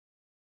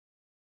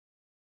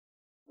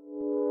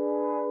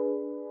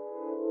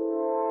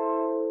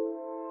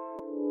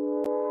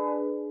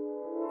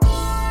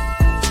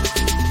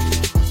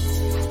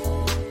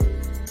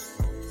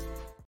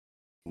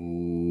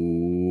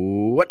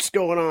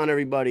going on,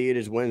 everybody? It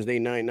is Wednesday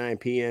night, 9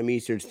 p.m.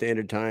 Eastern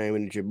Standard Time,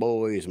 and it's your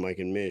boys, Mike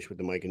and Mish, with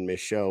the Mike and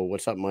Mish Show.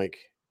 What's up,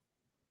 Mike?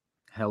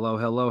 Hello,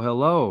 hello,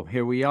 hello.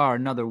 Here we are,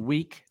 another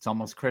week. It's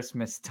almost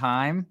Christmas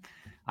time.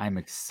 I'm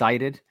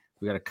excited.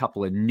 We got a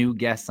couple of new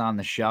guests on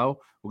the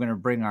show. We're going to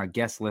bring our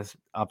guest list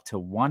up to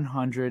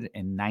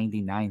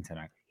 199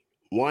 tonight.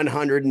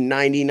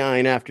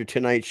 199 after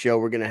tonight's show.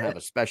 We're going to have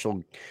a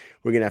special.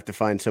 We're going to have to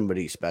find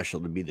somebody special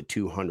to be the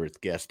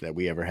 200th guest that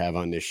we ever have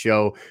on this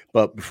show.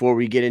 But before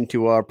we get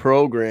into our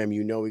program,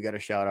 we got to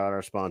shout out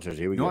our sponsors.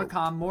 Here we go.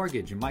 Norcom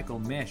Mortgage and Michael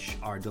Mish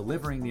are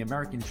delivering the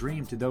American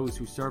dream to those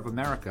who serve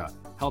America,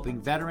 helping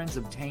veterans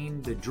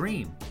obtain the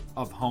dream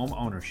of home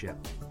ownership.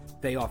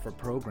 They offer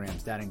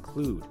programs that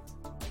include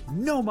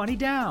no money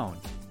down,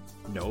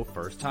 no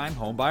first-time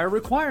homebuyer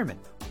requirement,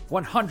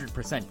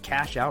 100%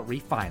 cash-out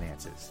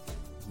refinances,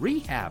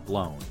 rehab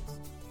loans.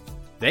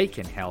 They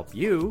can help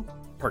you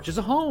purchase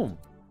a home,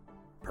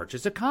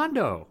 purchase a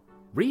condo,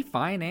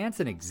 refinance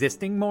an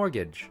existing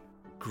mortgage,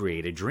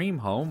 create a dream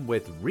home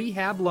with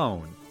rehab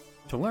loan.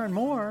 To learn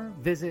more,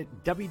 visit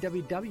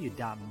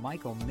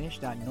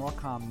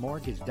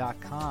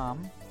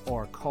www.michaelmish.norcommortgage.com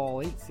or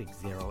call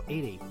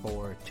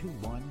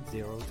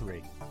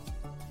 860-884-2103.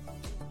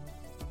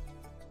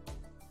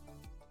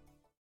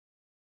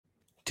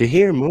 To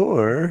hear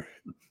more,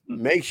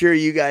 make sure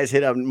you guys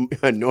hit up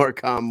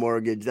Norcom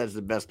Mortgage. That's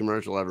the best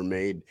commercial ever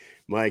made.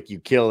 Mike, you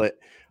kill it.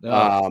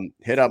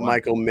 Hit up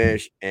Michael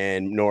Mish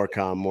and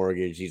Norcom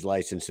Mortgage. He's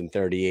licensed in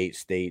 38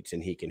 states,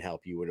 and he can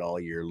help you with all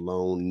your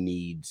loan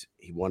needs.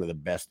 He's one of the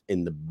best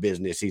in the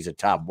business. He's a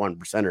top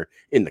 1%er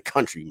in the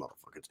country,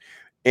 motherfuckers.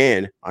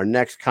 And our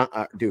next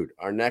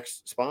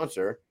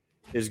sponsor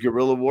is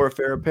Guerrilla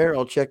Warfare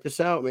Apparel. Check this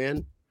out,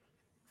 man.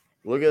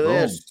 Look at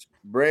this.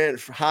 Brand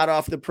hot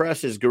off the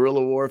presses,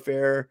 Guerrilla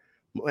Warfare,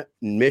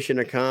 mission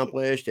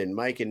accomplished, and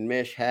Mike and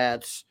Mish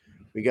hats.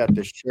 We got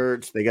the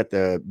shirts. They got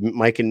the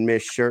Mike and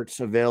Mish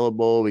shirts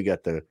available. We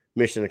got the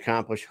mission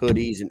accomplished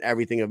hoodies and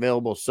everything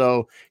available.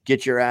 So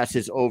get your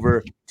asses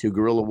over to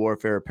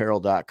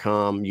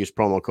guerrillawarfareapparel.com. Use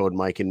promo code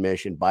Mike and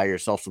Mish and buy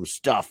yourself some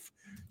stuff.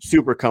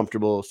 Super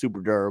comfortable,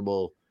 super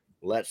durable.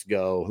 Let's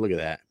go. Look at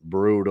that.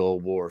 Brutal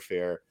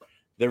warfare.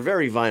 They're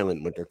very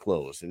violent with their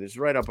clothes, and it's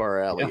right up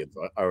our alley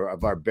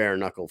of our bare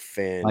knuckle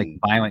fan, like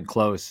violent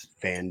clothes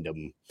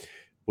fandom.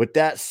 With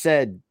that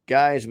said,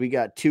 guys, we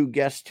got two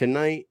guests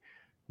tonight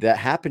that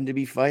happen to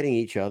be fighting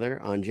each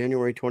other on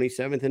January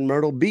 27th in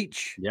Myrtle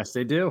Beach. Yes,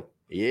 they do.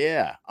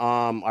 Yeah.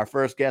 Our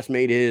first guest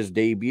made his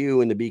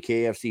debut in the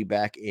BKFC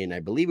back in,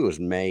 I believe it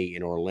was May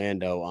in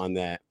Orlando on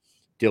that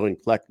Dylan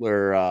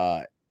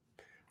Kleckler,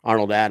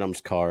 Arnold Adams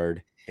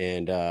card,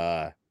 and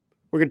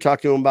we're going to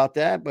talk to him about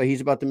that, but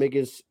he's about to make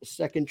his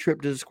second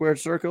trip to the Squared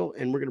Circle,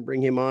 and we're going to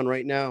bring him on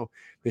right now,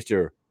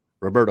 Mr.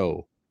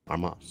 Roberto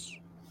Armas.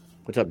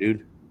 What's up,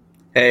 dude?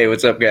 Hey,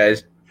 what's up,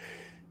 guys?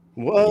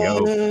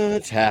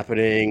 What's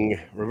happening?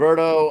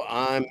 Roberto,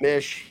 I'm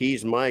Mish.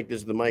 He's Mike.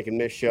 This is the Mike and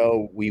Mish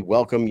Show. We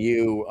welcome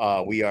you.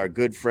 We are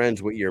good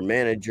friends with your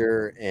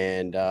manager,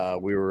 and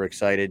we were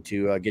excited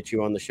to get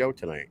you on the show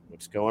tonight.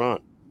 What's going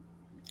on?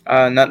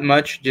 Not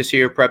much. Just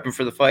here prepping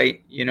for the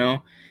fight,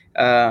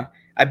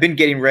 I've been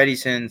getting ready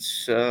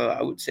since,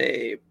 I would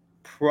say,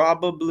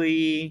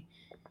 probably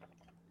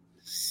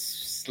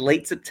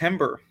late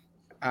September.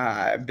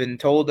 I've been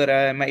told that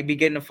I might be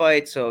getting a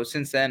fight, so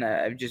since then,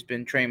 I've just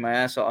been training my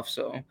ass off.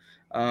 So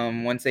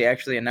once they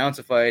actually announced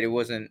a fight, it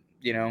wasn't,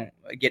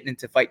 getting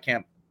into fight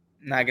camp,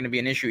 not going to be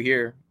an issue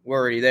here. We're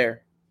already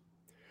there.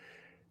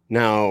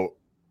 Now,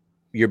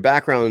 your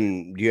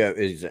background,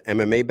 is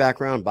MMA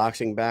background,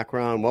 boxing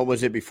background? What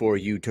was it before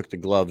you took the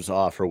gloves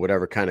off, or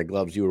whatever kind of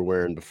gloves you were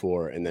wearing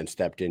before, and then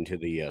stepped into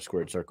the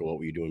Squared Circle? What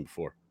were you doing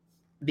before?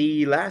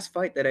 The last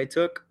fight that I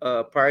took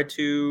prior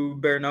to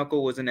bare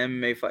knuckle was an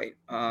MMA fight.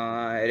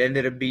 It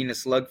ended up being a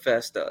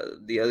slugfest.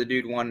 The other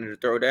dude wanted to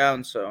throw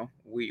down, so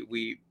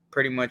we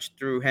pretty much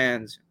threw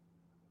hands.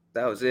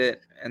 That was it.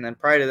 And then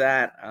prior to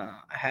that, I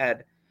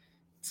had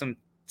some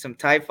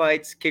Thai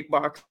fights,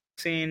 kickboxing.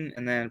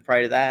 And then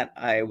prior to that,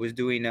 I was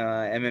doing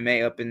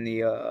MMA up in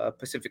the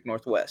Pacific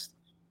Northwest.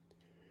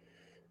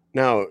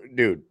 Now,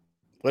 dude,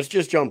 let's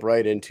just jump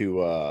right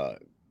into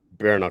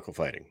bare knuckle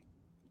fighting.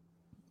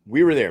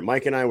 We were there.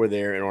 Mike and I were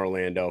there in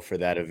Orlando for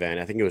that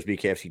event. I think it was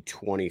BKFC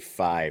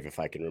 25, if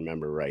I can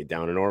remember right,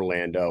 down in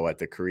Orlando at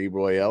the Caribe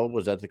Royale.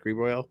 Was that the Caribe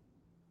Royale?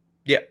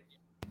 Yeah.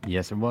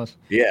 Yes, it was.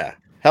 Yeah.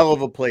 Hell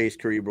of a place,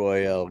 Caribe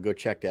Royale. Go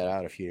check that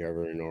out if you're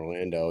ever in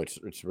Orlando.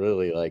 It's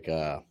really like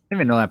I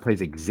didn't even know that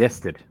place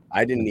existed.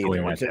 I didn't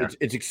either.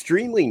 It's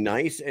extremely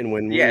nice, and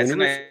it's a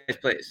nice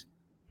place,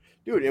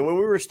 dude. And when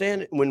we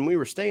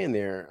were staying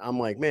there, I'm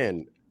like,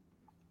 man,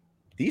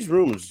 these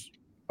rooms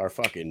are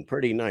fucking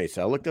pretty nice.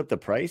 I looked up the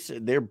price;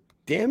 they're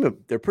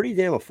pretty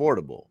damn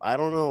affordable. I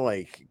don't know,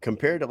 like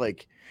compared to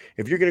like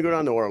if you're gonna go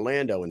down to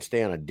Orlando and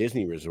stay on a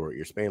Disney resort,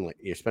 you're spending like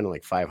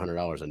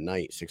 $500 a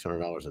night,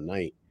 $600 a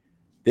night.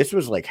 This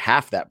was like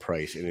half that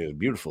price, and it was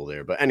beautiful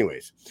there. But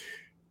anyways,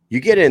 you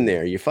get in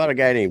there. You fought a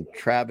guy named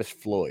Travis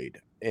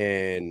Floyd.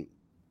 And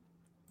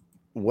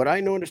what I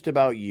noticed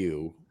about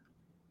you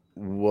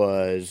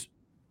was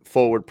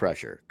forward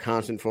pressure,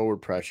 constant forward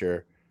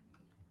pressure.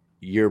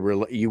 You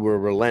were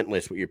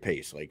relentless with your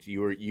pace. Like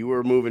you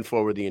were moving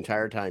forward the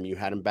entire time. You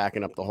had him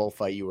backing up the whole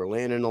fight. You were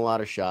landing a lot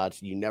of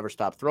shots. You never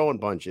stopped throwing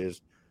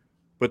punches.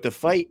 But the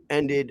fight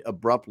ended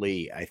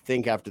abruptly, I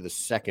think, after the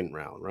second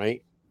round,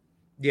 right?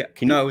 Yeah.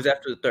 It was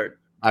after the third.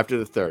 After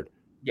the third.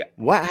 Yeah.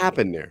 What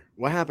happened there?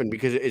 What happened?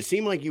 Because it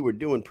seemed like you were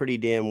doing pretty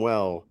damn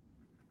well,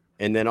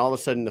 and then all of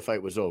a sudden the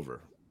fight was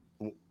over.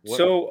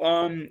 So,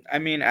 I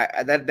mean,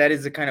 that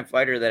is the kind of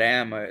fighter that I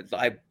am.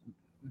 I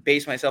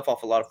base myself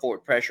off a lot of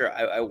forward pressure.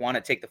 I want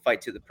to take the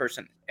fight to the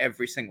person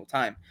every single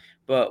time.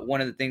 But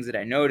one of the things that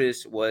I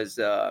noticed was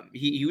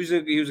he was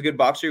a good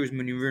boxer. He was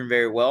maneuvering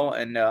very well,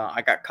 and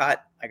I got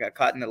caught. I got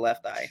caught in the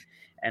left eye,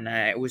 and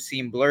I was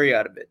seeing blurry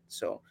out of it.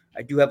 So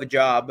I do have a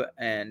job,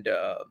 and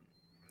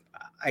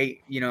I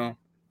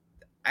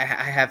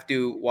have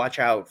to watch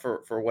out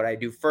for what I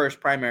do first.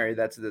 Primary,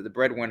 that's the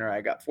breadwinner.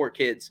 I got 4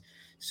 kids.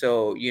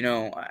 So,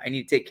 I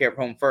need to take care of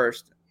home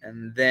first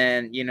and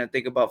then,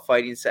 think about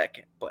fighting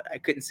second. But I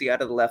couldn't see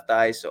out of the left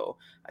eye. So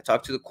I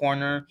talked to the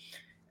corner.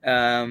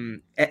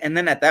 And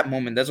then at that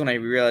moment, that's when I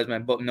realized my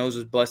nose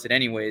was busted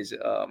anyways.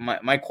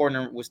 My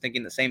corner was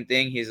thinking the same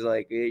thing. He's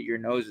like, hey, your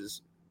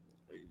nose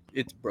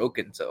it's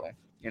broken. So,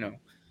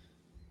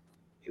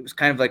 it was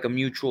kind of like a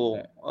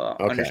mutual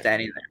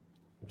understanding there.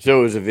 So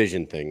it was a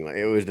vision thing. Like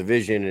it was the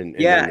vision, and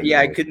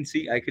I couldn't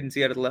see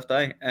out of the left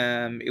eye.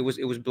 It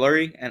was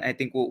blurry, and I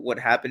think what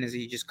happened is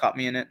he just caught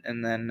me in it,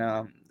 and then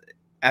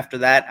after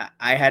that,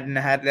 I hadn't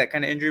had that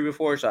kind of injury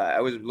before, so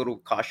I was a little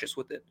cautious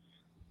with it.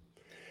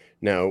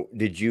 Now,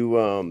 did you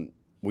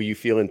were you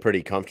feeling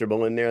pretty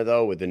comfortable in there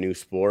though with the new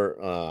sport?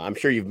 I'm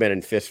sure you've been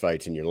in fist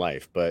fights in your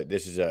life, but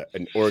this is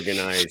an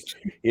organized,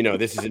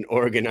 this is an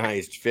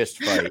organized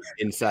fist fight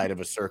inside of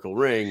a circle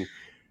ring.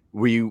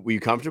 Were you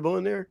comfortable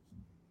in there?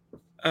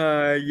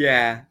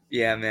 Yeah,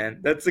 man.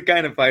 That's the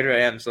kind of fighter I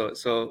am.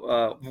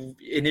 So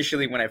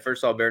initially when I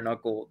first saw bare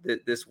knuckle,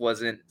 this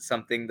wasn't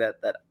something that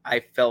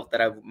I felt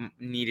that I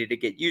needed to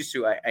get used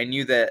to. I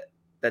knew that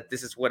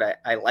this is what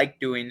I like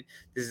doing.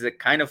 This is the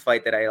kind of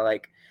fight that I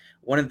like.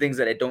 One of the things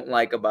that I don't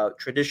like about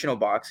traditional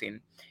boxing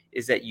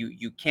is that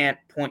you can't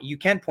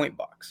point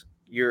box.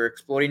 You're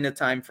exploiting the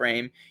time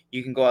frame.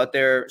 You can go out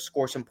there,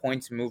 score some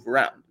points, and move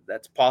around.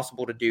 That's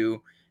possible to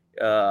do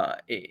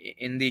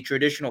in the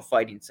traditional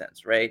fighting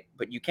sense, right?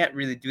 But you can't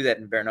really do that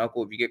in bare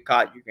knuckle. If you get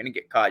caught, you're gonna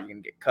get caught. You're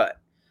gonna get cut.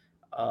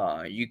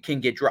 You can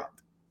get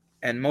dropped.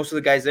 And most of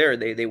the guys there,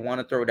 they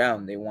want to throw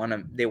down. They want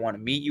to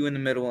meet you in the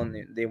middle,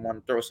 and they want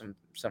to throw some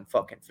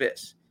fucking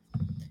fists.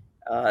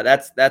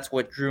 That's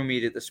what drew me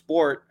to the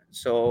sport.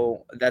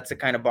 So that's the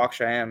kind of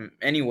boxer I am,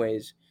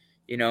 anyways.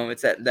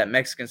 It's that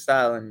Mexican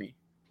style in me.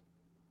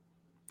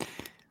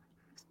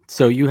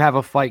 So you have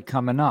a fight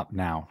coming up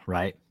now,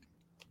 right?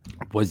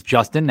 Was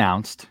just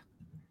announced.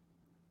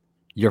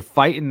 You're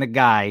fighting the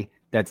guy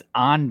that's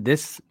on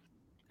this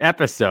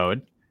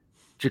episode,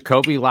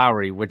 Jacoby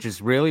Lowry, which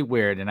is really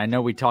weird. And I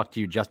know we talked to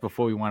you just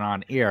before we went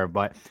on air,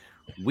 but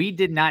we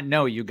did not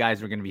know you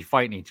guys were going to be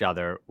fighting each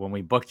other when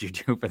we booked you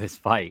two for this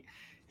fight.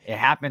 It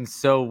happened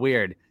so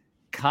weird.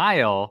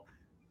 Kyle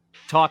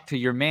talked to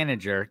your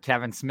manager,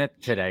 Kevin Smith,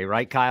 today,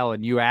 right, Kyle?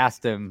 And you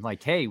asked him,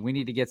 like, hey, we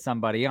need to get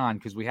somebody on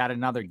because we had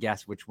another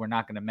guest, which we're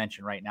not going to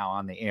mention right now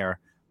on the air.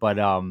 But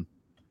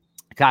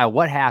Kyle,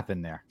 what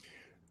happened there?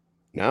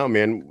 No,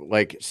 man.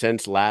 Like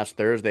since last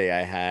Thursday,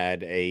 I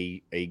had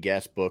a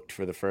guest booked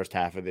for the first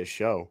half of this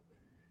show,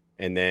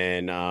 and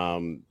then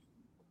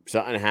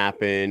something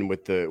happened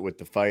with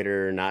the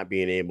fighter not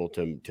being able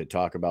to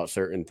talk about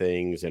certain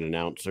things and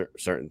announce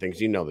certain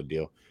things. You know the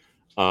deal.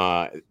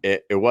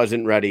 It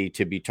wasn't ready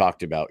to be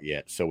talked about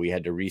yet, so we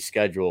had to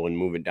reschedule and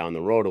move it down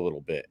the road a little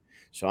bit.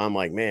 So I'm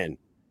like, man,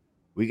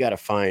 we got to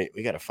find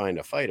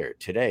a fighter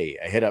today.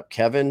 I hit up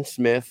Kevin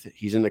Smith.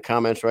 He's in the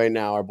comments right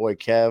now. Our boy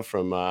Kev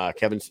from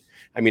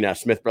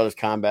Smith Brothers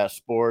Combat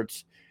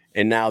Sports.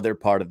 And now they're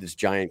part of this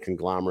giant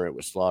conglomerate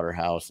with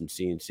Slaughterhouse and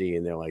CNC.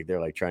 And they're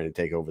like trying to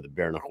take over the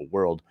bare knuckle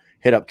world.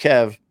 Hit up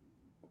Kev.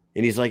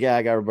 And he's like, yeah,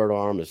 I got Roberto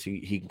Armas.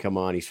 He can come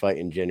on. He's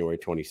fighting January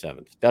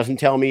 27th. Doesn't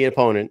tell me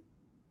opponent.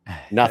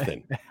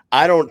 Nothing.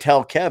 I don't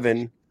tell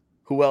Kevin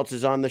who else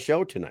is on the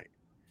show tonight.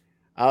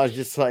 I was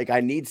just like, I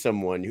need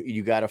someone.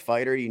 You got a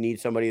fighter? You need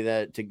somebody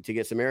that to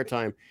get some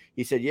airtime.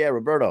 He said, yeah,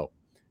 Roberto.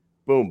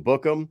 Boom,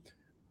 book him.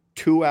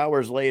 2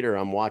 hours later,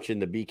 I'm watching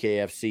the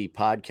BKFC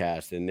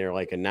podcast, and they're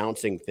like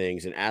announcing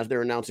things. And as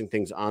they're announcing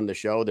things on the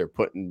show, they're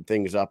putting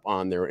things up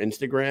on their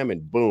Instagram,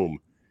 and boom,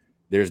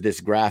 there's this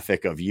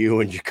graphic of you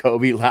and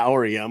Jacoby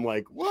Lowry. I'm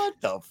like, what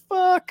the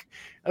fuck?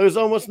 It was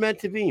almost meant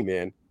to be,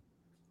 man.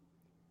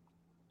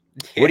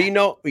 Yeah. What do you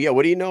know? Yeah,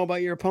 what do you know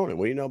about your opponent?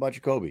 What do you know about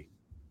Jacoby?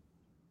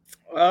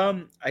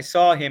 I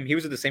saw him. He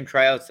was at the same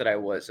tryouts that I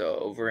was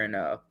over in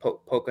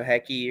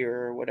Pocahontas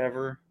or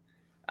whatever.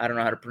 I don't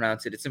know how to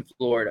pronounce it. It's in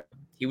Florida.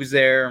 He was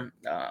there.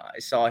 I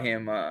saw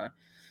him. I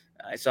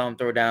saw him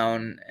throw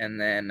down,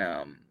 and then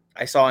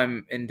I saw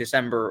him in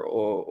December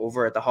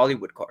over at the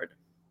Hollywood card.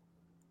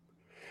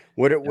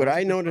 What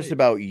I noticed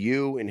about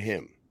you and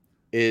him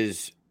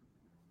is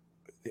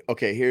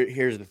okay,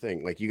 here's the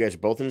thing. Like, you guys are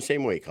both in the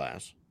same weight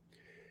class.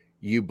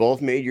 You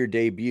both made your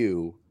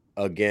debut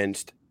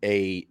against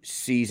a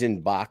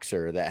seasoned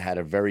boxer that had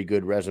a very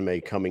good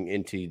resume coming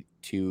into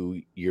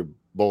your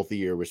both of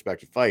your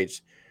respective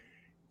fights.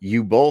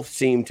 You both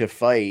seem to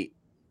fight,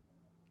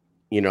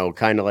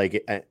 kind of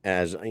like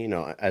as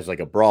like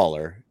a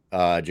brawler.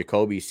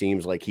 Jacoby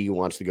seems like he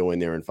wants to go in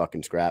there and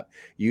fucking scrap.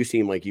 You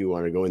seem like you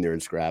want to go in there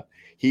and scrap.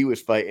 He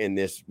was fighting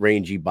this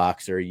rangy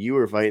boxer. You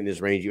were fighting this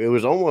rangy. It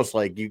was almost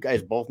like you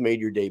guys both made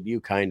your debut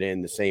kind of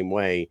in the same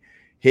way.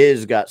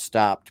 His got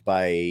stopped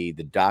by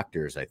the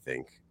doctors, I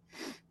think.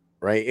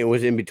 Right? It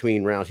was in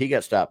between rounds. He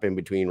got stopped in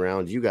between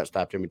rounds. You got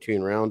stopped in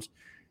between rounds.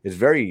 It's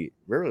very,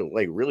 very,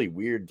 like, really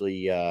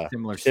weirdly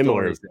similar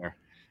stories there.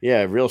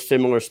 Yeah, real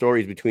similar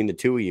stories between the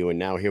two of you. And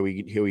now here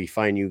we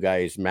find you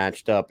guys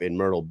matched up in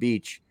Myrtle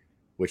Beach,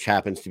 which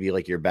happens to be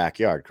like your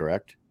backyard,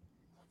 correct?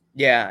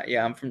 Yeah.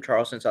 I'm from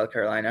Charleston, South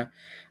Carolina.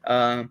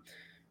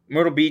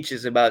 Myrtle Beach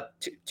is about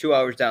 2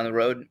 hours down the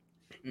road,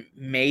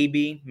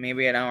 maybe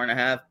an hour and a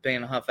half,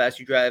 depending on how fast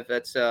you drive.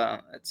 It's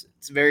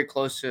very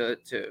close to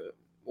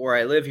where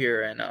I live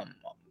here, and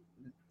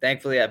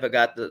thankfully I've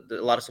got a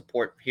lot of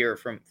support here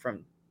from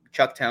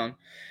Chucktown.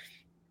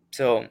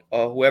 So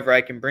whoever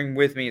I can bring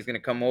with me is going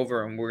to come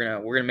over, and we're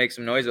gonna make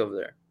some noise over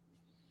there.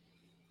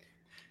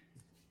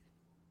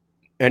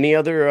 Any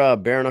other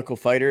bare knuckle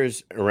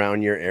fighters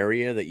around your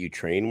area that you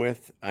train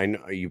with? I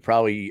know you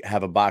probably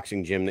have a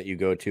boxing gym that you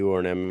go to or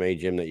an MMA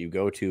gym that you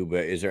go to,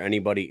 but is there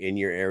anybody in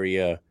your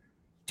area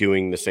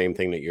doing the same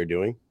thing that you're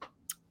doing?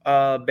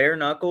 Bare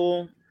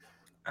knuckle,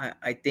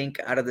 I think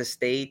out of the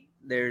state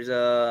there's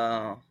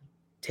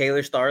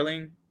Taylor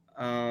Starling,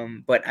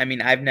 but I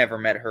mean I've never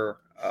met her.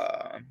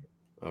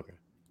 Okay.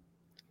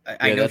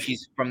 I know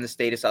she's from the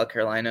state of South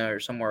Carolina or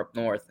somewhere up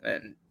north,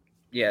 and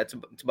yeah, it's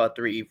about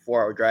 3-4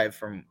 hour drive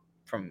from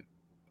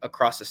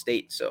across the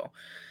state. So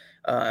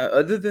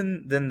other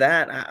than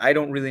that, I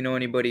don't really know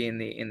anybody in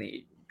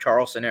the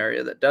Charleston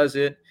area that does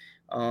it.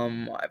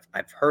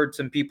 I've heard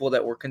some people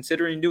that were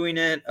considering doing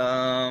it,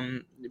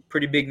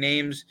 pretty big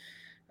names,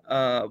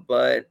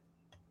 but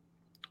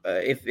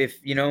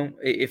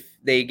if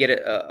they get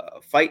a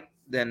fight,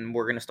 then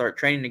we're gonna start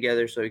training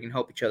together so we can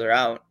help each other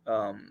out.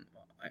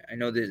 I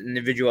know the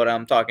individual that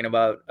I'm talking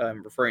about,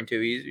 referring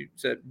to,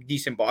 he's a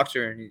decent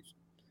boxer, and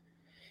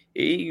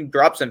he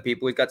drops some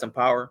people. He's got some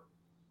power.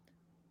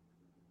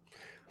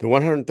 The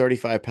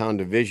 135-pound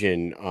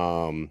division,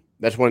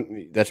 that's where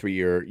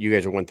you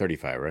guys are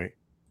 135, right?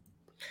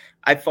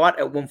 I fought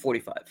at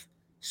 145.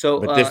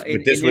 So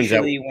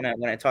initially, when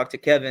I talked to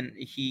Kevin,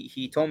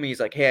 he told me, he's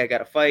like, "Hey, I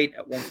got a fight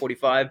at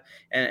 145,"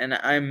 and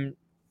I'm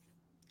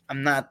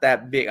not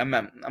that big. I'm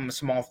a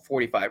small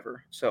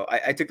 45er. So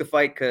I took the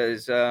fight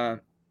because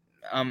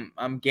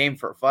I'm game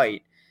for a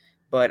fight,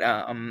 but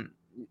I'm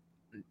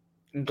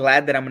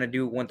glad that I'm going to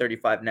do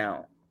 135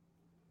 now.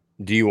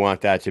 Do you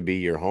want that to be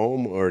your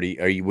home, or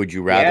would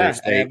you rather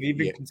stay? I've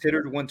even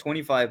considered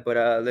 125,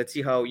 but let's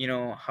see how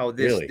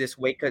this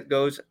weight cut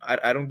goes.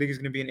 I don't think it's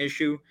going to be an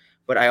issue,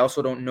 but I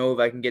also don't know if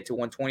I can get to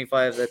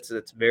 125.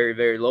 That's very,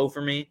 very low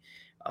for me.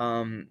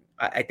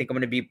 I think I'm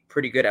going to be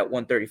pretty good at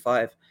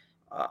 135.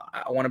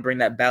 I want to bring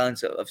that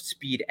balance of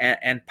speed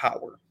and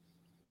power.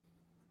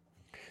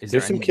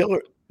 There's some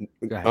killers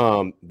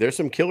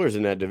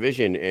in that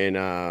division, and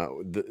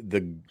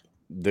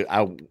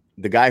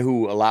the guy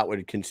who a lot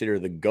would consider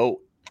the GOAT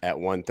at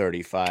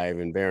 135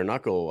 in bare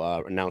knuckle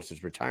announced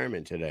his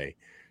retirement today.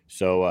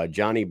 So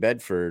Johnny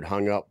Bedford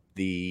hung up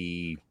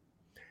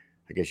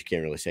I guess you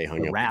can't really say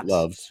hung up the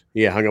gloves.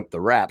 Yeah, hung up the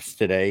wraps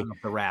today.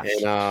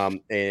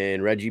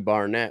 And Reggie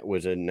Barnett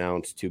was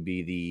announced to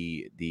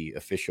be the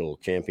official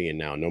champion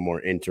now. No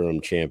more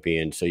interim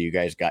champion. So you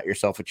guys got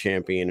yourself a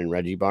champion in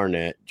Reggie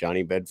Barnett.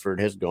 Johnny Bedford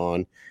has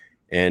gone.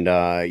 And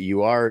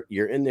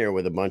you're in there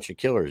with a bunch of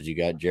killers. You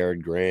got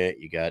Jared Grant,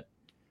 you got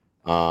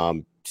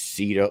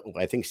Cito.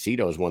 I think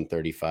Cito's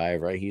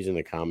 135, right? He's in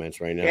the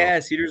comments right now. Yeah,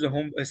 Cito's a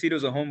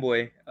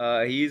homeboy.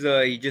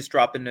 He just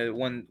dropped into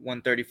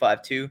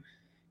 135 too.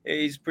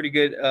 He's pretty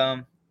good.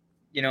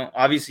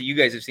 Obviously you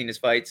guys have seen his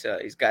fights.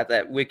 He's got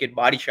that wicked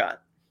body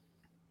shot.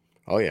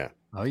 Oh yeah.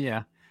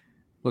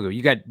 Look,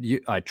 you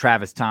got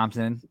Travis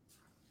Thompson,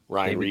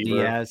 Ryan David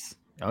Diaz.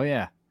 Oh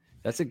yeah,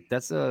 that's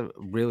a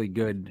really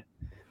good.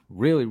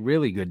 Really,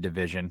 really good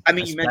division. I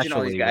mean, you mentioned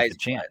all these guys,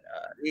 but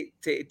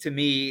to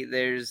me,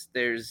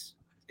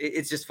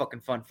 it's just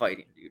fucking fun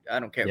fighting, dude. I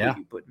don't care who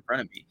you put in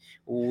front of me.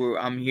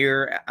 I'm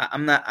here.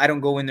 I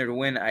don't go in there to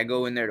win. I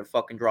go in there to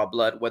fucking draw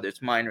blood, whether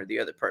it's mine or the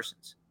other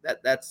person's.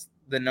 That's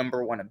the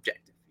number one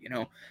objective.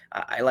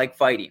 I like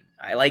fighting.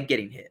 I like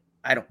getting hit.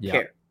 I don't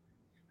care.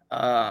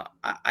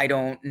 I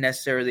don't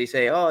necessarily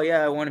say, oh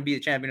yeah, I want to be the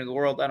champion of the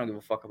world. I don't give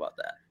a fuck about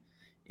that.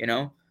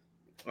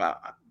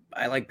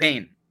 I like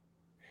pain.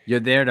 You're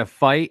there to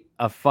fight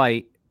a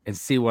fight and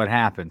see what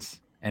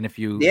happens. And if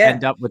you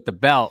end up with the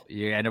belt,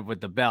 you end up with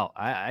the belt.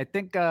 I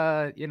think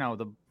I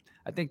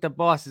think the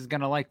boss is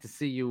gonna like to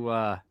see you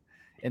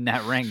in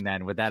that ring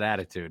then with that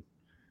attitude.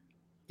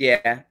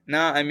 Yeah,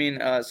 no, I mean,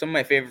 some of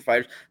my favorite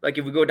fighters. Like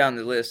if we go down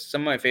the list,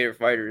 some of my favorite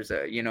fighters,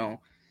 they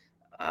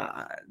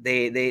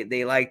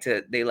like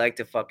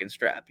to fucking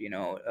strap.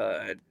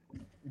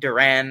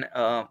 Duran,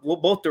 well,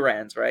 both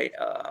Durans, right?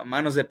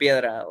 Manos de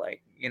Piedra,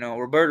 like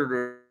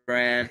Roberto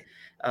Duran,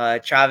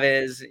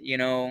 Chavez,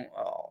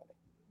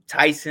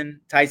 Tyson.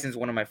 Tyson's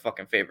one of my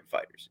fucking favorite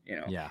fighters.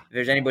 Yeah. If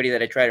there's anybody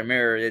that I try to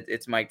mirror,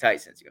 it's Mike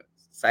Tyson.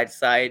 Side to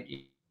side,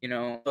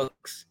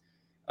 hooks,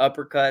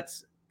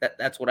 uppercuts.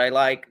 That's what I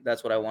like.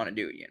 That's what I want to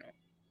do.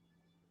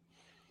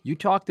 You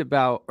talked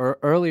about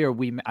earlier.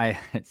 I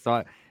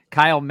saw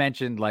Kyle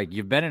mentioned like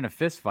you've been in a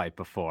fist fight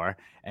before,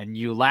 and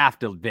you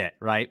laughed a bit,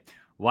 right?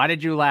 Why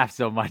did you laugh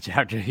so much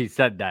after he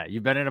said that?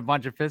 You've been in a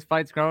bunch of fist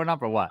fights growing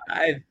up, or what?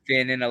 I've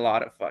been in a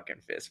lot of fucking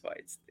fist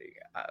fights.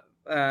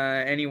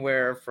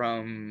 Anywhere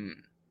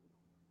from,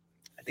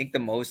 I think the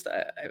most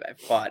I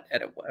fought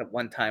at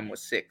one time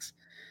was 6.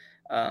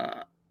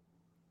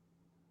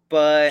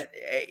 But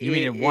you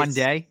mean in one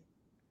day?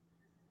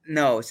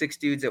 No, 6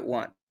 dudes at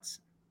once.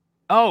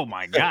 Oh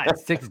my God,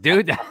 6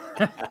 dudes?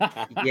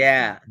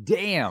 Yeah.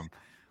 Damn.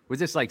 Was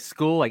this like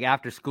school, like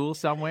after school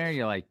somewhere?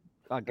 You're like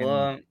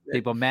fucking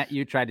people met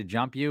you, tried to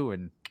jump you,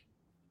 and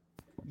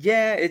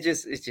yeah, it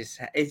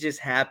just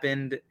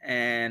happened,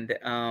 and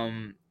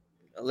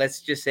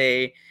let's just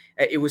say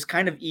it was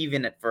kind of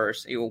even at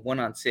first.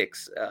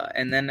 1-on-6,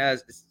 and then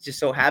it just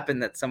so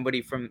happened that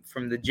somebody from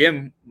the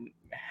gym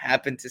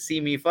happened to see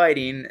me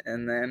fighting,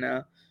 and then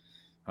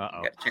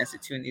got a chance to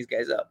tune these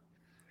guys up.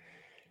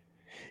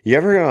 You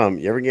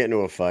ever get into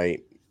a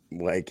fight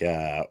like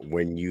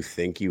when you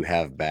think you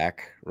have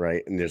back,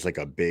 right? And there's like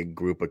a big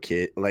group of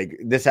kids. Like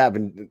this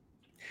happened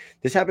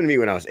to me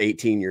when I was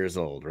 18 years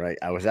old, right?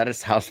 I was at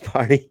his house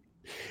party,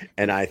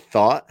 and I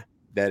thought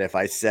that if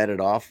I set it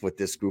off with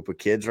this group of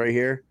kids right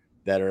here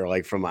that are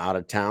like from out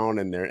of town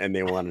and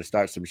they wanted to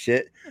start some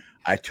shit,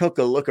 I took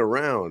a look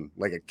around,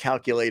 like a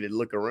calculated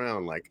look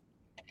around, like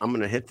I'm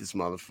gonna hit this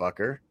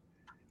motherfucker,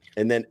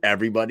 and then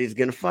everybody's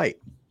gonna fight.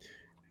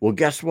 Well,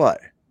 guess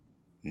what?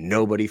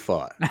 Nobody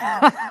fought.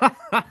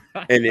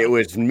 And it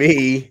was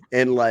me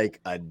and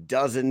like a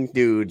dozen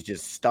dudes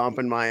just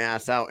stomping my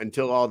ass out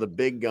until all the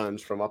big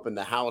guns from up in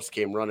the house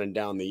came running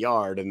down the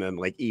yard and then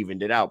like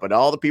evened it out. But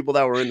all the people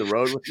that were in the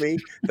road with me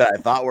that I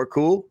thought were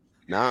cool,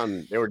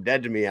 they were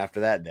dead to me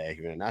after that day.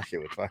 Man, that shit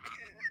was fucking.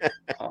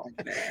 Oh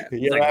man,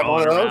 you like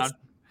going around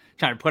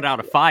trying to put out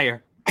a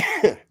fire.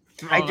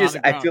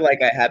 I feel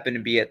like I happened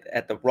to be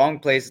at the wrong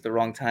place at the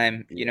wrong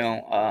time.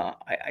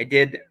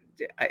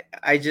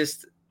 I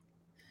just.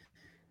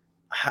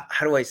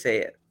 How do I say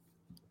it?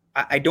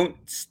 I don't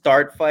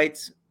start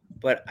fights,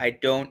 but I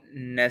don't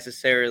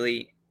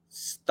necessarily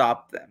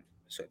stop them.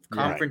 So if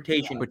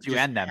confrontation but you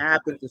end them.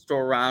 happens to throw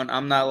around,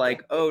 I'm not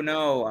like, oh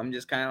no. I'm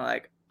just kind of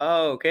like,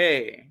 oh,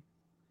 okay.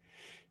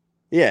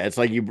 Yeah, it's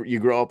like you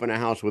grow up in a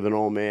house with an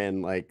old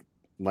man, like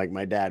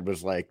my dad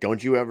was like,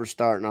 don't you ever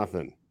start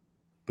nothing,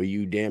 but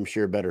you damn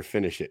sure better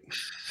finish it.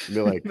 You'd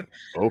be like,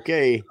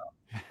 okay,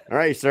 all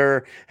right,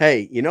 sir.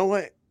 Hey, you know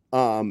what?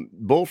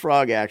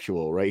 Bullfrog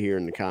Actual right here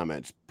in the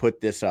comments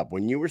put this up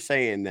when you were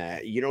saying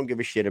that you don't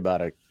give a shit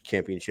about a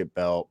championship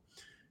belt.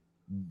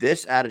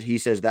 This attitude, he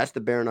says, that's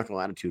the bare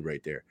knuckle attitude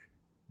right there.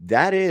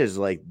 That is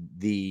like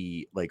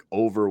the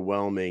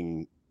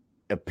overwhelming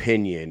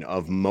opinion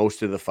of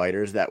most of the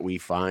fighters that we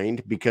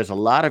find, because a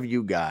lot of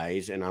you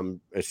guys, and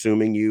I'm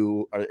assuming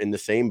you are in the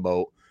same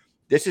boat,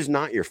 this is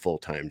not your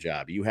full-time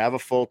job. You have a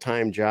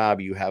full-time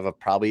job, you have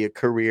probably a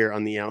career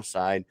on the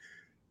outside.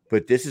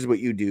 But this is what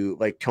you do,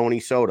 like Tony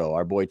Soto,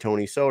 our boy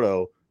Tony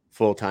Soto,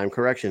 full-time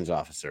corrections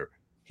officer.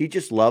 He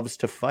just loves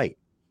to fight.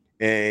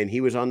 And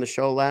he was on the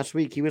show last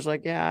week. He was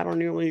like, yeah, I don't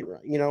really,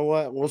 you know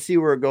what? We'll see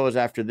where it goes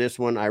after this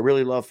one. I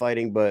really love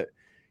fighting, but,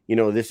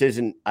 this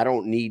isn't, I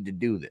don't need to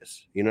do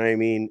this. You know what I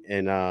mean?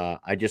 And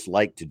I just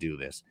like to do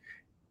this.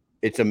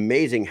 It's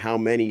amazing how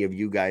many of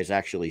you guys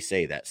actually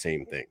say that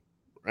same thing.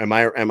 Am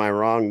I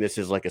wrong? This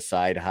is like a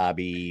side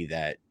hobby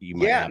that you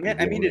might. Yeah, man.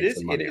 I mean, it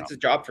is. It's a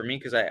job for me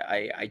because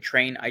I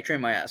train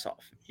my ass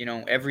off.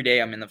 Every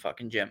day I'm in the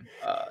fucking gym,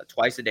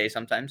 twice a day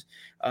sometimes.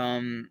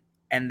 And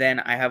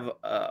then I have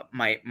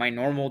my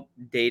normal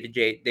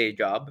day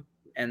job,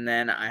 and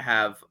then I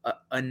have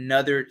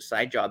another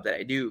side job that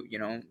I do.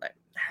 Like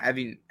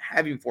having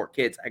 4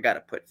 kids, I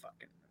gotta put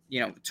fucking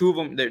 2 of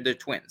them they're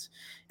twins,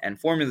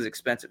 and formula is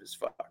expensive as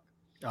fuck.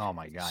 Oh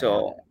my god.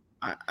 So.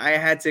 I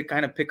had to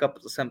kind of pick up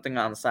something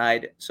on the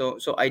side. So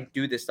I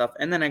do this stuff,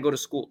 and then I go to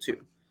school too.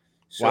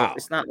 So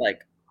It's not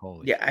like,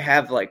 I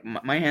have like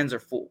my hands are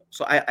full.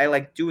 So I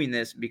like doing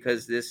this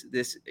because this,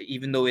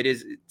 even though it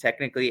is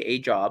technically a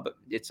job,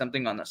 it's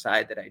something on the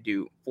side that I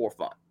do for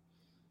fun.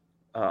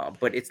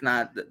 But it's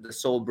not the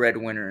sole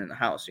breadwinner in the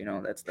house.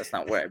 That's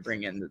not where I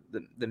bring in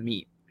the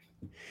meat.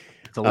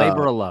 It's a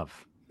labor of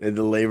love.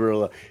 The labor of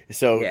love.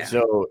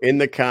 So in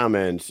the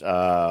comments,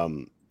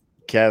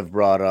 Kev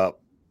brought up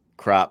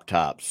crop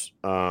tops.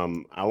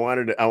 I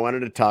wanted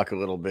to talk a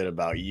little bit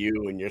about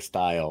you and your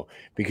style,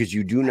 because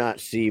you do not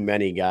see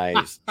many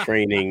guys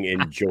training in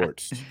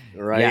jorts,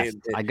 right? Yes,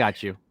 I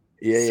got you.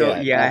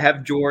 I have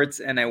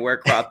jorts and I wear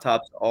crop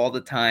tops all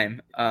the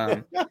time.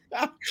 I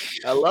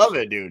love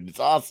it, dude. It's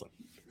awesome.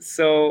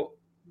 So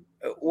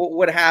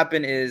what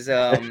happened is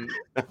I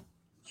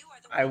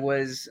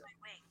was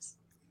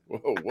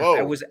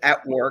I was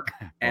at work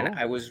and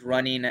I was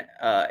running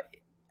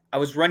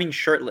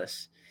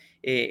shirtless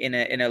in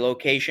a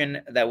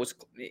location that was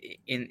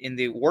in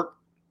the work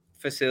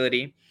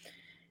facility,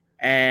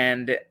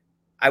 and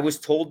I was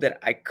told that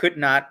I could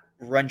not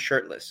run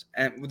shirtless,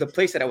 and the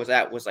place that I was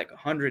at was like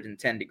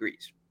 110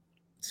 degrees.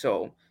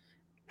 So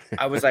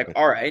I was like,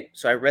 all right.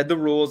 So I read the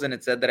rules and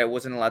it said that I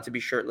wasn't allowed to be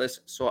shirtless.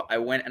 So I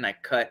went and I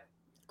cut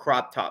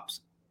crop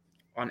tops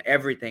on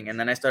everything, and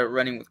then I started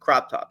running with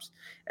crop tops.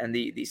 And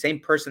the same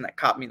person that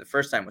caught me the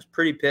first time was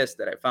pretty pissed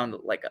that I found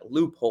like a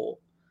loophole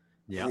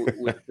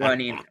with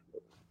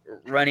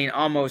running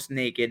almost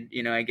naked,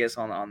 I guess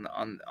on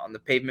the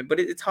pavement. But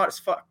it's hot as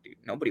fuck, dude.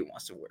 Nobody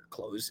wants to wear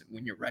clothes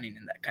when you're running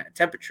in that kind of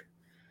temperature.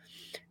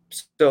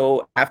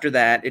 So after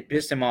that, it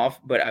pissed him off,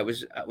 but I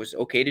was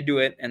okay to do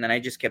it, and then I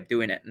just kept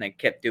doing it, and I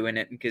kept doing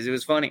it because it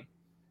was funny.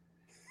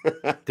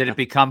 Did it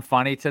become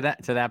funny to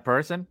that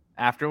person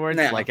afterwards?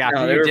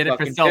 After you did it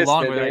for so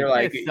long, they were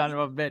like, son of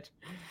a bitch.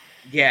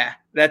 Yeah,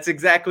 that's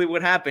exactly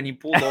what happened. He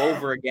pulled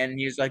over again, and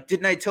he was like,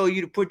 "Didn't I tell you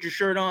to put your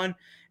shirt on?"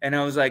 And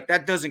I was like,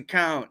 "That doesn't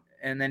count."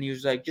 And then he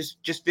was like,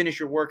 "Just finish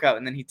your workout,"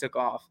 and then he took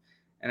off,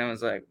 and I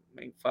was like,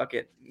 "Fuck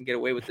it, get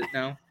away with it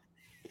now."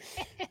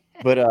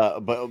 But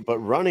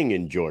running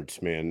in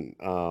jorts,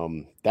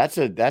 man, that's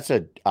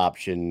a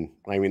option.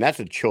 I mean,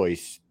 that's a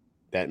choice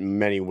that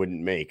many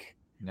wouldn't make.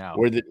 No.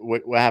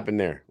 What happened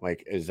there?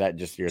 Like, is that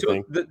just your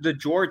thing? The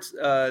jorts,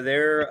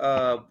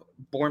 they're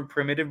Born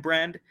Primitive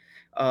brand.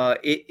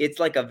 It's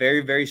like a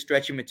very, very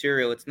stretchy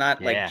material. It's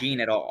not like jean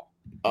at all.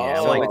 Oh,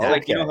 so it's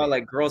like, how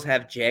like girls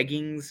have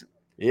jeggings.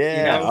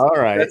 Yeah. All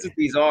right. That's what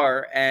these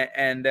are.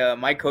 And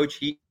my coach,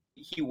 he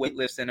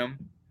weightlifts in them.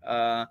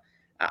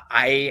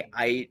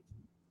 I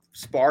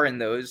spar in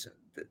those.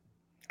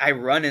 I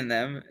run in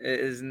them.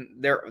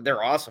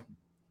 They're awesome.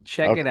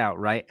 Check it out,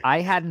 right?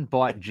 I hadn't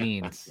bought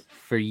jeans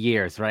for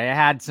years, right? I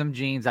had some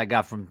jeans I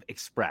got from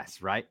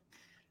Express, right?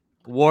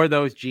 Wore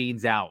those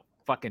jeans out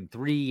fucking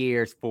 3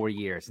 years, 4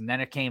 years. And then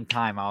it came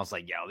time. I was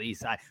like, yo,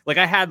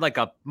 I had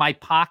my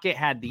pocket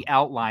had the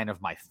outline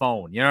of my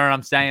phone. You know what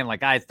I'm saying?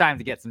 Like, it's time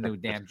to get some new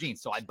damn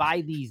jeans. So I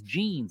buy these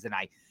jeans and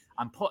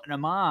I'm putting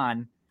them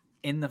on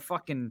in the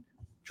fucking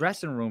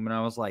dressing room. And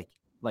I was like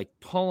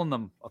pulling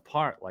them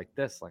apart like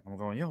this. Like, I'm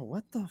going, yo,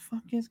 what the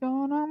fuck is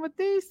going on with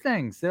these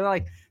things? They're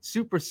like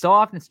super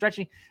soft and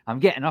stretchy. I'm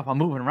getting up, I'm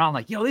moving around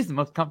like, yo, these are the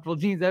most comfortable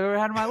jeans I've ever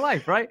had in my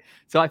life, right?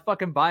 So I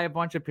fucking buy a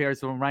bunch of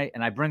pairs of them, right?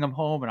 And I bring them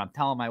home and I'm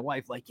telling my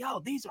wife, like, yo,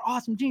 these are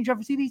awesome jeans. You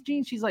ever see these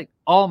jeans? She's like,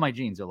 all my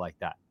jeans are like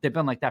that. They've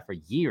been like that for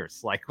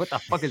years. Like, what the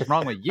fuck is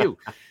wrong with you?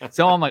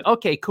 So I'm like,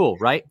 okay, cool,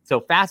 right?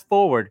 So fast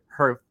forward,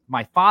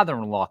 my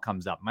father-in-law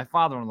comes up. My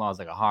father-in-law is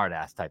like a hard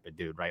ass type of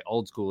dude, right?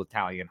 Old school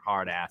Italian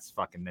hard ass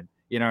fucking,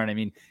 you know what I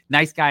mean?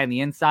 Nice guy on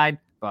the inside,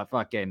 but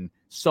fucking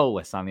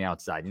soulless on the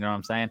outside. You know what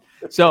I'm saying?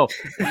 So,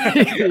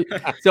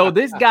 so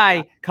this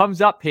guy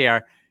comes up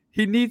here.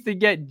 He needs to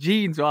get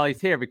jeans while he's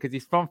here because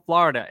he's from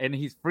Florida and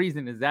he's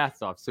freezing his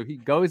ass off. So he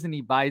goes and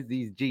he buys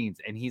these jeans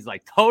and he's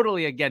like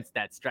totally against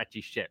that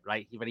stretchy shit,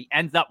 right? But he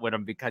ends up with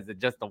them because of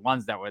just the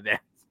ones that were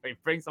there. So he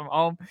brings them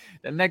home.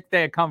 The next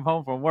day I come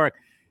home from work.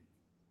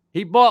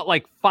 He bought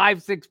like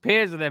 5-6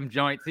 pairs of them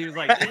joints. He was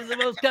like, these are the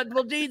most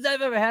comfortable jeans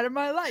I've ever had in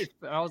my life.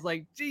 And I was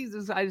like,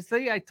 Jesus,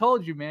 I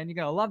told you, man, you're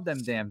going to love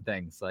them damn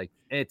things. Like,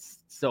 it's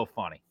so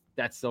funny.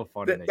 That's so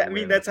funny.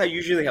 That's how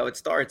it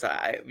starts.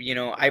 I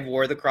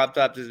wore the crop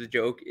tops as a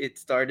joke. It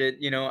started,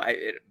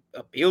 it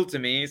appealed to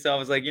me. So I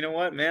was like, you know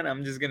what, man,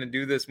 I'm just going to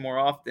do this more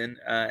often.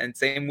 And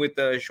same with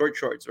the short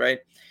shorts, right?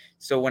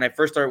 So when I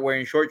first started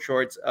wearing short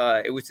shorts,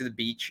 it was to the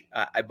beach.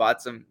 I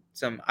bought some,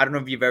 I don't know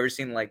if you've ever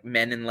seen like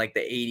men in like the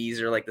 80s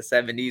or like the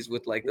 70s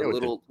with like the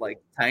little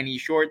like tiny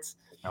shorts.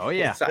 Oh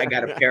yeah. So I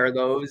got a pair of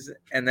those.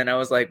 And then I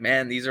was like,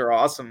 man, these are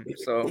awesome.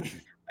 So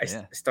I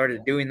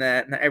started doing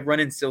that. And I run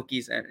in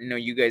silkies, and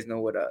you guys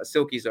know what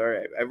silkies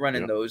are. I run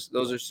in those.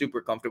 Those are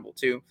super comfortable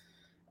too.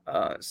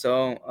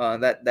 So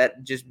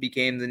that just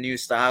became the new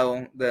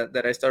style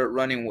that I started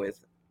running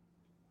with.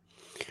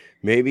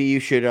 Maybe you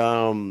should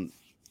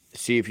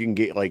see if you can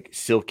get like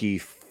silky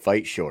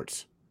fight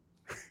shorts.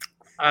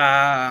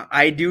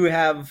 I do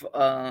have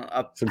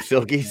some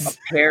silkies, a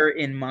pair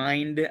in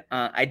mind.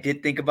 I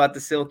did think about the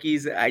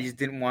silkies. I just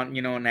didn't want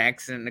an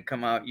accident to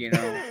come out. You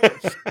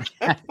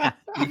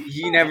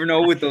never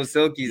know with those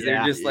silkies.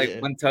 They're just like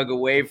one tug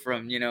away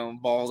from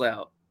balls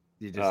out.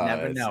 You just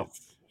never know.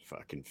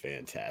 Fucking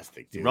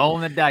fantastic, dude.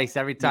 Rolling the dice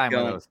every time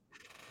with those.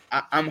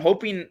 I'm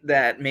hoping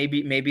that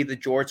maybe the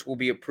jorts will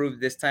be approved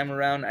this time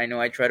around. I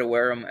know I try to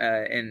wear them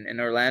in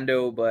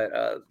Orlando,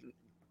 but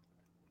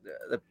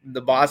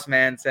the boss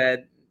man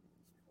said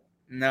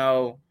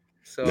no.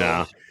 So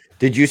no.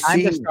 Did you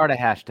see? Time to start a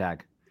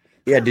hashtag.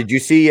 Yeah. Did you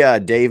see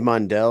Dave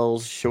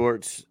Mundell's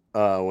shorts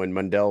when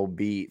Mundell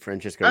beat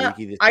Francesco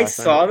Ricci? I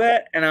saw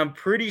that, and I'm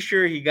pretty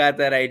sure he got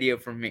that idea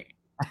from me.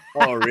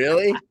 Oh,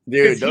 really?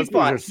 Dude, those things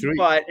are He sweet.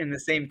 bought in the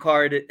same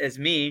card as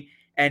me,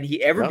 and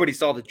everybody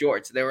saw the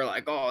jorts. They were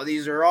like, "Oh,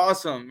 these are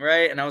awesome,"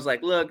 right? And I was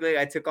like, "Look,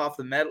 I took off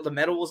the metal. The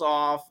metal was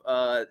off.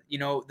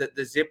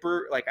 The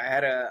zipper. Like I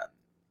had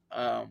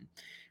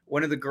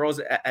one of the girls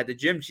at the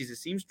gym. She's a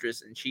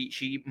seamstress, and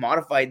she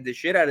modified the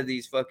shit out of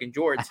these fucking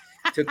jorts.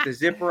 Took the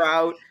zipper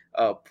out,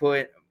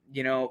 put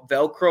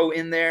Velcro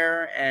in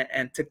there,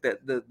 and took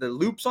the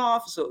loops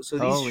off. So these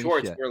Holy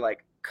shorts shit. were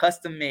like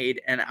custom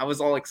made, and I was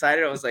all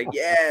excited. I was like,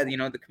 yeah,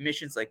 the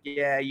commission's like,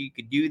 yeah, you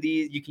could do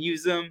these, you can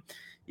use them.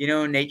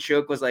 Nate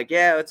Shook was like,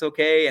 yeah, it's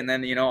okay. And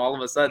then all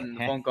of a sudden the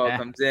phone call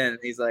comes in, and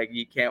he's like,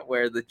 you can't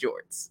wear the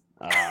jorts.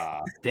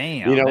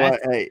 Damn. You know what?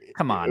 Hey,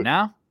 come on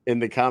now. In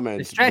the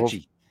comments, it's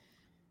stretchy.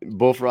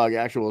 Bullfrog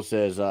Actual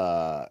says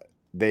I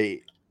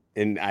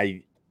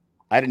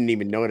didn't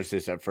even notice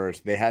this at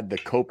first. They had the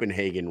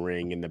Copenhagen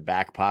ring in the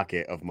back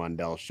pocket of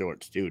Mundell's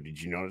shorts too.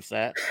 Did you notice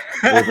that?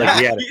 It was like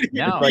he had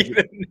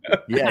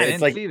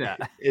see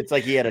that. It's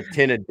like he had a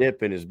tin of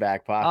dip in his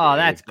back pocket. Oh,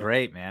 that's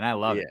great, man. I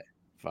love it.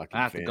 Fucking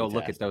I have to go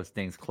look at those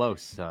things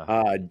close.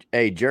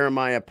 Hey,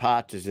 Jeremiah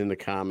Potts is in the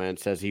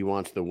comments, says he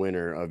wants the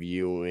winner of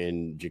you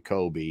and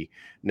Jacoby.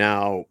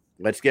 Now,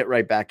 let's get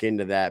right back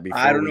into that. Before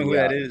I don't know who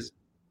that is.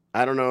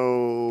 I don't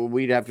know.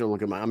 We'd have to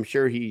look him up. I'm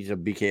sure he's a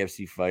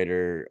BKFC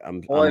fighter.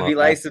 If he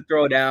likes to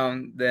throw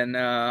down, then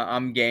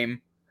I'm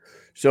game.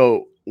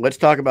 So let's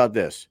talk about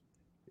this.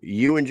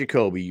 You and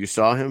Jacoby, you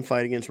saw him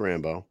fight against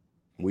Rambo.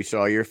 We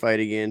saw your fight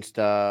against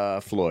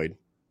Floyd.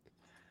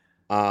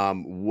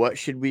 What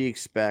should we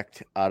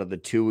expect out of the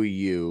two of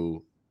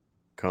you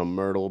come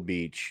Myrtle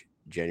Beach,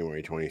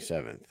 January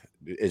 27th?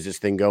 Is this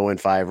thing going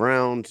 5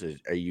 rounds?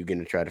 Are you going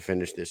to try to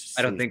finish this?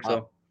 I don't think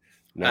so.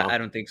 No, I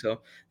don't think so.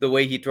 The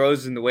way he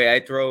throws and the way I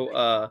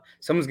throw,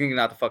 someone's going to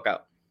knock the fuck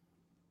out.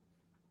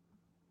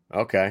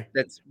 Okay.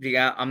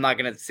 I'm not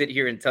going to sit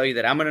here and tell you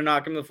that I'm going to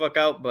knock him the fuck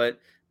out, but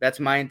that's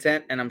my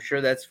intent, and I'm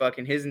sure that's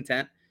fucking his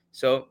intent.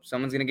 So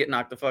someone's going to get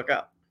knocked the fuck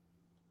out.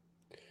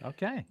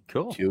 Okay,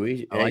 cool.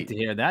 Chewy, I like to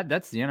hear that.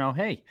 That's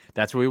hey,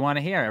 that's what we want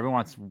to hear.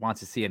 Everyone wants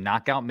to see a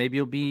knockout. Maybe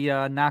you'll be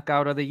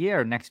knockout of the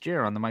year next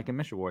year on the Mike and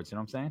Mish Awards. You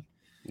know what I'm saying?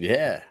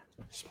 Yeah.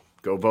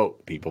 Go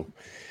vote, people.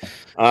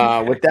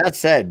 With that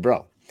said,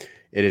 bro,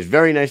 it is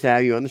very nice to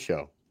have you on the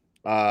show.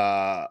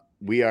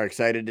 We are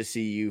excited to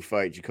see you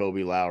fight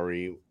Jacoby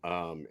Lowry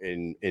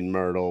in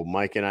Myrtle.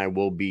 Mike and I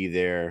will be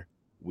there.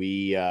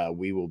 We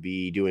will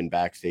be doing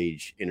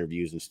backstage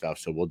interviews and stuff,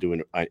 so we'll do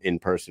an in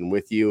person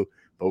with you.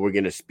 But we're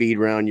gonna speed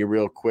round you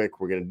real quick.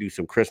 We're gonna do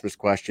some Christmas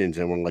questions,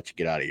 and we're gonna let you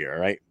get out of here. All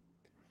right.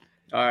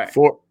 All right.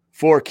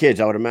 Four kids.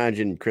 I would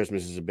imagine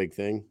Christmas is a big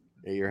thing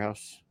at your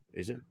house.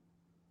 Is it?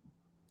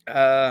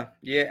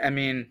 Yeah. I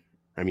mean,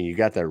 you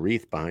got that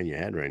wreath behind your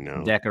head right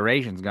now.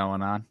 Decorations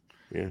going on.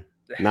 Yeah.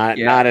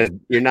 Not as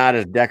you're not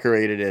as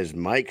decorated as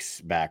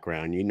Mike's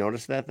background. You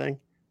notice that thing?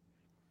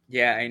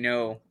 Yeah, I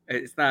know.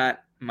 It's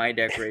not my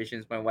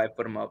decorations. My wife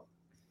put them up.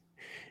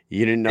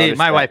 You didn't notice?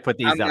 My wife put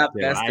these up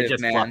too. I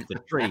just plucked the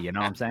tree. You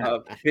know what I'm saying?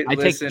 I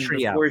take the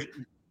tree out.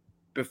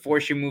 Before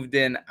she moved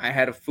in, I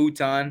had a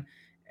futon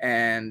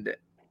and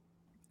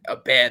a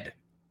bed.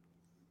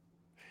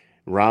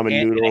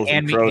 Ramen noodles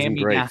and frozen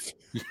grapes.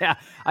 Yeah,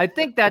 I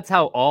think that's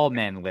how all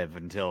men live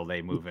until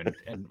they move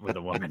in with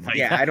a woman. Like,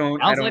 yeah, I didn't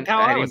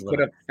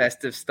put up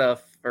festive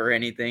stuff or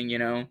anything,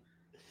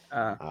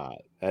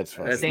 That's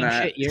funny. Same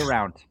shit year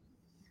round.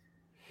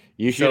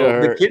 You should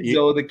have heard.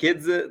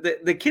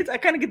 The kids. I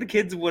kind of get the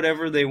kids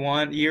whatever they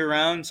want year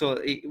round. So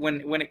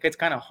when it gets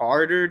kind of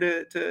harder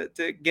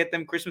to get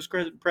them Christmas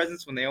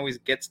presents when they always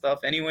get stuff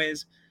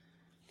anyways.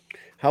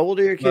 How old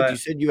are your kids? You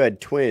said you had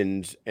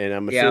twins, and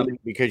I'm assuming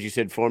because you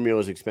said formula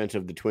is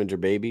expensive, the twins are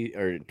baby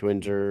or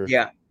twins are.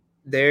 Yeah,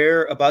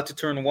 they're about to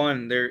turn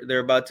 1. They're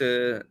about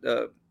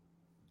to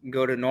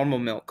go to normal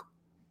milk.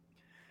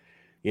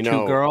 2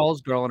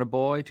 girls, girl and a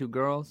boy. 2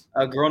 girls.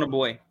 A girl and a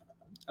boy.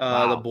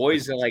 Wow. The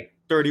boys are like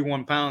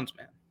 31 pounds,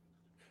 man.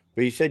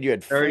 But you said you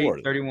had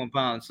 31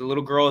 pounds. The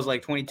little girl is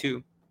like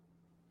 22.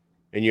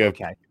 And you have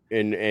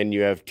and you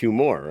have 2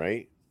 more,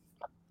 right?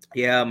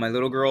 Yeah, my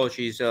little girl,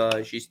 she's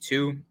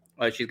 2.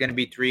 She's gonna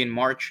be 3 in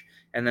March,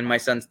 and then my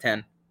son's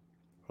 10.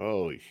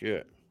 Holy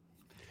shit!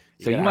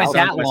 So you went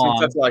that long. My son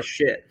sucks a lot of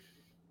shit.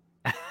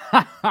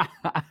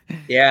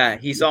 Yeah,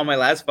 he saw my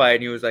last fight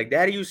and he was like,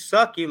 "Daddy, you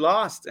suck. You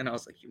lost." And I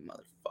was like, "You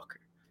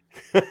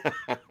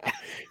motherfucker."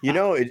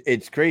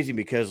 It's crazy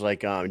because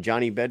like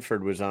Johnny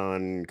Bedford was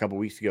on a couple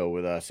weeks ago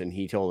with us, and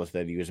he told us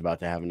that he was about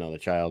to have another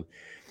child.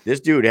 This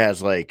dude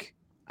has like,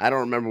 I don't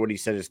remember what he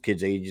said his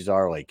kids' ages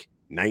are, like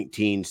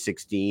 19,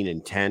 16,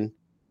 and 10,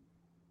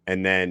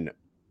 and then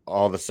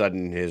all of a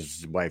sudden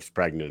his wife's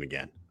pregnant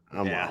again.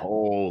 I'm like,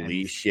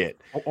 holy shit.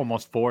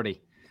 Almost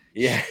 40.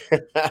 Yeah.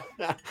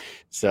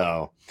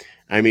 So,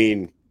 I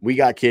mean, we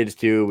got kids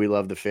too. We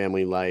love the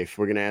family life.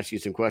 We're going to ask you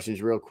some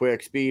questions real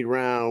quick. Speed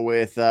round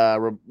with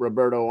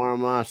Roberto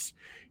Armas.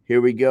 Here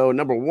we go.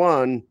 Number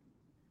 1,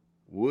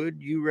 would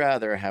you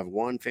rather have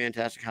 1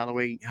 fantastic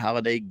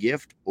holiday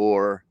gift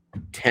or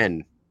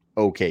 10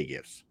 okay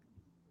gifts?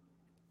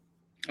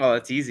 Oh,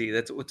 it's easy.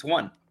 It's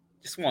 1.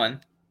 Just 1.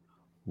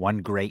 One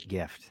great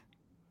gift.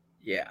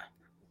 Yeah.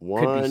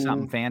 Could be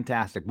something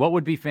fantastic. What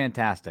would be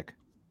fantastic?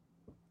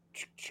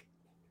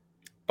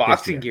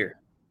 Boxing gear.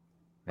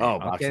 Oh,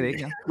 okay, boxing there gear.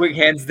 you go. Quick,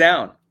 hands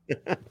down.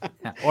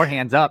 Or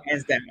hands up.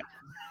 Hands down.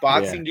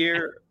 Boxing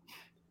gear.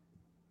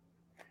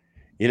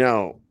 You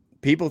know,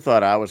 people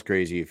thought I was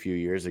crazy a few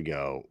years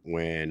ago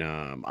when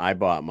I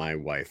bought my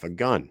wife a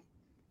gun.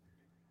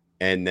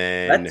 And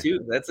then that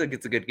too. It's a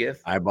good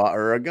gift. I bought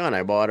her a gun.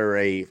 I bought her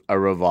a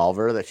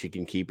revolver that she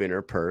can keep in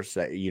her purse.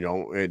 That, you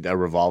know, a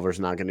revolver's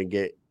not going to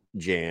get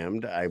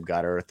jammed. I've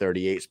got her a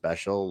 38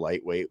 special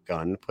lightweight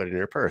gun put in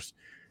her purse.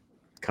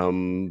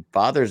 Come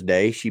Father's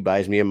Day, she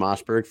buys me a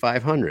Mossberg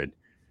 500.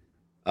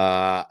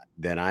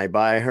 Then I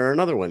buy her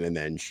another one, and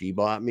then she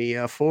bought me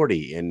a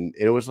 40, and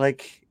it was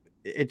like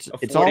it's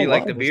all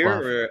like the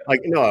beer, or... like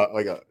no.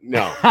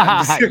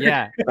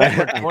 Yeah,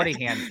 Edward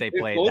 40 hands they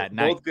played that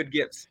night. Both good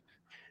gifts.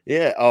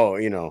 Yeah. Oh,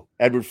 you know,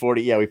 Edward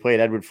 40. Yeah, we played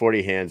Edward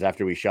 40 hands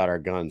after we shot our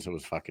guns. It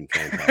was fucking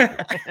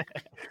fantastic.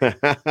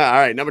 All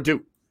right, number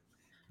 2.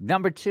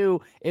 Number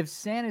 2, if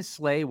Santa's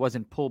sleigh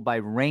wasn't pulled by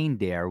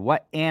reindeer,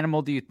 what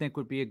animal do you think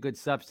would be a good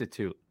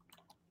substitute?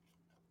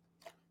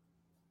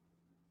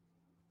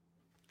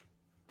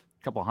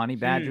 A couple honey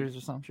badgers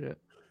or some shit?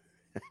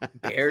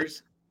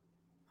 Bears?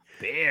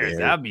 Bears,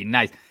 that'd be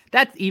nice.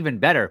 That's even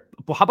better.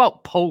 How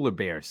about polar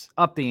bears?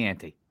 Up the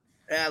ante.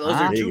 Yeah, those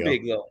are too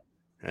big, though.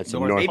 That's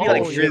maybe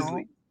like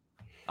grizzly.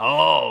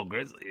 Oh,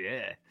 grizzly,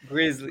 yeah.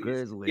 Grizzly.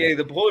 Yeah,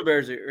 the polar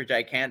bears are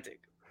gigantic.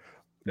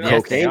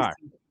 Yes, they are.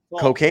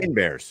 Cocaine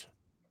bears.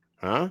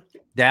 Huh?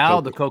 Now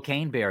the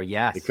cocaine bear,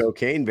 yes. The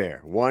cocaine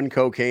bear. One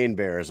cocaine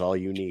bear is all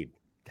you need.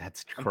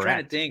 That's correct. I'm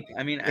trying to think.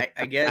 I mean,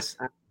 I guess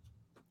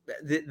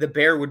the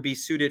bear would be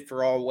suited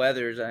for all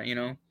weathers, you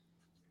know,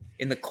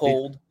 in the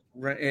cold,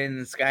 in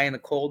the sky in the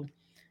cold.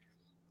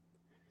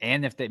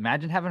 And if they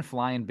imagine having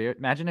flying bears,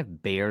 imagine if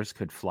bears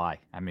could fly.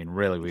 I mean,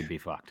 really, we'd be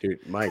fucked. Dude,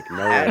 Mike,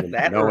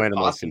 no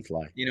animals can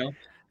fly. You know,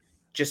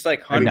 just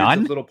like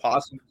hundreds of little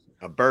possums.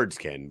 Birds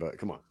can, but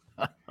come on.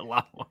 A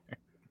lot more.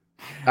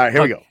 All right,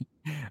 here we go.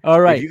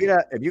 All right.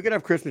 If you could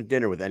have Christmas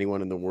dinner with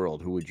anyone in the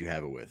world, who would you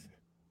have it with?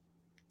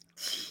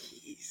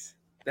 Jeez.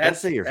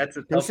 That's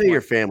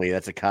your family.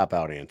 That's a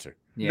cop-out answer.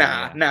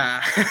 Yeah,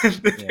 nah.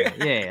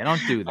 yeah, don't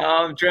do that.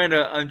 I'm trying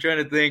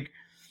to think.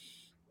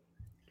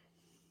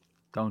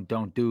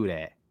 Don't do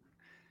that.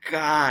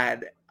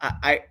 God,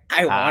 I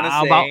want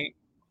to say.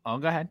 Oh,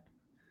 go ahead.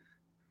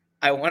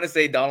 I want to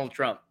say Donald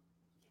Trump.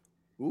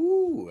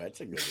 Ooh,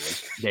 that's a good one.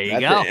 There you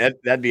go.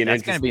 That'd be an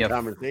interesting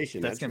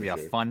conversation. That's gonna be a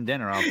fun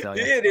dinner, I'll tell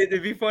you.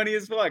 It'd be funny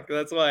as fuck.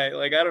 That's why.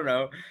 Like, I don't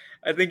know.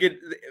 I think it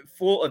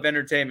full of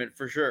entertainment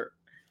for sure.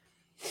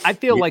 I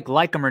feel like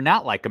him or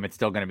not like him, it's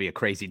still gonna be a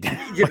crazy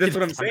dinner. Yeah, that's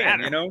what I'm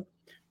saying. You know,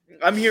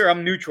 I'm here.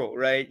 I'm neutral,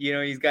 right? You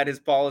know, he's got his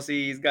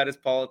policy. He's got his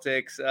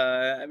politics.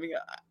 I mean,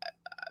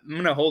 I'm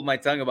gonna hold my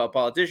tongue about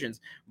politicians,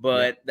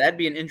 but that'd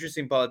be an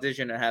interesting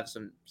politician to have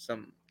some.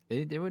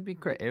 It would be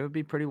great. It would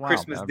be pretty wild.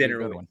 Christmas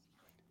dinner one.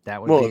 That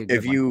would be a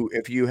good one.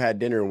 if you had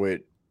dinner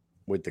with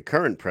the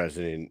current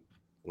president,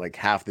 like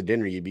half the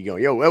dinner you'd be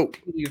going, yo,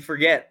 you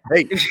forget.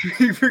 Hey,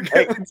 you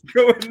forget what's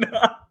going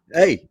on.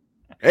 Hey,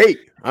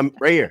 I'm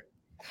right here.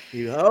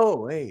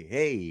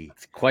 Hey.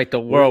 It's quite the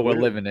world we're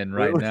living in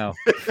right now.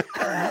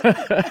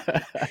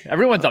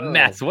 Everyone's a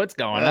mess. What's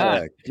going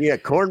on? Yeah,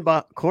 Corn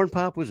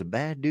Pop was a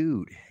bad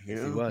dude. You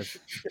know? He was.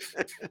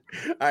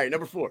 All right,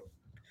 number 4.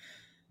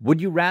 Would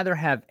you rather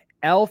have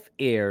elf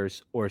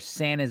ears or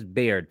Santa's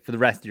beard for the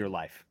rest of your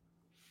life?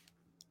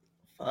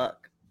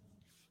 Fuck.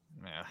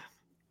 Yeah.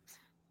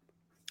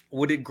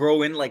 Would it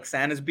grow in like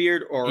Santa's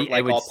beard or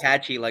all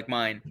patchy like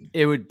mine?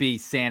 It would be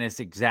Santa's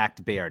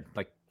exact beard,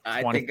 like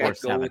 24/7. I think I'd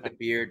go with the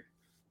beard.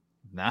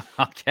 No,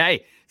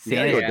 okay.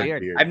 Santa's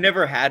beard. I've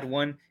never had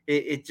one.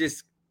 It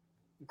just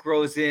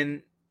grows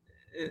in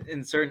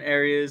certain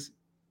areas.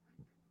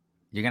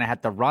 You're gonna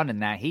have to run in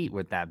that heat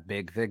with that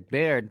big, thick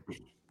beard.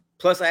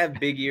 Plus, I have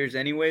big ears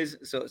anyways.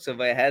 So if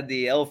I had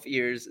the elf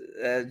ears,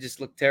 it just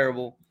look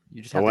terrible.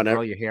 You just have to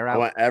grow your hair out. I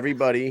want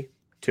everybody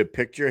to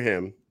picture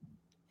him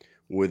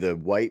with a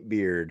white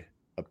beard,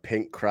 a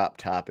pink crop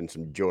top, and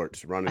some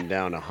jorts running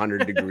down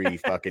 100-degree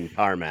fucking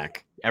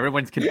tarmac.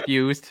 Everyone's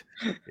confused.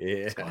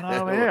 Yeah. What's going on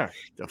over here?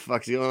 The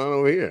fuck's going on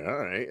over here?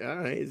 All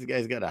right. This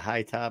guy's got a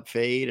high top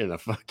fade and a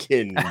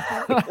fucking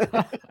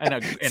and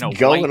a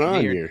going white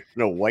on beard. here.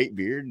 No white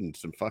beard and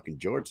some fucking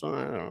jorts on.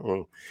 I don't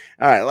know.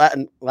 All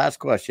right. Last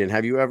question.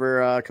 Have you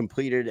ever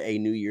completed a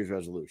New Year's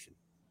resolution?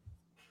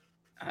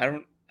 I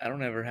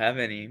don't ever have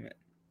any.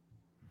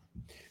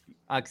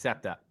 I'll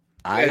accept that.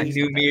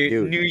 New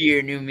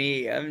year, new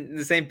me. I'm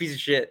the same piece of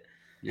shit.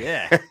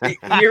 Yeah.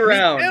 Year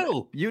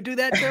round. You do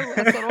that too?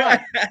 That's what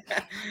I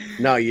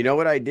No, you know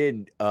what I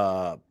did?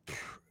 It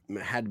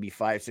had to be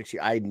 5-6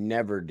 years. I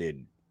never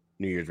did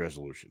New Year's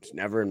resolutions.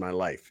 Never in my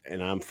life.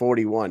 And I'm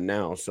 41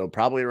 now. So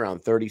probably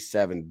around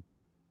 37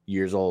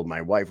 years old.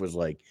 My wife was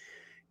like,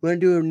 "You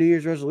want to do a New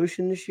Year's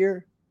resolution this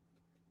year?"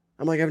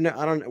 I'm like,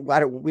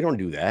 we don't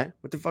do that.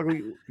 What the fuck?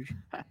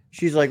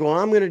 She's like, "Well,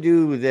 I'm going to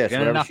do this."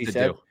 Whatever she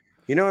said.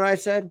 You know what I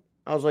said?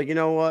 I was like, you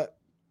know what?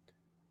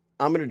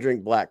 I'm going to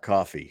drink black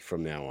coffee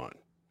from now on.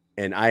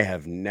 And I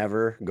have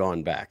never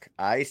gone back.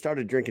 I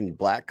started drinking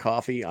black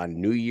coffee on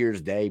New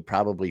Year's Day,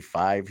 probably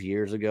 5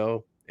 years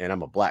ago. And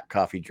I'm a black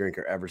coffee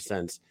drinker ever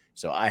since.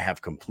 So I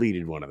have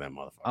completed one of them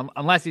motherfuckers.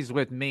 Unless he's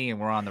with me and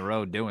we're on the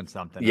road doing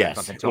something.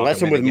 Yes.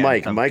 Unless I'm with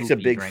Mike. Mike's a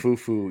big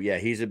foo-foo. Yeah,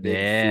 he's a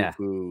big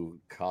foo-foo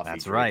coffee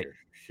That's drinker. Right.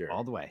 Sure.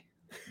 All the way.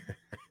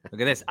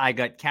 Look at this. I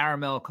got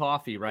caramel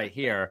coffee right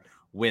here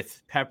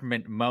with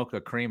peppermint mocha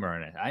creamer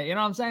in it. You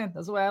know what I'm saying?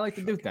 That's the way I like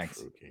to do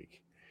things.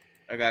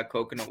 I got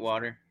coconut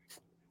water.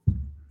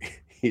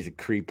 He's a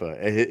creeper.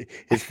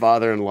 His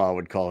father-in-law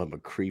would call him a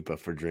creeper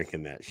for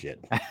drinking that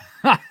shit.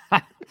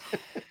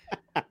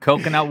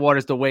 Coconut water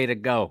is the way to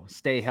go.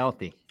 Stay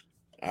healthy.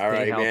 All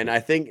right, man.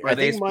 I think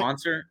they a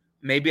sponsor?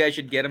 Maybe I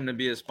should get him to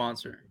be a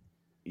sponsor.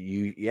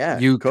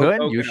 You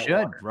could. You should.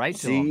 Water. Right.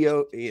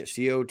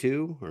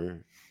 CO2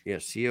 or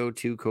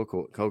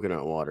CO2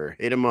 coconut water.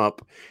 Hit him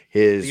up.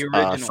 His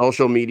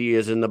social media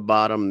is in the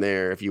bottom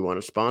there. If you want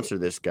to sponsor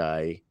this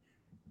guy,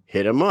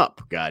 hit him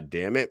up. God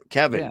damn it,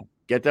 Kevin.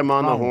 Get them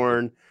on the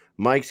horn.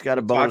 Mike's got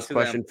a bonus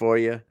question for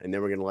you, and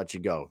then we're going to let you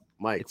go.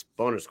 Mike, it's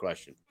bonus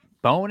question.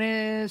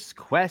 Bonus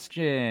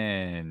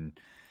question.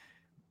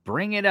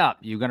 Bring it up.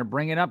 You going to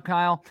bring it up,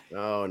 Kyle?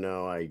 Oh,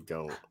 no, I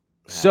don't.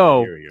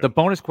 So the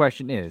bonus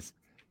question is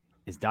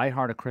Die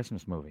Hard a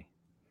Christmas movie?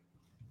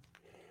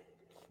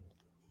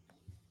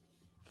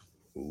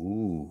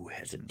 Ooh,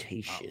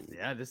 hesitation.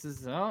 Yeah, this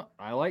is.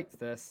 I like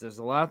this. There's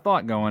a lot of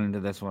thought going into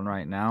this one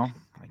right now.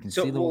 I can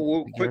see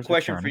the quick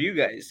question for you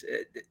guys: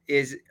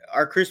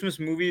 are Christmas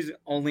movies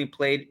only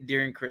played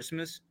during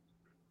Christmas,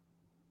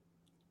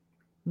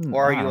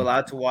 or are you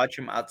allowed to watch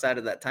them outside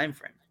of that time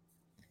frame?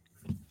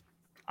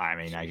 I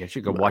mean, I guess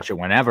you could watch it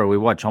whenever. We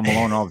watch Home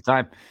Alone all the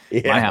time.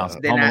 My house,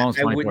 then Home Alone's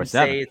 24/7. I wouldn't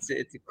say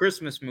it's a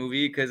Christmas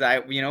movie because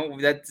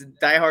that's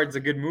Die Hard's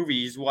a good movie.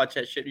 You just watch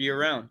that shit year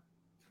round.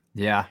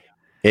 Yeah.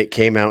 It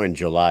came out in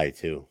July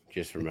too.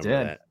 Just remember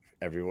that,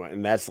 everyone.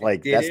 And that's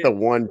the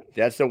one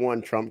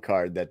trump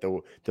card that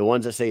the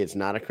ones that say it's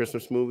not a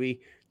Christmas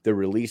movie, the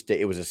release date,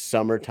 it was a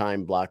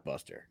summertime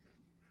blockbuster.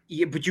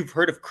 Yeah, but you've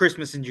heard of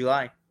Christmas in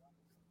July.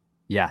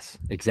 Yes,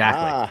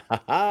 exactly.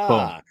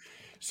 Boom.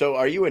 So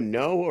are you a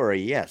no or a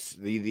yes?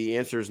 The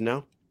answer is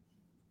no.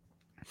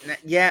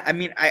 Yeah, I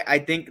mean, I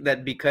think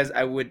that because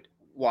I would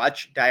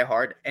watch Die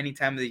Hard any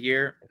time of the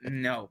year,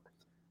 no.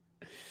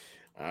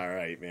 All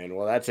right, man.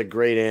 Well, that's a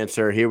great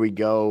answer. Here we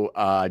go.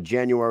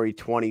 January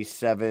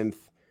 27th,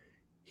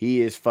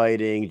 he is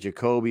fighting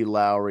Jacoby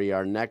Lowry,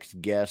 our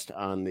next guest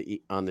on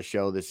the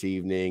show this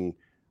evening.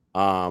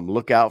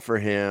 Look out for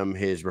him.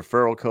 His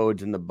referral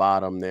code's in the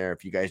bottom there.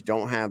 If you guys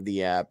don't have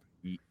the app,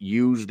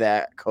 use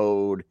that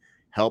code.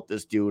 Help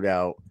this dude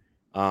out.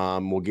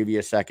 We'll give you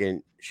a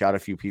second, shout a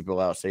few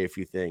people out, say a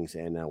few things,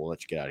 and we'll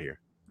let you get out of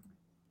here.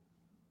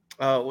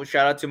 Well,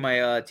 shout out to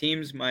my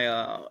teams,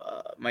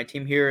 my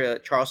team here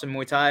at Charleston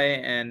Muay Thai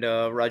and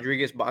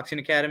Rodriguez Boxing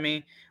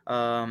Academy.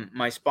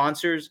 My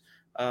sponsors,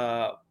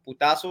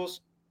 Putazos.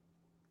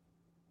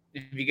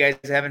 If you guys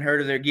haven't heard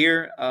of their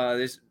gear,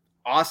 this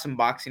awesome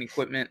boxing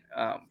equipment,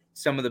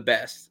 some of the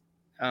best.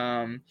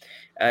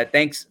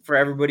 Thanks for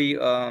everybody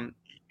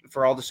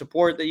for all the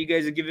support that you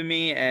guys have given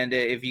me. And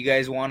if you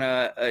guys want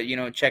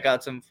to, check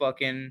out some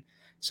fucking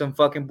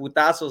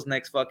Putazos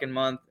next fucking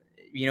month,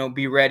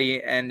 be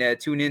ready and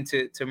tune in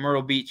to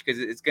Myrtle Beach because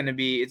it's gonna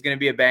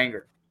be a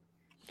banger.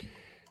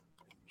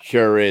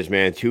 Sure is,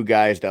 man. Two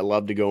guys that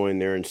love to go in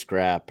there and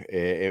scrap.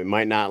 It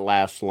might not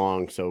last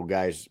long, so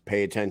guys,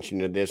 pay attention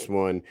to this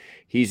one.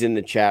 He's in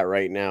the chat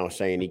right now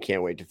saying he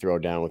can't wait to throw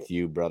down with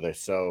you, brother.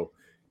 So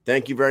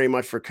thank you very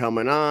much for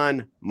coming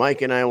on.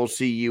 Mike and I will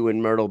see you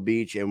in Myrtle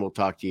Beach, and we'll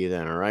talk to you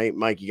then, all right?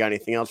 Mike, you got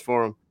anything else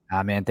for him?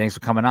 Man, thanks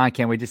for coming on.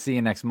 Can't wait to see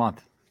you next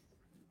month.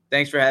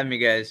 Thanks for having me,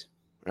 guys.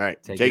 All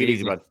right, take it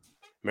easy, bud.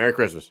 Merry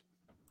Christmas.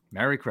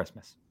 Merry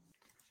Christmas.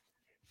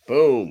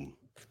 Boom.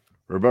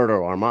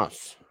 Roberto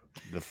Armas.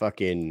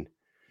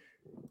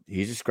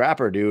 He's a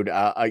scrapper, dude.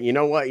 You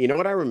know what? You know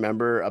what I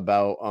remember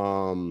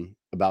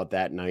about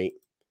that night?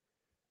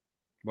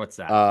 What's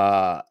that?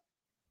 I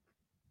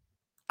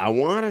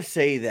want to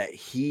say that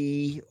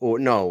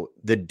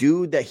the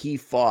dude that he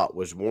fought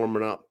was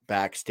warming up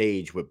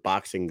backstage with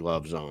boxing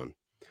gloves on.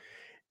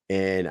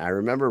 And I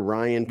remember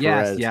Ryan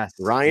Perez.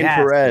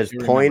 Perez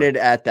pointed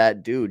at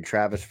that dude,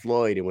 Travis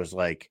Floyd, and was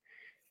like,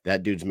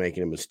 that dude's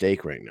making a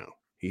mistake right now.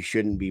 He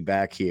shouldn't be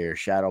back here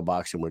shadow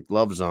boxing with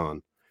gloves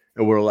on.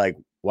 And we're like,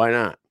 why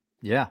not?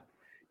 Yeah.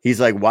 He's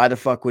like, why the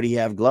fuck would he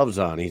have gloves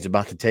on? He's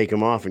about to take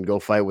them off and go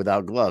fight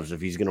without gloves. If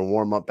he's going to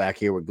warm up back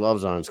here with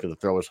gloves on, it's going to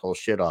throw his whole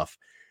shit off.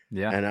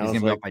 Yeah. And he's going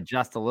to be up by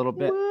just a little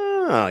bit.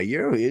 Wow,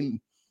 you're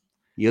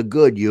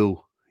good. You're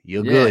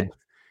good.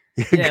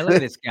 Yeah, look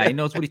at this guy. He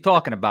knows what he's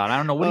talking about. I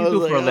don't know. What do you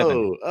do for a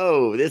living?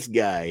 Oh, this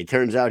guy. It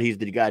turns out he's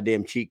the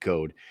goddamn cheat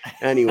code.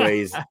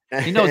 Anyways.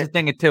 He knows a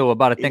thing or two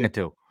about a thing or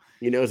two.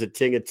 He knows a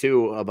thing or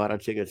two about a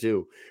thing or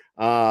two.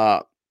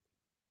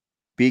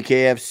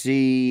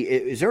 BKFC.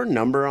 Is there a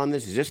number on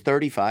this? Is this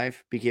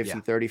 35?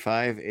 BKFC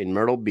 35 in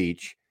Myrtle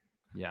Beach.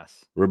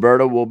 Yes.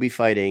 Roberto will be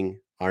fighting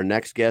our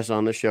next guest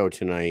on the show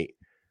tonight.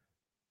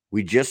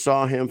 We just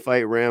saw him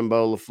fight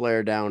Rambo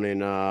LaFleur down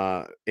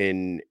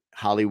in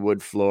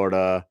Hollywood,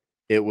 Florida.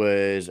 It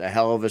was a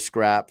hell of a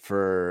scrap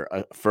for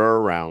a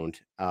round.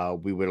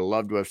 We would have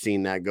loved to have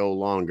seen that go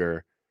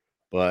longer,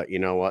 but you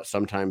know what?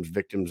 Sometimes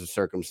victims of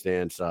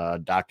circumstance,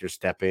 doctors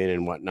step in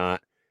and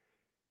whatnot.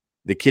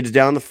 The kid's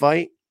down the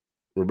fight.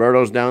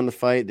 Roberto's down the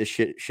fight. This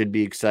shit should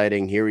be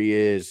exciting. Here he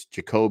is,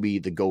 Jacoby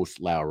the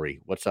Ghost Lowry.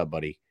 What's up,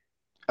 buddy?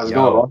 How's it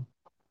going?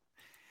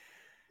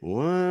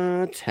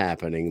 What's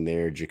happening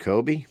there,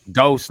 Jacoby?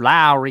 Ghost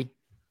Lowry.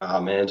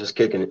 Oh, man, just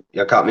kicking it.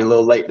 Y'all caught me a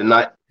little late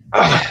tonight.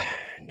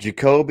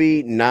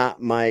 Jacoby,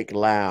 not Mike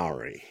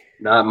Lowry.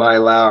 Not Mike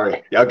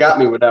Lowry. Y'all got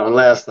me with that one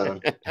last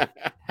time.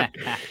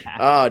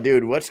 Oh,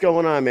 dude, what's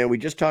going on, man? We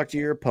just talked to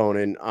your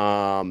opponent.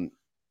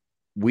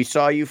 We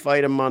saw you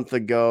fight a month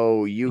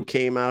ago. You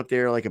came out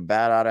there like a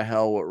bat out of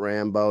hell with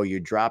Rambo. You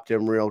dropped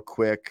him real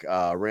quick.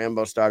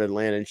 Rambo started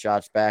landing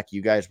shots back.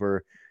 You guys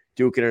were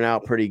duking it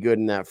out pretty good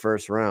in that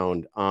first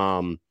round.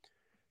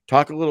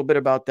 Talk a little bit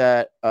about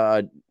that.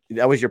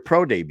 That was your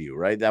pro debut,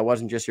 right? That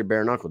wasn't just your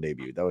bare knuckle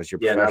debut. That was your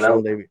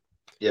professional debut.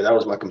 Yeah, that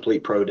was my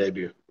complete pro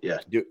debut. Yeah.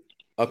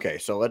 Okay,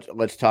 so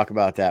let's talk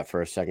about that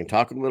for a second.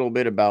 Talk a little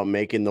bit about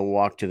making the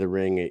walk to the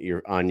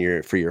ring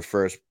for your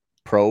first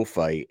pro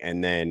fight,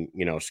 and then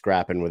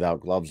scrapping without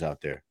gloves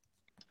out there.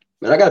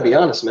 Man, I gotta be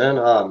honest,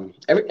 man.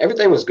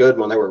 Everything was good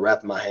when they were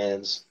wrapping my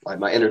hands. Like,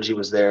 my energy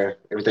was there.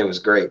 Everything was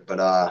great. But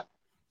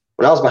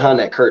when I was behind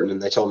that curtain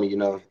and they told me,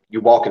 you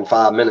walk in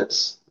 5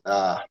 minutes,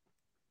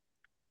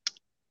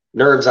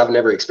 nerves I've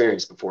never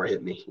experienced before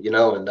hit me,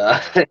 and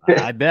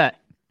I bet.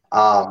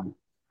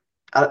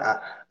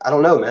 I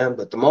don't know, man.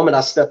 But the moment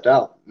I stepped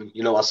out,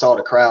 I saw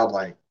the crowd.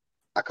 Like,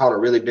 I caught a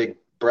really big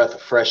breath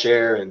of fresh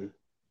air, and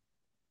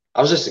I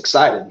was just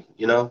excited,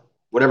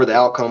 whatever the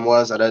outcome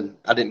was. I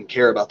didn't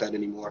care about that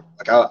anymore.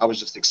 Like, I was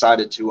just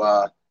excited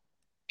to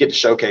get to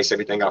showcase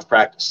everything I've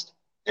practiced.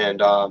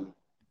 And, I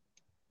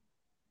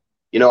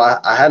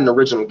had an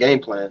original game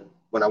plan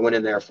when I went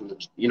in there from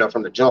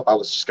the jump. I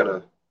was just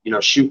going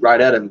to, shoot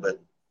right at him. But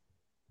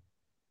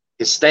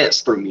his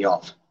stance threw me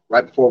off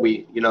right before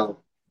we,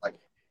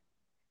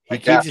 he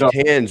keeps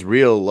his hands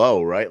real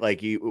low, right?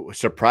 Like,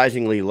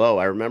 surprisingly low.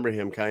 I remember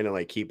him kind of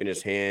like keeping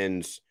his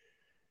hands.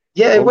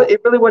 Yeah,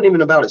 it really wasn't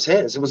even about his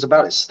hands. It was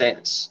about his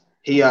stance.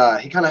 He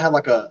kind of had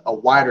like a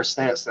wider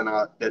stance than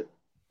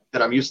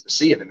I'm used to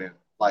seeing him in.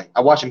 Like,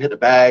 I watch him hit the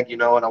bag,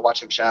 and I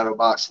watch him shadow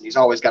box, and he's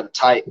always got a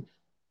tight,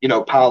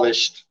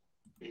 polished.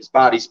 His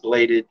body's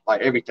bladed,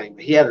 like everything.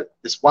 But he had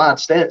this wide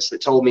stance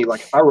that told me,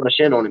 like, if I rush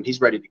in on him,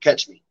 he's ready to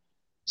catch me.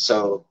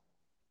 So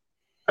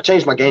I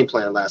changed my game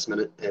plan last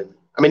minute, and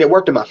I mean, it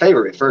worked in my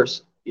favor at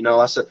first.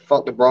 I said,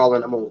 "Fuck the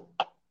brawling. I'm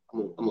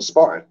gonna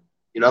spar him."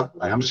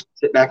 Like, I'm just gonna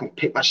sit back and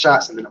pick my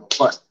shots, and then I'm gonna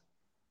bust.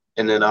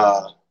 And then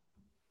I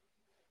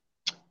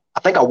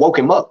think I woke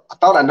him up. I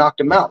thought I knocked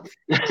him out.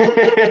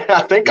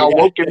 I think I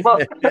woke him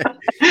up.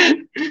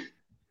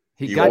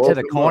 He got to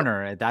the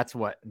corner, and that's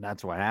what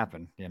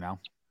happened.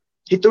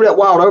 He threw that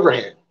wild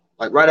overhand,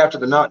 like right after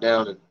the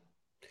knockdown, and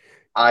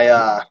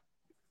I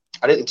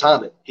didn't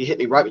time it. He hit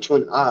me right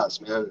between the eyes,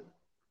 man.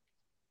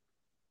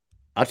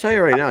 I'll tell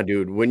you right now,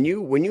 dude, when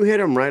you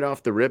hit him right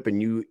off the rip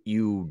and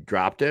you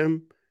dropped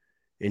him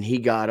and he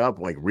got up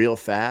like real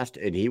fast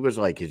and he was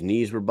like, his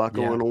knees were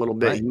buckling a little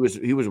bit. Right.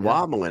 He was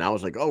wobbling. I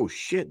was like, oh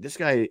shit, this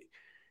guy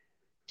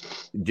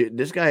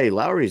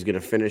Lowry is going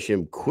to finish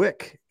him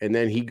quick. And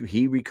then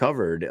he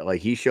recovered.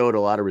 Like, he showed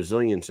a lot of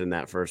resilience in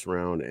that first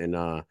round.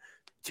 And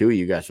two,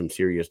 you got some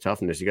serious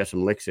toughness. You got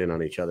some licks in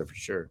on each other for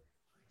sure.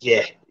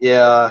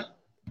 Yeah.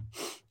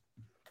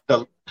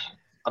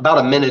 About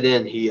a minute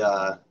in,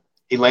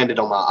 he landed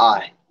on my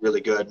eye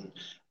really good. And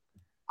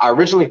I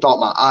originally thought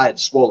my eye had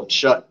swollen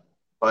shut,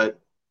 but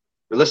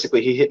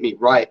realistically, he hit me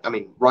right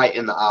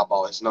in the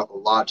eyeball. His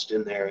knuckle lodged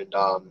in there, and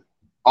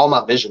all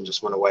my vision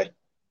just went away.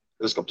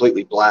 It was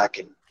completely black.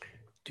 And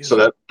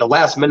so the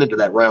last minute of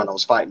that round, I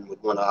was fighting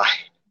with one eye.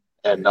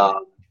 And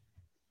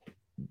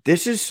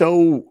this is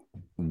so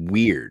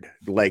weird.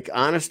 Like,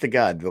 honest to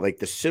God, like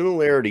the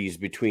similarities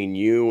between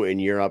you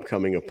and your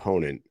upcoming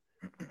opponent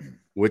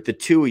with the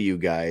two of you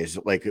guys,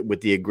 like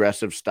with the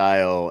aggressive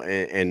style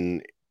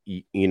and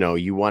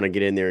you want to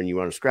get in there and you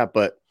want to scrap,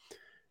 but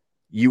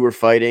you were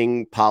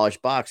fighting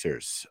polished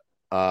boxers.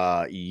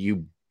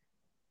 You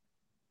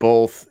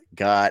both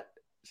got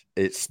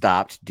it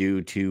stopped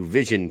due to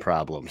vision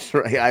problems,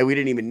 right? We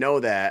didn't even know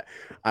that.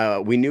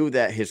 We knew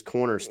that his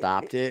corner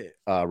stopped it,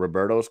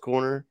 Roberto's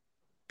corner,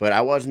 but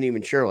I wasn't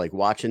even sure. Like,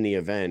 watching the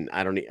event,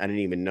 I didn't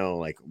even know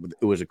like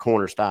it was a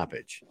corner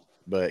stoppage.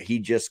 But he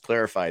just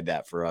clarified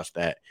that for us,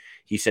 that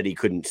he said he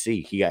couldn't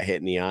see. He got hit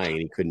in the eye and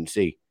he couldn't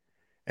see.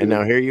 And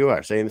now here you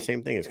are saying the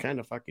same thing. It's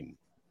kind of fucking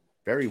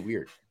very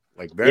weird.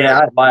 Like, very,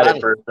 I lied at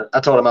first. I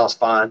told him I was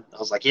fine. I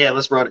was like, yeah,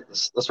 let's run it.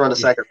 Let's run the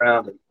second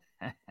round.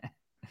 And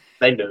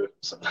they knew.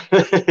 So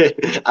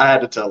I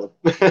had to tell them.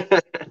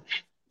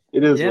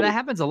 It is. Yeah, that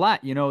happens a lot.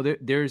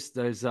 There's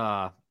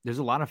there's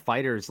a lot of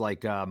fighters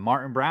like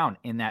Martin Brown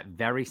in that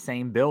very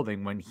same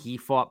building when he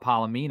fought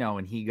Palomino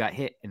and he got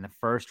hit in the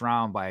first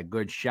round by a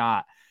good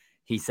shot.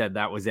 He said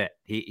that was it.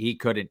 He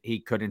couldn't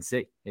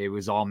see. It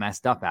was all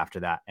messed up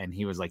after that, and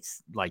he was like,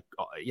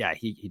 yeah,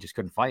 he just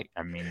couldn't fight.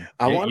 I mean,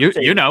 you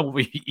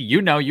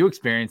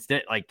experienced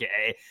it. Like,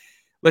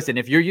 listen,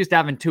 if you're used to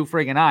having two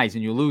friggin' eyes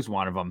and you lose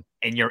one of them,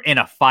 and you're in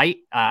a fight,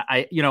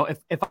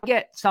 if I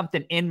get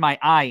something in my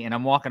eye and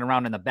I'm walking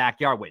around in the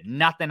backyard with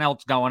nothing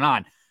else going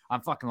on, I'm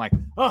fucking like,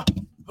 oh,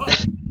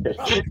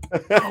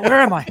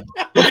 where am I?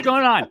 What's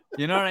going on?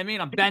 You know what I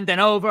mean? I'm bending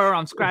over.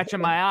 I'm scratching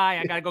my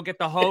eye. I gotta go get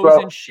the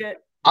hose and shit.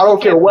 I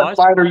don't care what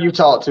fighter you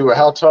talk to or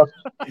how tough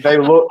they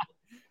look.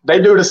 They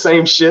do the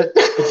same shit.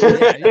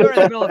 Yeah, you're in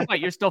the middle of the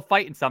fight. You're still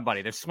fighting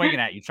somebody. They're swinging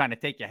at you, trying to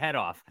take your head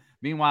off.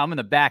 Meanwhile, I'm in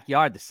the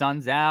backyard. The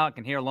sun's out. I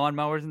can hear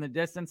lawnmowers in the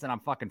distance, and I'm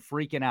fucking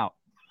freaking out.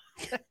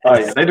 Oh,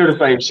 yeah. They do the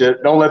same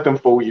shit. Don't let them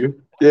fool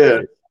you.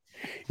 Yeah.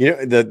 You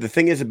know, the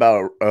thing is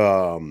about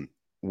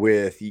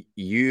with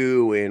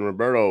you and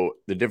Roberto,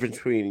 the difference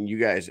between you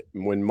guys,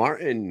 when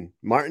Martin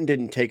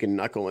didn't take a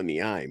knuckle in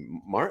the eye,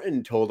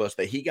 Martin told us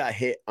that he got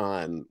hit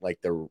on like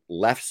the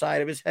left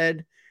side of his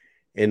head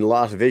and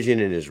lost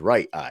vision in his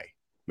right eye.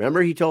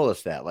 Remember, he told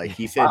us that. Like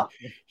he said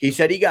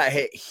he got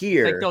hit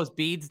here. Like those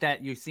beads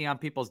that you see on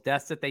people's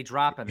desks that they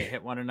drop and they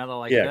hit one another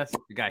like this.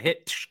 You got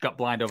hit, got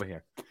blind over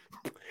here.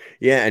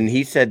 Yeah, and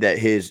he said that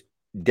his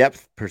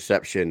depth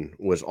perception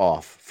was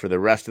off for the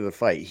rest of the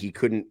fight. He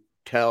couldn't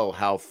tell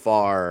how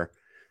far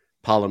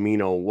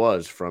Palomino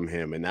was from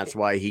him, and that's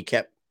why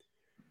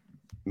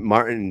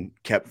Martin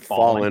kept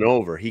falling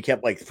over. He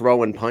kept like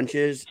throwing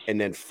punches and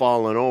then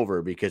falling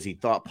over because he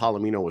thought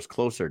Palomino was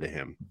closer to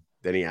him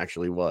than he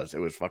actually was. It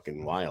was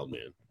fucking wild,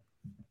 man.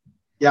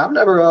 Yeah, I've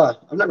never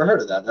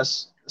heard of that.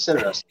 That's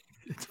interesting.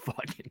 It's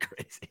fucking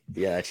crazy.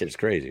 Yeah, that shit's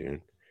crazy,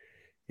 man.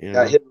 You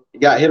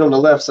got hit on the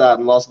left side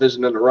and lost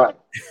vision on the right.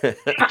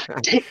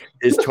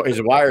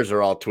 his wires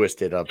are all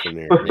twisted up in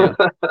there.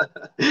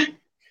 Yeah.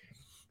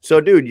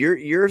 So, dude,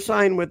 you're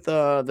signed with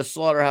the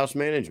Slaughterhouse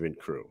Management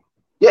crew.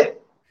 Yeah.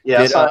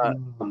 Did,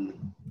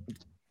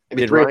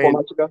 maybe 3 or 4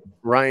 months ago.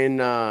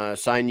 Ryan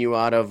sign you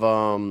out of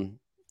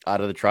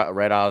the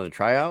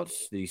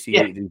tryouts?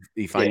 Did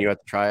he find you at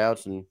the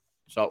tryouts and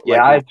so?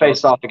 Yeah, I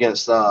faced off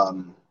against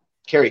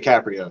Kerry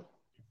Caprio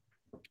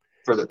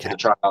for the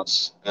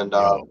tryouts, and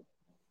I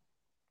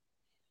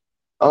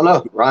don't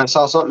know. Ryan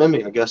saw something in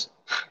me, I guess.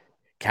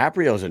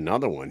 Caprio's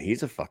another one.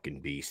 He's a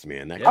fucking beast,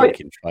 man. That kid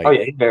can fight. Oh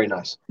yeah, he's very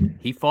nice.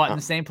 He fought in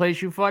the same place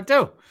you fought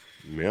too.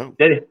 Yeah.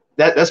 Did he?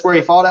 That's where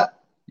he fought at?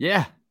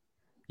 Yeah.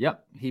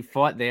 Yep. He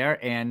fought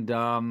there, and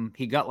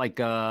he got like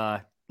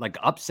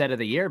upset of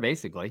the year,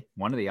 basically.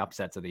 One of the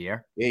upsets of the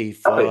year. Yeah, he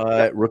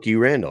fought Rookie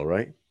Randall,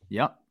 right?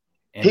 Yep.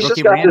 And he's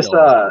just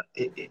got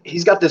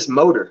he's got this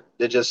motor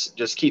that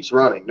just keeps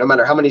running. No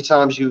matter how many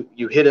times you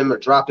hit him or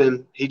drop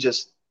him, he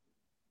just,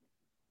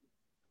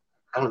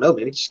 I don't know,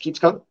 man. He just keeps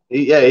coming.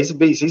 He's a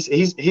beast.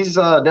 He's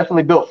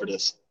definitely built for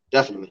this.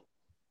 Definitely.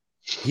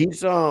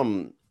 He's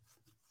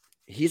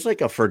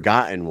like a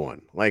forgotten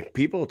one. Like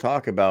people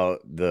talk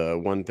about the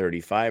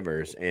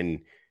 135ers,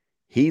 and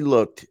he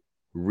looked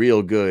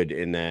real good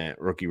in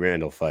that Rookie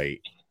Randall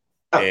fight.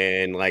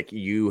 And like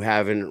you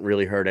haven't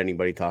really heard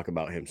anybody talk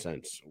about him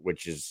since,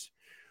 which is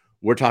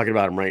we're talking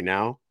about him right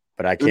now,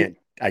 but I can't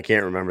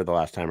remember the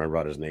last time I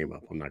brought his name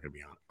up. I'm not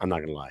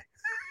gonna lie.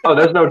 Oh,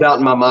 there's no doubt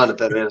in my mind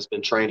that man has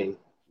been training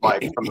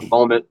like from the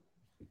moment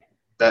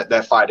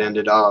that fight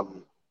ended. I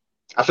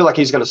feel like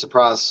he's gonna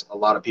surprise a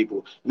lot of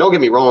people. Don't get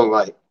me wrong,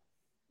 like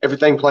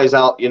everything plays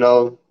out,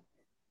 in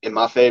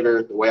my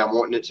favor, the way I'm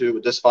wanting it to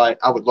with this fight.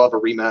 I would love a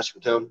rematch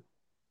with him.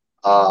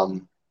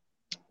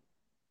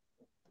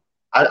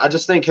 I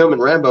just think him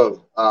and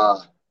Rambo,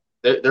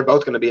 they're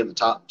both going to be in the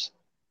tops.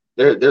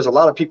 There's a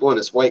lot of people in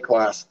this weight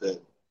class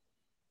that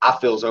I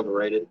feel is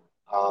overrated.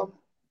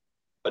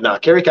 But no,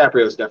 Kerry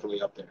Caprio is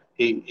definitely up there.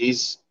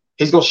 He's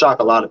going to shock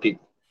a lot of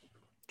people.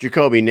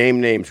 Jacoby, name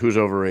names. Who's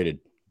overrated?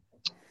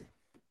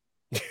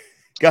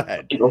 Go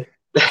ahead.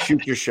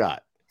 Shoot your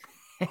shot.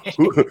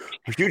 Shoot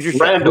your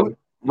shot.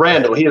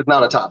 Randall, he is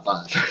not a top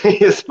 5.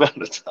 He is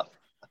not a top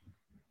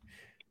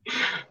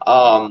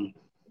 5.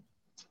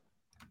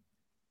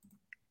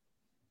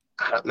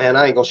 Man,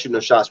 I ain't gonna shoot no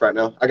shots right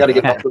now. I got to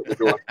get my foot in the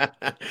door.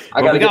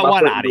 I got to get my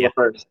foot in the door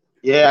first.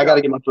 Yeah, I got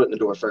to get my foot in the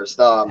door first.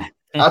 I'll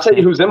tell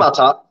you who's in my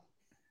top.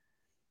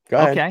 Go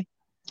ahead. Okay.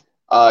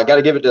 Got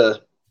to give it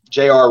to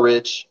J.R.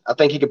 Rich. I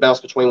think he could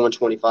bounce between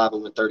 125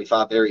 and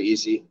 135 very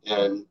easy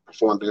and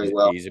perform very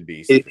well. He's a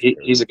beast.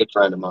 He's a good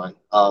friend of mine.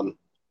 Of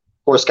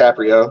course,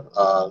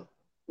 Caprio,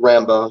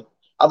 Rambo.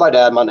 I'd like to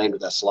add my name to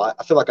that slot.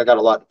 I feel like I got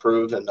a lot to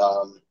prove, and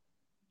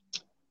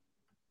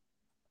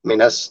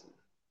that's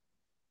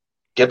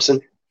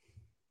Gibson.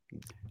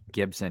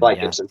 Gibson.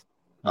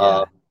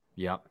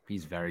 Yep,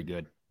 he's very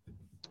good.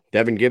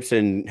 Devin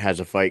Gibson has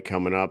a fight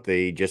coming up.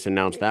 They just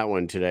announced that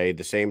one today.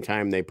 The same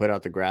time they put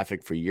out the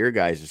graphic for your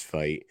guys'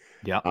 fight.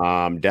 Yep.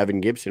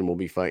 Devin Gibson will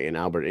be fighting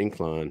Albert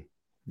Inclon.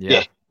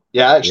 Yeah.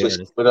 I actually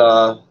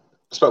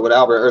spoke with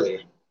Albert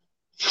earlier.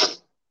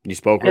 You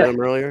spoke with him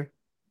earlier?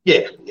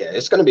 Yeah,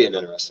 it's going to be an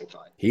interesting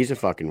fight. He's a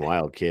fucking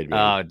wild kid,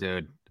 man. Oh,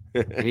 dude.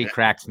 He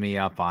cracks me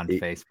up on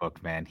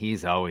Facebook, man.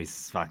 He's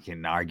always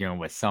fucking arguing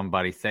with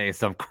somebody, saying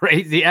some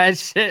crazy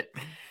ass shit.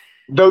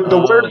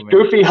 The word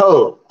goofy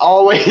hoe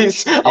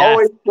always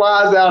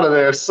flies out of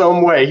there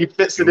some way. He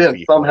fits it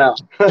in somehow.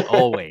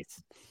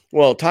 Always.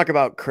 Well, talk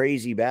about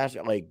crazy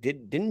bastard. Like,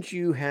 didn't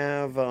you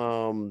have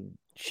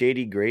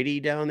Shady Grady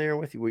down there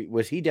with you?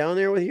 Was he down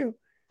there with you?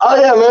 Oh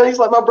yeah, man. He's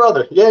like my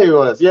brother. Yeah, he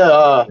was.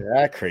 Yeah.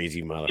 That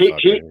crazy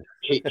motherfucker.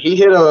 He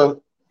hit a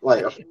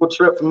full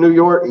trip from New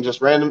York and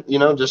just random,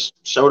 just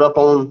showed up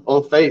on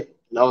Faith.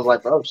 And I was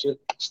like, bro, shit,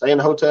 stay in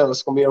the hotel.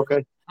 It's gonna be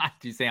okay.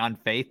 Did you say on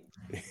Faith?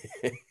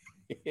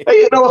 Hey,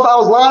 you know if I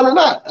was lying or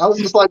not. I was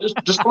just like,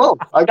 just come on,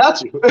 I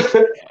got you.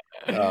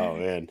 Oh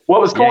man.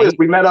 What was cool is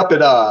we met up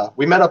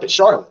at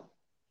Charlotte.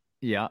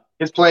 Yeah.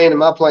 His plane and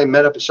my plane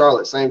met up at Charlotte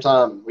at the same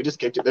time. We just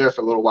kicked it there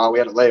for a little while. We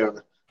had a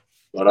layover.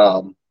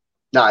 But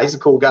he's a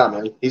cool guy,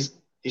 man.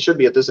 He should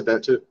be at this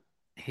event too.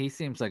 He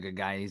seems like a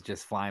guy. He's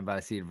just flying by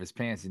the seat of his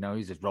pants.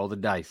 He's just roll the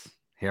dice.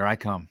 Here I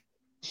come.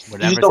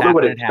 Whatever's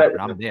happening,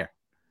 I'm there.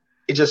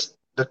 It just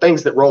the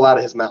things that roll out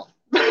of his mouth,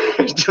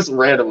 just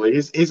randomly.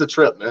 He's a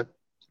trip, man.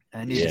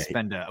 I need to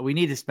spend we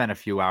need to spend a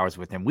few hours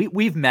with him.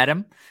 We've met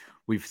him.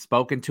 We've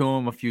spoken to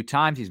him a few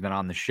times. He's been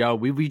on the show.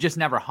 We just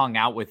never hung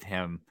out with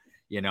him,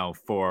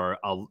 for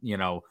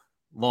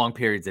long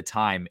periods of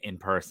time in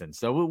person.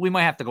 So we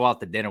might have to go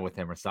out to dinner with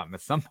him or something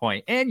at some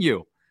point. And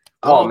you.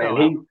 Oh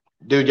man,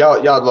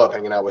 y'all love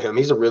hanging out with him.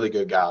 He's a really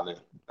good guy, man.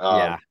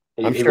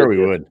 I'm sure we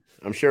would.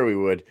 I'm sure we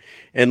would.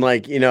 And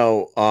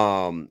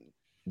the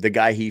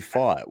guy he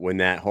fought when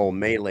that whole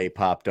melee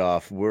popped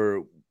off,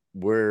 we're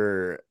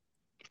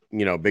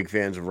big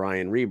fans of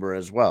Ryan Reber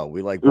as well.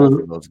 We like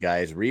both of those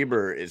guys.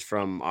 Reber is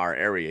from our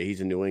area.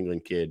 He's a New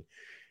England kid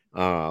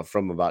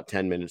from about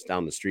 10 minutes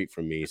down the street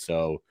from me.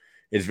 So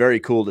it's very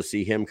cool to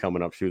see him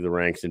coming up through the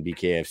ranks in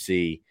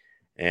BKFC.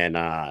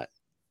 And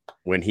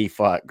when he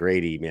fought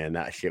Grady, man,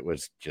 that shit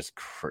was just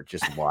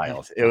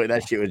wild.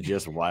 That shit was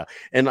just wild.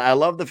 And I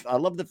love the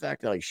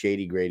fact that like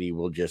Shady Grady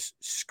will just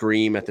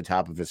scream at the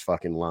top of his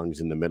fucking lungs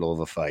in the middle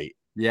of a fight.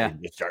 Yeah,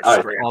 start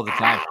screaming all the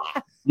time.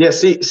 Yeah,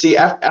 see,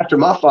 after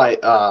my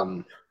fight,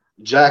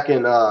 Jack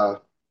and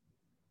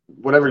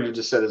whatever you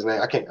just said his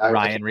name,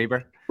 Ryan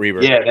Reber.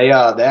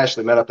 Yeah, they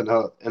actually met up in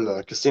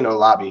the casino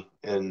lobby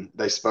and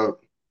they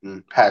spoke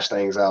and hashed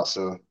things out.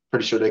 So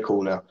pretty sure they're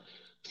cool now.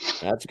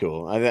 That's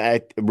cool.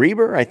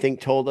 Reber, I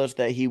think, told us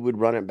that he would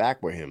run it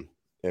back with him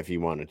if he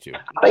wanted to.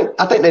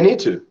 I think they need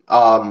to.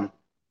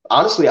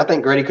 Honestly, I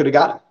think Grady could have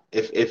got him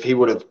if he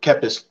would have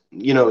kept his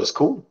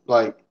cool.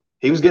 Like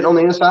he was getting on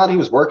the inside, he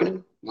was working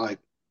him. Like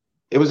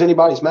it was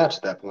anybody's match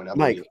at that point.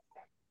 Mike,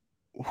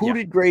 who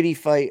did Grady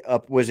fight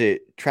up? Was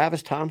it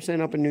Travis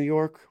Thompson up in New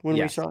York when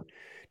we saw it?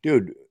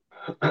 Dude,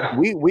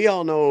 we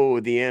all know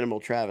the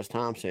animal Travis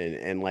Thompson,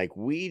 and like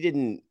we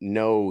didn't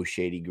know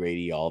Shady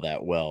Grady all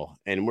that well,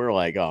 and we're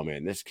like, oh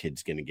man, this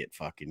kid's gonna get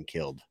fucking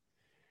killed.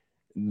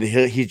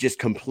 He's just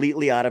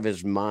completely out of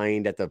his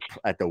mind at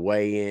the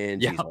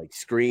weigh-ins. He's like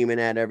screaming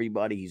at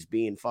everybody. He's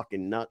being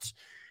fucking nuts,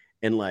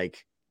 and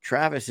like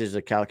Travis is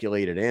a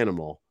calculated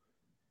animal,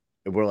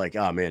 and we're like,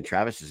 oh man,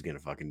 Travis is gonna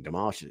fucking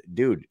demolish it,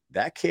 dude.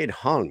 That kid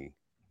hung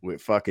with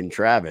fucking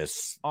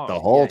Travis the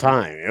whole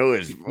time. It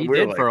was he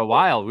did for a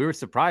while. We were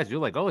surprised. We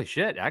were like, holy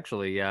shit,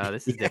 actually,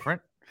 this is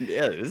different.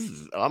 Yeah,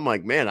 I'm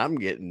like, man, I'm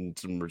getting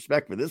some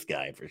respect for this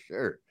guy for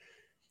sure.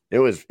 It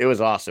was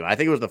awesome. I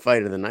think it was the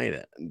fight of the night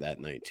that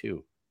night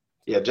too.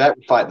 Yeah, Jack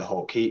would fight the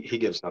Hulk. He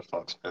gives no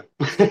fucks, man.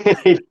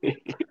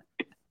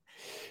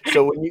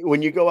 So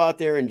when you go out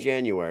there in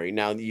January,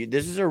 now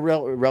this is a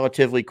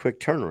relatively quick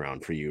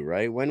turnaround for you,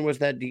 right? When was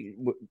that?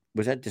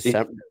 Was that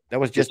December? That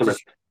was just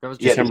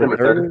December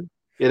 3rd.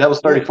 Yeah, that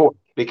was 34.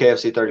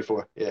 BKFC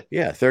 34.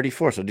 Yeah,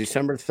 34. So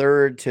December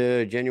 3rd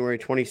to January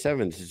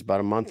 27th is about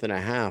a month and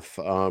a half.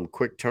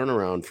 Quick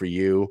turnaround for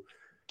you.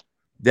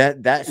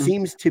 That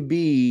seems to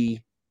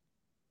be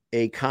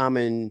a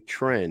common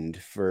trend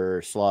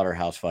for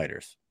slaughterhouse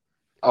fighters.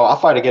 Oh, I'll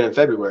fight again in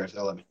February if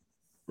they'll let me.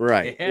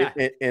 Right. Yeah.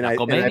 And I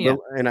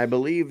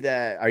believe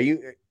that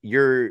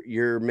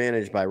you're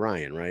managed by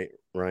Ryan, right?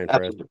 Ryan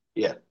Perez.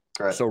 Yeah,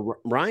 correct. So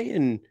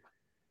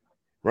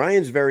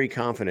Ryan's very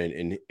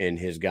confident in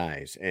his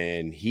guys,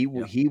 and he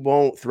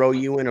won't throw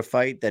you in a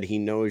fight that he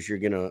knows you're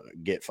gonna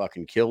get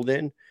fucking killed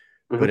in.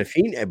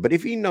 Mm-hmm. But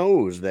if he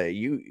knows that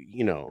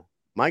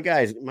my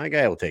guy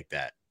will take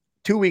that.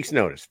 2 weeks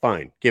notice,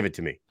 fine, give it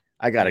to me.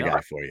 I got a guy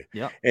for you.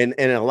 Yeah. And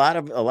a lot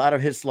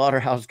of his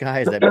slaughterhouse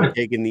guys that be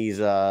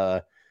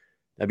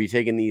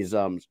taking these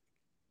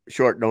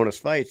short notice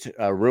fights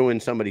ruin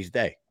somebody's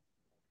day.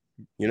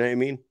 You know what I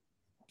mean?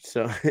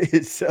 So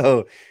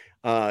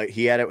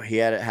he had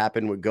it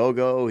happen with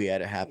Gogo. He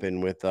had it happen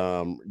with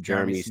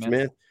Jeremy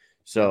Smith.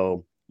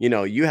 So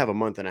you have a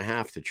month and a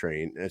half to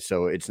train,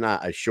 so it's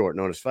not a short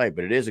notice fight,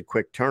 but it is a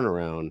quick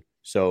turnaround.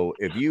 So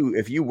if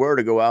you were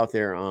to go out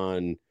there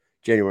on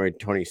January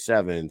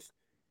 27th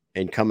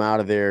and come out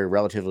of there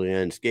relatively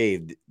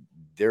unscathed,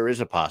 there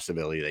is a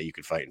possibility that you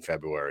could fight in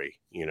February.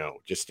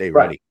 Just stay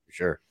ready for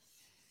sure.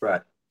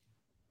 Right.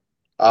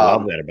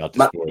 Love that about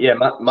the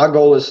sport. My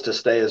goal is to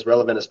stay as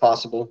relevant as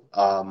possible.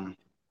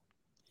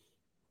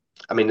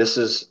 I mean, this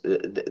is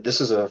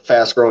a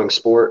fast growing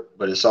sport,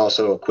 but it's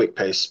also a quick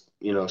pace,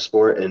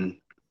 sport. And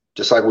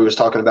just like we was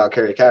talking about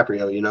Kerry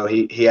Caprio,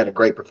 he had a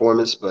great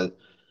performance, but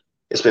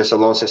it's been so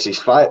long since he's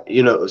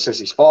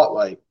fought.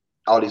 Like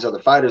all these other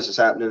fighters is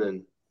happening,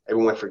 and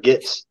everyone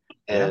forgets.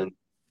 And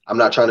I'm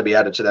not trying to be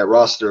added to that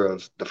roster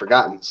of the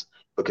forgottens,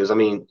 because I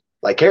mean,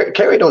 like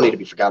Kerry don't need to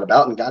be forgotten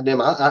about, and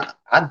goddamn,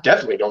 I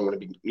definitely don't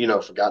want to be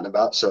forgotten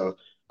about. So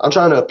I'm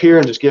trying to appear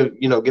and just give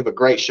a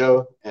great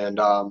show. And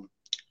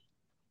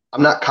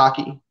I'm not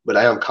cocky, but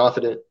I am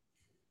confident.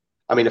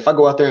 I mean, if I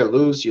go out there and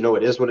lose,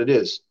 it is what it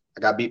is. I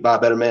got beat by a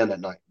better man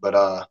that night, but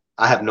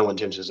I have no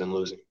intentions in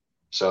losing.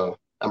 So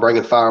I'm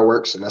bringing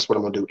fireworks, and that's what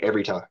I'm going to do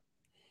every time.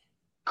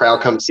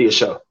 Crowd come see a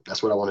show.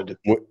 That's what I want to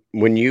do.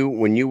 When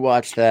you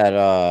watch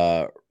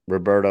that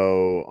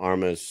Roberto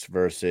Armas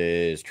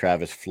versus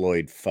Travis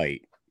Floyd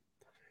fight,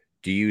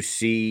 do you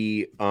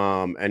see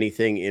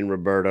anything in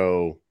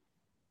Roberto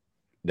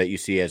that you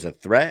see as a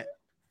threat?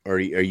 Or are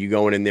you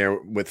going in there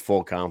with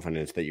full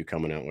confidence that you're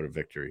coming out with a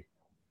victory?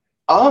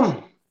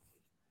 I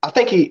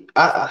think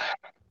I'll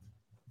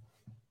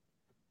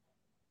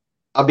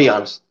be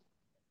honest.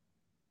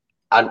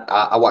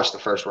 I watched the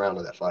first round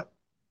of that fight.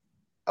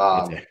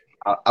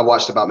 I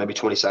watched about maybe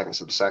 20 seconds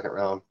of the second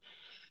round,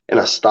 and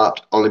I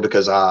stopped only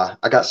because I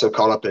got so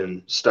caught up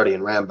in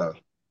studying Rambo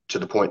to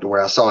the point to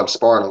where I saw him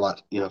sparring a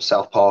lot,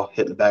 southpaw,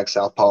 hitting the bag,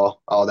 southpaw,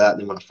 all that. And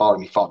then when I fought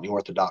him, he fought the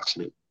orthodox.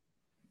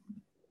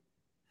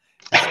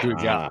 Good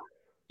job.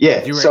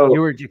 Yeah. You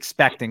were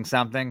expecting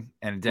something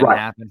and it didn't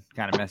happen.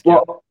 Kind of messed you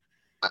up.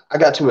 I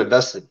got too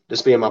invested.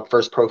 This being my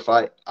first pro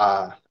fight,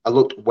 I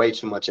looked way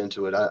too much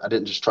into it. I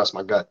didn't just trust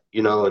my gut,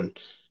 and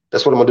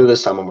that's what I'm going to do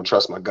this time. I'm going to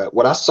trust my gut.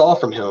 What I saw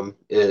from him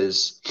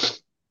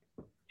is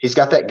he's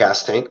got that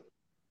gas tank.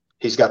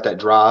 He's got that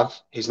drive.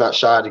 He's not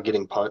shy to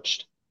getting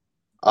punched.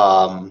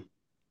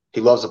 He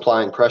loves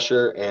applying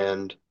pressure,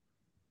 and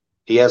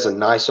he has a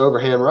nice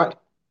overhand right.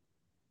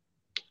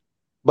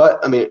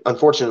 But, I mean,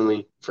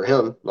 unfortunately for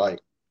him,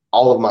 like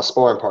all of my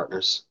sparring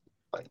partners,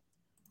 like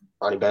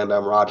Ronnie Bam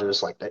Bam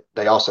Rogers, like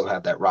they also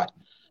have that right.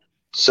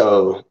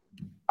 So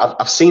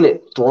I've seen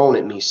it thrown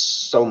at me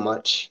so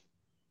much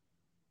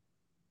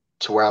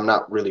to where I'm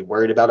not really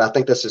worried about it. I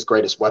think that's his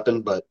greatest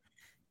weapon, but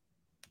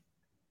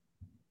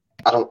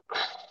I don't.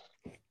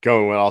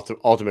 Going with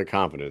ultimate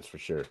confidence for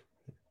sure.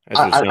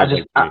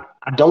 I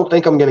don't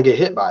think I'm going to get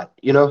hit by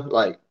it.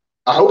 Like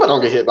I hope I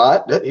don't get hit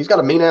by it. He's got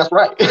a mean ass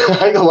right.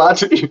 I ain't gonna lie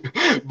to you,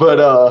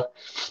 but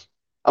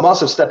I'm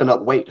also stepping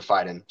up weight to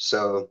fight him.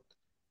 So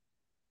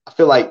I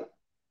feel like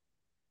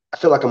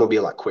I'm gonna be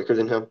a lot quicker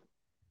than him.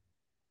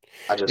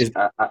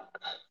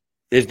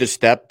 Is the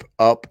step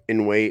up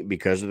in weight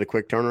because of the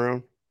quick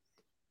turnaround?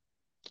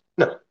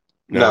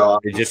 No.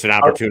 It's just an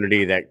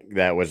opportunity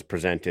that was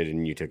presented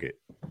and you took it.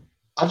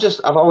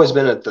 I've always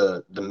been at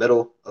the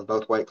middle of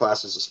both weight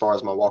classes as far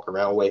as my walk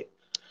around weight.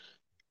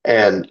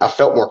 And I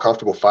felt more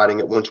comfortable fighting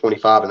at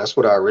 125, and that's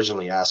what I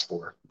originally asked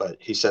for. But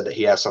he said that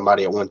he has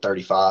somebody at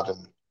 135,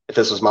 and if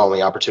this was my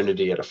only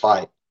opportunity at a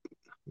fight,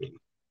 I mean,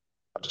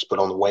 I'll just put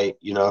on the weight,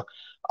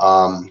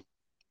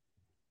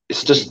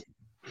 It's just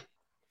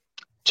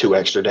 2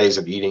 extra days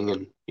of eating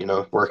and,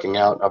 working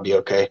out. I'll be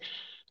okay.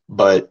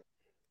 But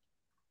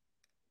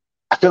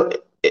I feel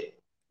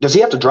does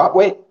he have to drop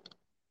weight?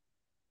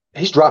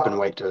 He's dropping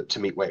weight to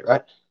meet weight,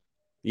 right?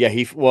 Yeah,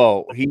 he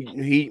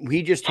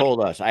just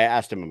told us. I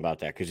asked him about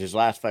that because his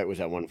last fight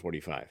was at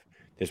 145.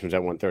 This one's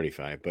at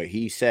 135. But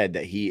he said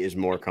that he is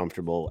more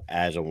comfortable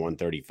as a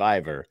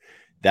 135er.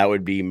 That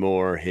would be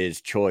more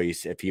his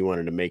choice if he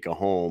wanted to make a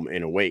home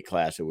in a weight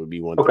class. It would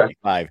be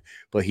 135. Okay.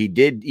 But he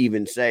did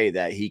even say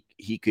that he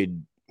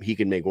could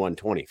make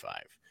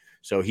 125.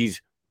 So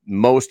he's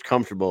most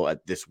comfortable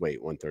at this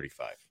weight,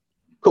 135.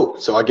 Cool.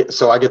 So I get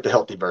the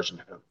healthy version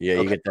of him.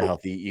 Yeah, you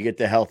get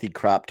the healthy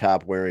crop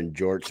top wearing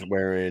jorts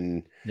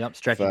wearing. Yep,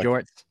 stretchy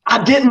jorts.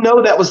 I didn't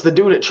know that was the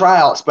dude at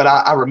tryouts, but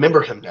I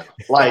remember him now.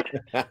 Like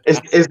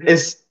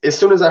as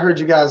soon as I heard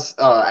you guys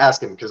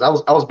ask him, because I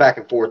was back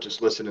and forth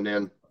just listening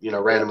in,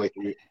 randomly.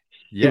 Yeah.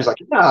 He was like,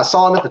 "Yeah, I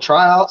saw him at the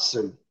tryouts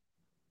and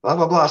blah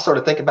blah blah." I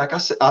started thinking back. I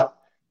said,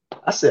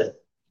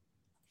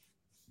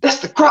 "That's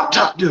the crop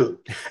top dude."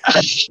 I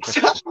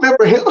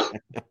remember him.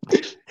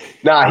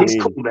 He's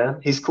cool, man.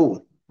 He's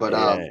cool. But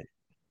I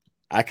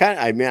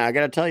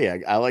gotta tell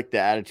you, I like the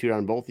attitude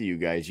on both of you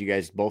guys. You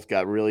guys both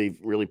got really,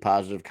 really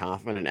positive,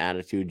 confident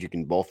attitude. You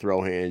can both throw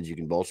hands. You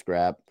can both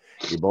scrap.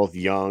 You're both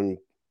young,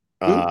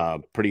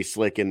 pretty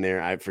slick in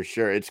there. For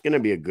sure, it's gonna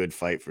be a good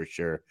fight for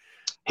sure.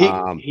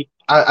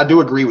 I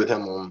do agree with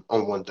him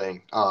on one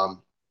thing. I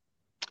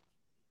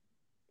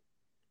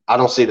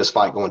don't see this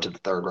fight going to the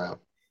third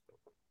round.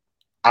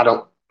 I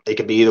don't. It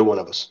could be either one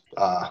of us.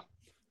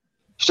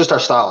 It's just our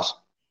styles.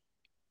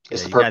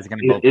 It's the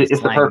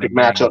perfect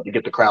matchup to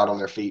get the crowd on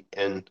their feet,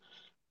 and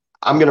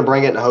I'm gonna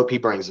bring it and I hope he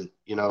brings it.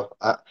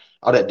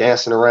 All that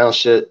dancing around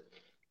shit,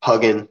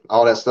 hugging,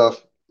 all that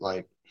stuff.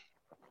 Like,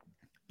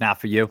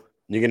 not for you.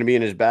 You're gonna be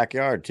in his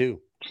backyard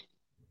too.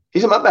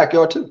 He's in my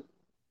backyard too.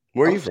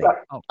 Where are you from?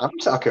 I'm from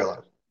South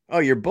Carolina. Oh,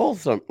 you're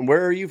both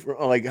where are you from?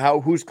 Like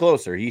who's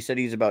closer? He said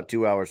he's about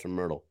 2 hours from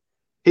Myrtle.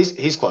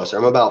 He's closer.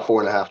 I'm about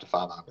 4.5 to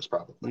 5 hours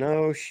probably.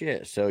 No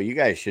shit. So you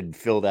guys should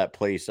fill that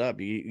place up.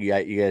 You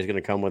guys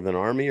gonna come with an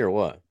army or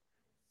what?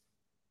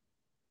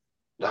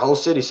 The whole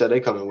city said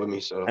they coming with me.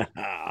 So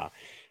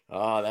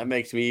oh, that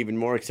makes me even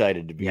more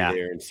excited to be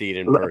there and see it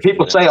in person.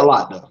 People say a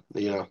lot though,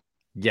 you know.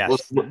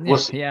 Yes.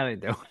 Yeah, they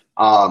do.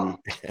 No,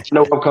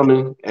 I'm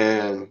coming,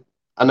 and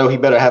I know he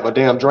better have a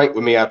damn drink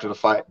with me after the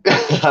fight.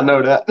 I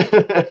know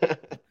that.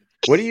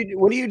 What are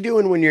you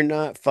doing when you're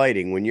not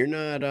fighting? When you're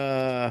not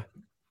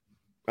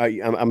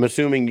I'm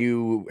assuming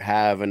you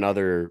have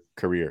another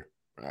career.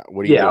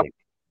 What are you doing?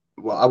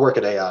 Well, I work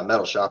at a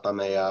metal shop. I'm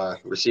a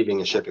receiving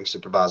and shipping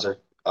supervisor.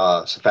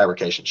 It's a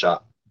fabrication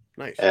shop.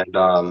 Nice.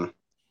 And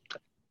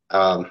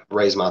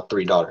raise my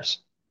 3 daughters.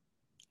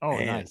 Oh,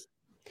 man. Nice.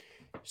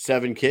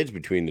 7 kids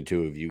between the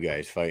two of you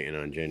guys fighting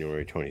on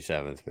January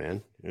 27th,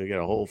 man. We got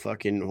a whole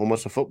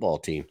almost a football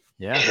team.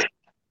 Yeah.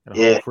 Got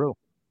a whole crew.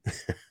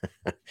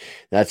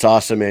 That's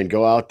awesome, man.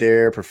 Go out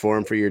there,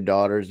 perform for your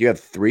daughters. You have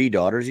 3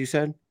 daughters, you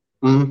said?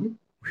 Mm-hmm.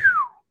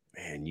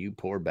 Man, you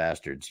poor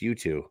bastards. You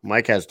two.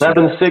 Mike has 2.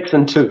 7, 6,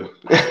 and 2.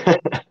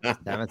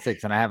 7,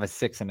 6, and I have a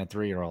 6 and a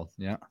 3-year-old.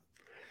 Yeah.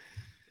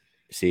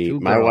 See,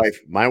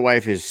 my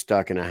wife is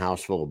stuck in a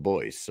house full of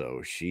boys.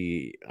 So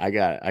I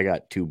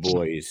got 2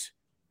 boys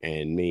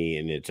and me,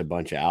 and it's a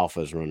bunch of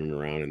alphas running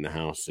around in the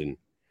house, and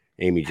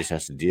Amy just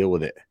has to deal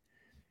with it.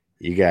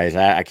 You guys,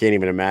 I can't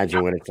even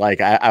imagine what it's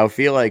like. I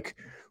feel like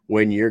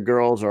when your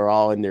girls are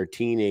all in their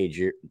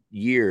teenage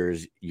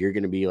years, you're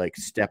going to be like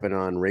stepping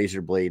on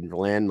razor blade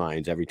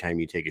landmines every time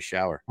you take a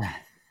shower.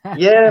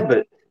 Yeah,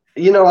 but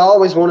you know, I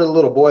always wanted a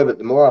little boy, but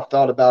the more I've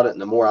thought about it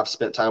and the more I've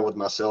spent time with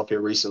myself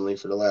here recently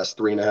for the last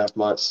 3.5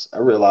 months, I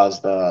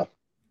realized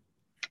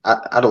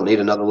I don't need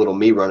another little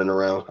me running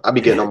around. I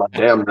be getting on my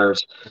damn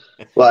nerves.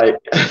 Like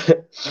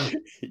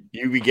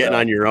you be getting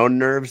on your own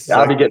nerves? Yeah,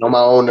 I be getting on my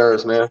own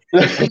nerves, man.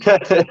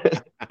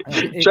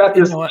 Trap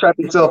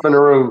yourself in a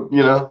room,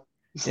 you know.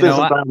 Spend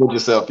some time with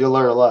yourself. You'll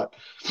learn a lot.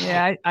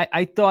 Yeah,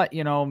 I thought,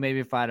 you know, maybe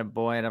if I had a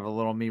boy, I'd have a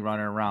little me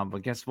running around.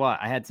 But guess what?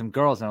 I had some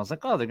girls, and I was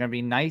like, oh, they're gonna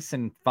be nice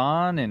and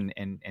fun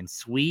and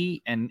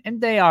sweet, and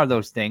they are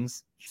those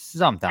things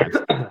sometimes.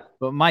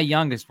 But my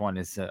youngest one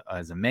is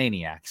a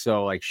maniac.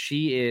 So like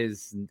she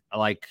is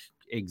like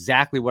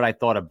exactly what I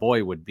thought a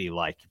boy would be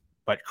like,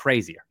 but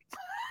crazier.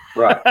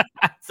 Right.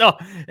 So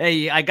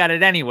hey, I got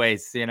it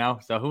anyways, you know.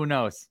 So who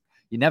knows?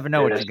 You never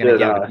know what you're gonna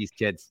get with these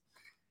kids.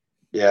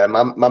 Yeah,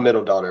 my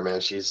middle daughter, man,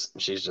 she's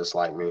just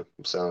like me.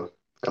 So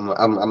I'm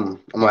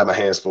gonna have my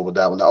hands full with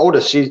that one. The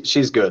oldest,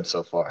 she's good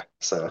so far.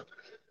 So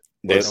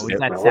always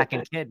that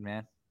second kid,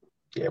 man.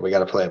 Yeah, we got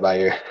to play it by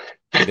ear.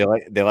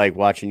 They like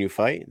watching you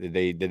fight. Did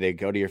they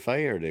go to your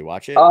fight or did they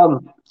watch it?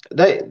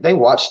 They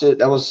watched it.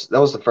 That was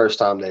the first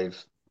time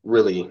they've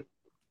really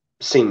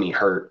seen me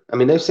hurt. I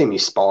mean, they've seen me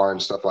spar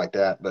and stuff like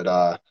that,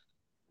 but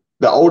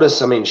the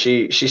oldest, I mean,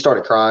 she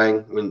started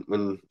crying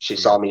when she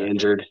saw me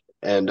injured,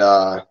 and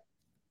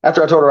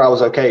after I told her I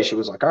was okay, she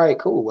was like, all right,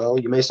 cool. Well,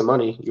 you made some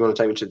money. You want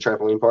to take me to the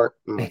trampoline park?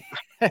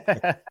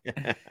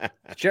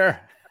 Sure.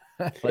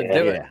 Let's do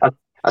it.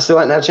 I still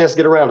hadn't had a chance to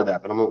get around to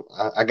that, but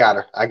I got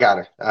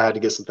her. I had to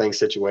get some things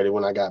situated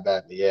when I got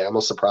back. But yeah, I'm going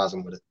to surprise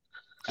them with it.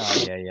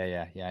 Oh,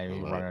 yeah. We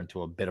run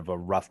into a bit of a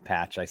rough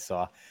patch, I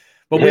saw.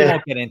 But we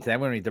won't get into that.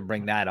 We don't need to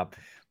bring that up.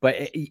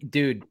 But,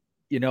 dude,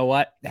 you know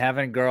what?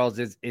 Having girls,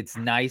 it's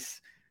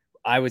nice.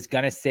 I was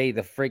going to say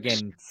the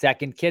friggin'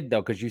 second kid,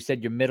 though, because you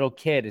said your middle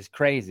kid is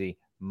crazy.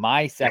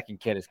 My second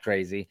kid is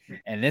crazy.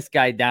 And this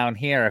guy down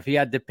here, if he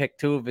had to pick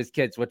 2 of his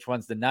kids, which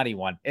one's the nutty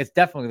one? It's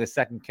definitely the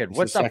second kid.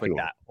 What's up with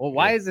that? Well,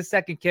 why is the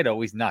second kid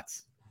always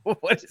nuts?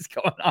 What is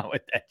going on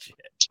with that shit?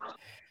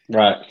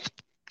 Right.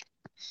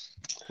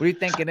 What do you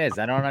think it is?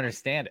 I don't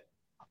understand it.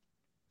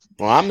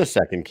 Well, I'm the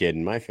second kid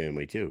in my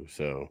family, too.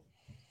 So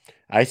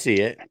I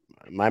see it.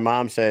 My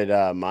mom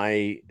said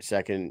my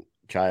second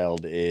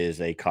child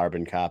is a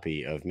carbon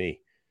copy of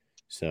me.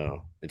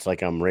 So it's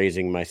like I'm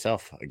raising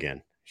myself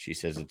again. She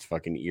says it's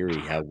fucking eerie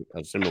how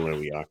similar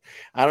we are.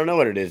 I don't know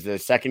what it is. The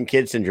second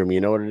kid syndrome.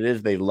 You know what it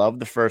is? They love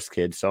the first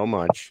kid so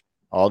much.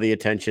 All the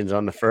attention's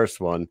on the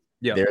first one.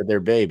 Yep. They're their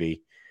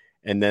baby.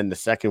 And then the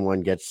second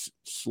one gets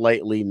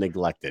slightly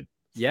neglected.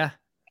 Yeah.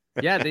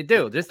 Yeah, they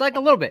do. Just like a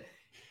little bit.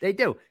 They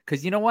do.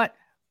 Because you know what?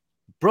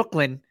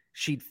 Brooklyn,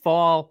 she'd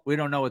fall. We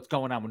don't know what's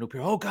going on with new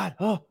people. Oh, God.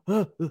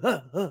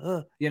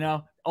 You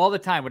know, all the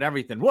time with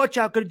everything. Watch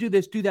out. Going to do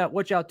this, do that.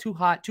 Watch out. Too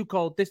hot, too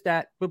cold, this,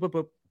 that. Boop, boop,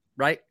 boop.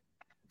 Right?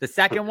 The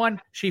second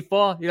one, she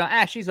fall. You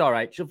go, she's all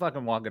right. She'll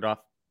fucking walk it off.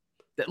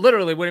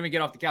 Literally wouldn't even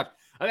get off the couch.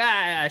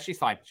 She's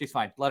fine. She's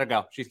fine. Let her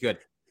go. She's good.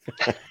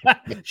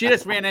 She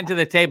just ran into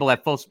the table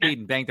at full speed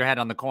and banged her head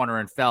on the corner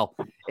and fell.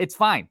 It's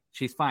fine.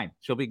 She's fine.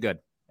 She'll be good.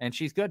 And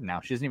she's good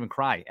now. She doesn't even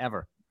cry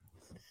ever.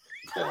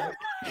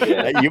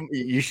 Yeah.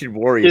 You should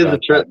worry about the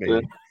trip, that,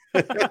 man.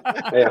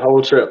 Hey, a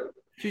whole trip.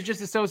 She's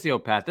just a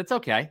sociopath. That's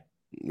okay.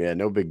 Yeah,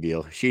 no big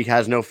deal. She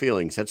has no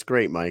feelings. That's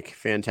great, Mike.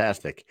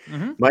 Fantastic.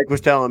 Mhm. Mike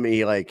was telling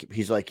me,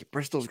 he's like,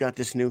 Bristol's got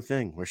this new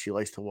thing where she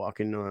likes to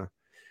walk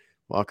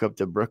up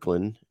to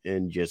Brooklyn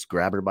and just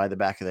grab her by the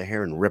back of the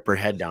hair and rip her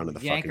head down to the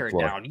Yank fucking her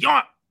floor. down.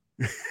 Yawn!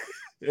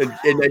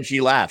 And then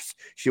she laughs.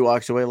 She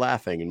walks away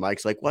laughing. And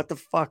Mike's like, what the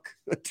fuck?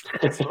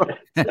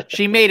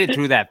 She made it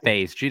through that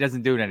phase. She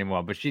doesn't do it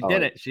anymore, but she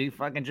did it. She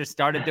fucking just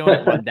started doing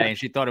it one day and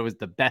she thought it was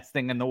the best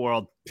thing in the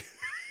world.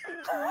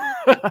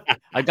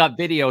 I got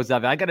videos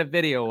of it. I got a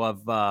video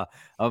of my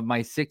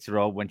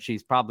 6-year-old when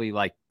she's probably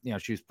like,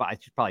 she's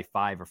probably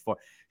 5 or 4.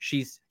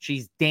 She's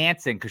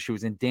dancing because she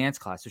was in dance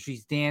class. So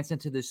she's dancing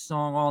to this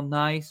song all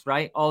nice,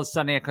 right? All of a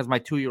sudden, because my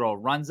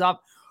 2-year-old runs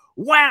up,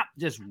 whap,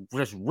 just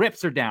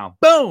rips her down.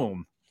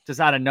 Boom. Just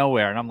out of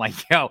nowhere. And I'm like,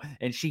 yo,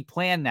 and she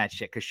planned that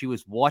shit because she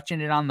was watching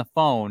it on the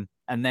phone.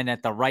 And then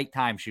at the right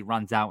time, she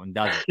runs out and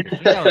does it.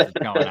 She knows what's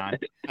going on.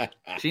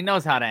 She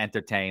knows how to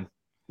entertain.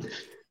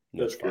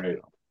 That's great.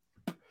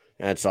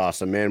 That's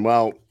awesome, man.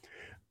 Well,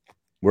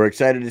 we're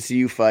excited to see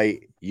you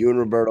fight. You and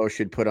Roberto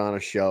should put on a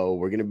show.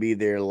 We're going to be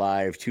there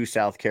live. 2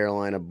 South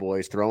Carolina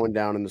boys throwing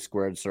down in the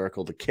squared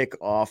circle to kick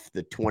off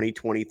the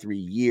 2023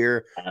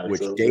 year, Absolutely.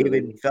 which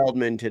David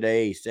Feldman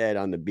today said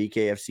on the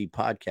BKFC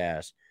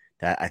podcast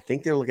that I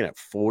think they're looking at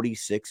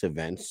 46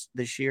 events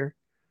this year.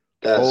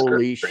 That's Holy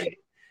great. shit.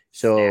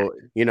 So,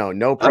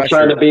 no pressure.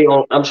 I'm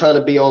trying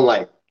to be on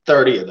like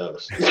 30 of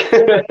those.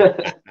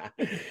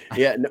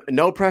 Yeah,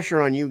 no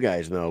pressure on you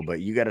guys, though, but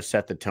you got to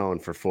set the tone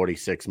for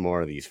 46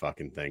 more of these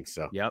fucking things.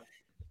 So, Yep.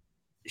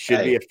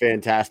 Should be a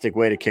fantastic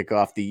way to kick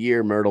off the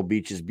year. Myrtle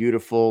Beach is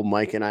beautiful.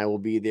 Mike and I will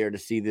be there to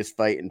see this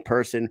fight in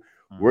person.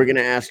 We're going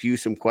to ask you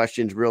some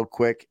questions real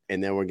quick,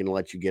 and then we're going to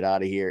let you get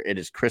out of here. It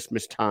is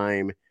Christmas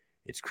time.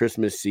 It's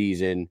Christmas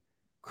season.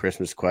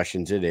 Christmas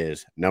questions it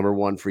is. Number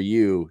 1 for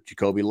you,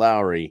 Jacoby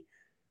Lowry.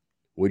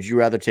 Would you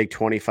rather take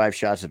 25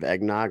 shots of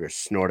eggnog or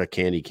snort a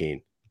candy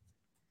cane?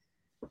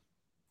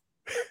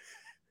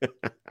 Give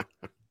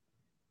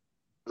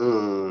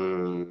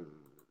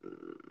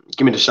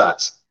me the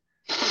shots.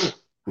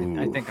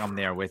 I think I'm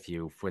there with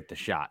you with the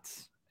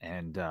shots.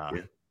 And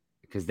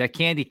because that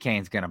candy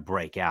cane's going to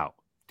break out.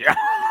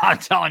 I'm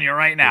telling you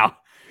right now.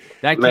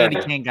 That candy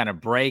cane going to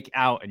break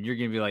out, and you're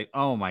going to be like,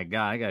 oh, my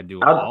God, I got to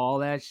do all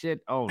that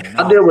shit? Oh, no.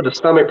 I deal with the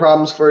stomach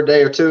problems for a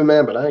day or two,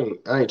 man, but I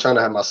ain't trying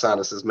to have my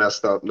sinuses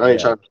messed up. I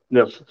ain't trying to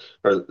sniff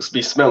or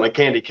be smelling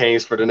candy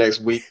canes for the next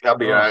week. I'll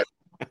be all right.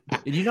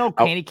 And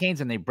candy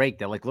canes, and they break,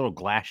 they're like little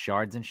glass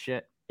shards and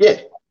shit.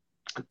 Yeah.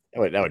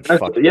 That would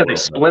fuck. Yeah, they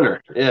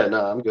splinter. Yeah,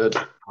 no, I'm good.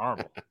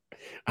 Horrible.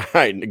 All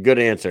right, good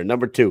answer.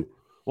 Number 2.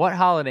 What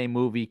holiday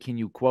movie can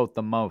you quote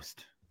the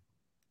most?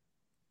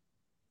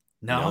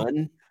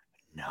 None.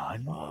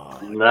 Oh,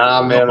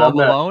 nah, man, I'm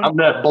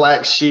that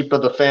black sheep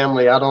of the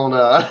family. I don't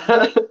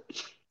I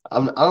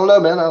don't know,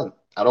 man.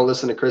 I don't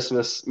listen to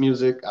Christmas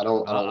music. I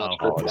don't watch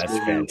Christmas that's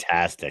movies.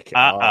 fantastic.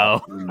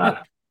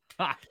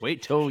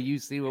 Wait till you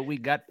see what we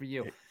got for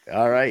you.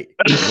 All right.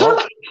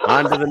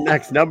 On to the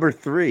next. Number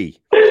 3.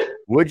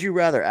 Would you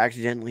rather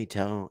accidentally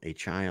tell a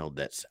child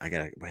I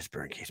got to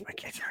whisper in case my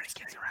kids are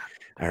getting around.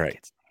 All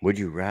right. Would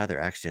you rather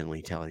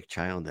accidentally tell a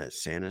child that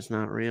Santa's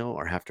not real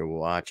or have to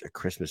watch a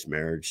Christmas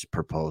marriage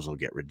proposal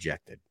get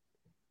rejected?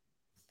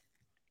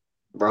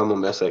 Bro, I'm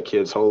going to mess that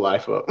kid's whole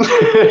life up.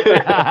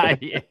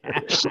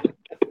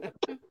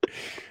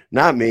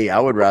 Not me. I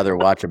would rather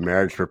watch a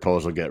marriage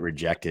proposal get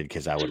rejected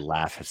because I would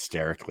laugh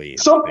hysterically.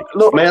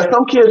 Look, man,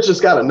 some kids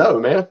just got to know,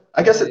 man.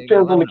 I guess it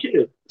depends on the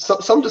kid.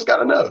 Some just got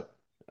to know.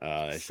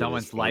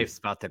 Someone's life's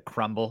about to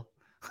crumble.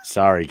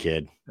 Sorry,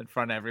 kid. In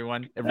front of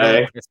everyone.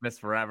 Christmas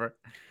forever.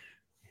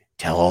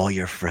 Tell all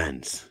your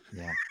friends.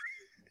 Yeah.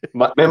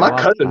 My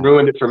cousin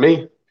ruined it for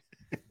me.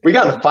 We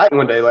got in a fight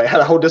one day, had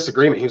a whole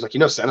disagreement. He was like,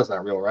 Santa's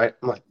not real, right?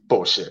 I'm like,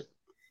 bullshit.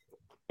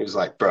 He was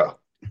like, bro.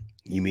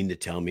 You mean to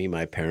tell me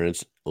my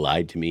parents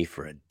lied to me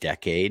for a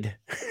decade?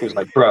 He was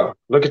like, bro,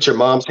 look at your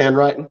mom's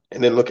handwriting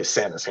and then look at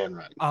Santa's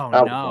handwriting. Oh,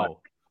 no. Like,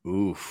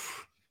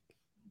 oof.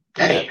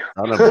 Damn.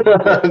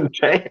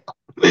 Damn.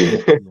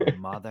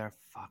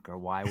 Motherfucker,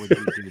 why would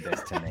you do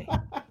this to me?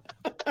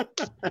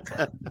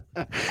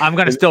 I'm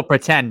going to still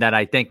pretend that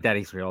I think that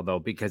he's real, though,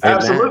 because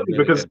absolutely,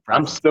 because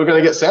I'm still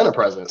going to get Santa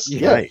presents.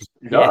 Yeah.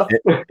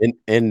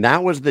 And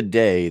that was the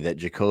day that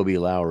Jacoby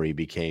Lowry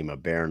became a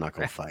bare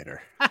knuckle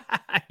fighter.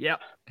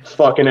 Yep.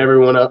 Fucking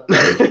everyone up.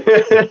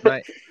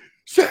 Right.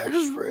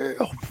 Santa's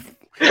real.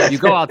 You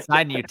go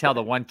outside and you tell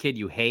the one kid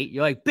you hate,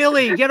 you're like,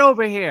 Billy, get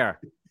over here.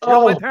 You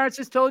know what my parents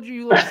just told you,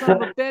 you little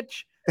son of a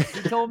bitch?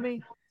 You told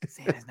me?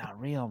 Santa's not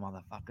real,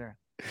 motherfucker.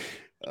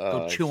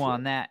 Go chew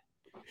on that.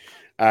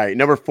 All right,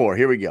 number 4.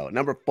 Here we go.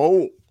 Number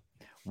 4.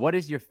 What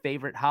is your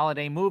favorite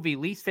holiday movie?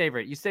 Least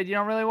favorite? You said you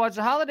don't really watch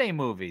the holiday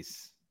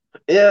movies.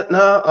 Yeah,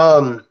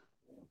 no.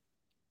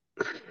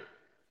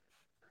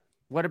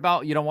 What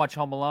about you don't watch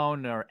Home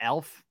Alone or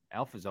Elf?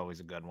 Elf is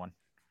always a good one.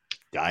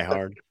 Die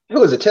Hard.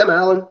 Who is it? Tim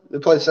Allen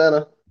that plays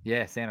Santa?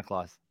 Yeah, Santa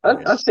Claus.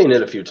 I've seen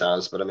it a few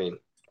times, but I mean,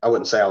 I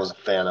wouldn't say I was a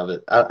fan of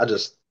it. I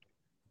just,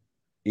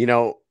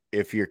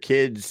 if your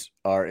kids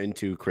are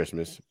into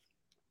Christmas,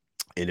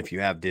 And if you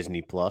have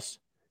Disney Plus,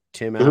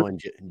 Tim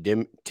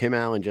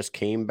Allen just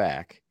came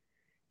back,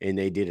 and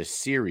they did a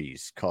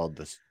series called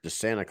the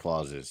Santa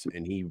Clauses,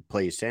 and he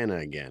plays Santa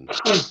again.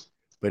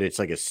 But it's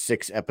like a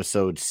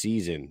 6-episode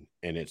season,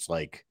 and it's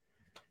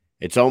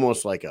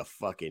almost like a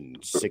fucking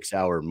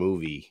 6-hour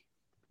movie.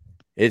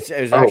 It's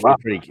actually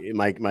pretty.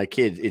 My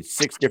kids, it's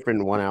 6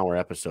 different 1-hour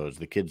episodes.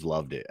 The kids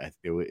loved it.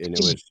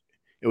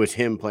 It was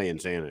him playing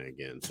Santa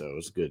again, so it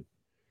was good.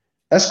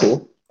 That's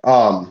cool.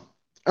 I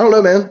don't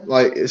know, man.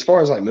 Like, as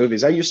far as like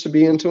movies, I used to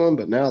be into them,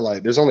 but now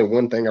like there's only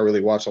one thing I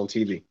really watch on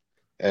TV,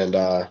 and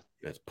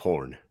that's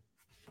porn.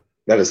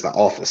 That is The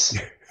Office.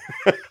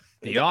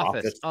 The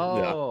Office.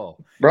 Oh,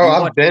 yeah.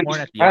 Bro,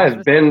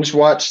 I've binge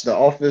watched The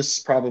Office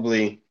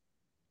probably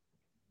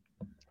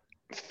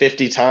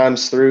 50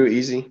 times through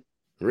easy.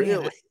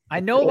 Really? Yeah. I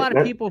know a lot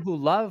of people who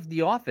love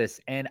The Office,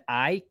 and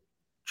I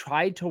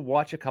tried to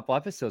watch a couple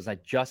episodes. I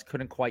just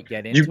couldn't quite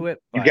get into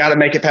it. You got to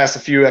make it past a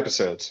few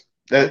episodes.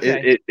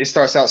 Okay. It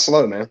starts out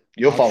slow, man.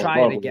 You'll fall in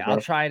love with it. I'll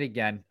try it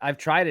again. I've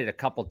tried it a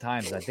couple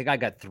times. I think I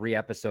got 3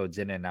 episodes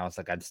in, and I was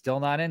like, I'm still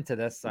not into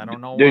this. I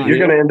don't know why. You're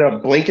going to end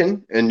up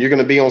blinking, and you're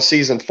going to be on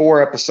season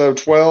 4, episode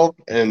 12,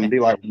 and be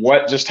like,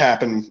 what just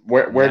happened?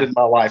 Where did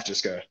my life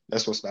just go?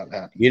 That's what's about to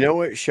happen. You know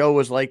what show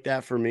was like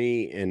that for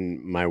me?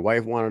 And my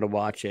wife wanted to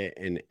watch it,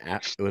 and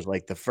it was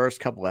like the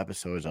first couple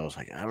episodes, I was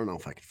like, I don't know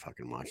if I could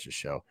fucking watch the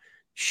show.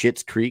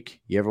 Schitt's Creek.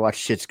 You ever watch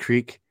Schitt's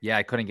Creek? Yeah,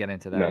 I couldn't get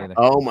into that either.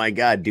 Oh my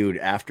God, dude.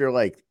 After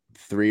like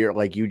 3 or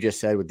like you just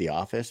said with The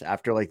Office,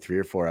 after like 3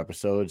 or 4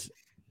 episodes,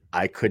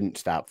 I couldn't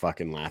stop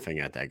fucking laughing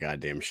at that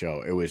goddamn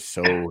show. It was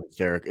so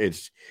hysterical.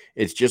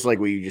 It's just like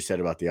what you just said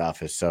about The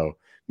Office. So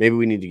maybe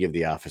we need to give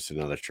The Office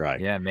another try.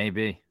 Yeah,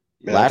 maybe.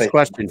 Last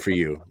question for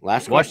you.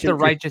 Watch The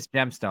Righteous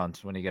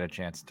Gemstones when you get a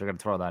chance. They're gonna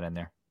throw that in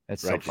there.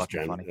 It's so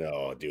fucking funny.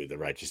 Oh, dude, The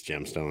Righteous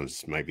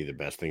Gemstones might be the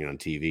best thing on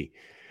TV.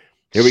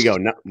 Here we go.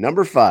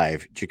 Number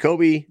 5,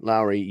 Jacoby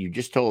Lowry. You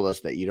just told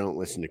us that you don't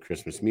listen to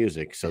Christmas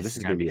music, so this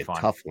is going to be a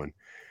tough one.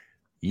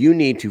 You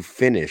need to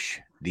finish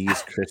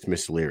these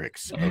Christmas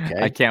lyrics.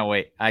 Okay, I can't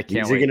wait. I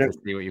can't wait to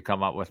see what you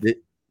come up with.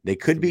 They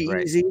could be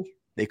easy.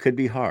 They could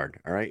be hard.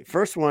 All right.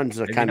 First one's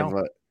a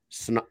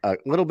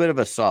little bit of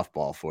a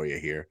softball for you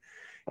here.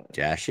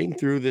 Dashing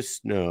through the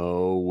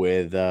snow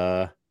with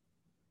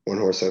one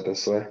horse open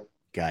sleigh.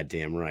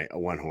 Goddamn right. A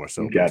one horse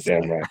open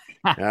Goddamn sleigh.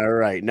 right. All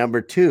right. Number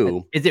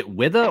 2. Is it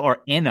with a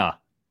or in a?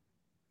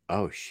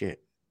 Oh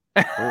shit.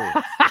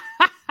 Oh.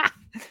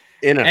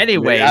 In a.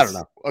 Anyways, I don't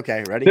know.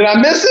 Okay, ready? Did I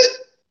miss it?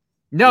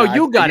 No,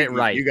 you got it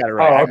right. You got it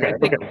right.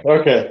 Oh,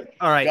 okay.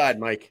 All right. God,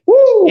 Mike.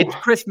 Woo! It's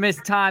Christmas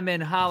time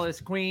in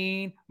Hollis,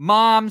 Queen.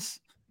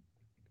 Moms.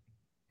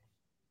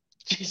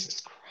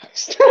 Jesus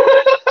Christ.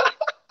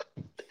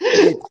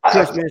 It's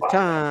Christmas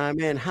time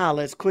in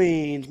Hollis,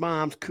 Queens.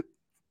 Mom's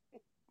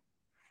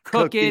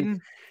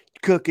cooking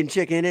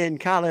chicken and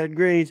collard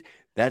greens.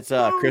 That's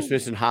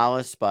Christmas in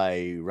Hollis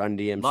by Run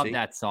DMC. Love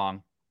that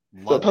song.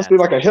 So it must be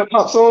like a hip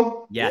hop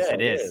song? Yes,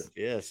 it is.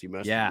 Yes, you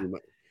must. Yeah.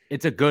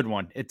 It's a good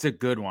one.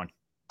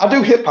 I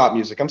do hip hop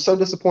music. I'm so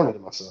disappointed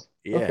in myself.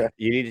 Yeah, okay.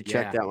 You need to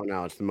check that one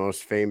out. It's the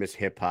most famous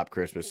hip hop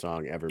Christmas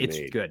song ever made.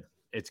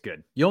 It's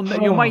good. You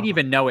might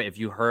even know it if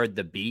you heard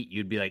the beat.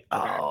 You'd be like,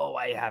 oh,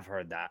 I have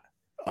heard that.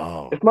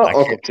 Oh, if my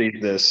uncle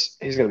sees this,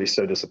 he's gonna be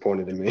so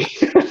disappointed in me.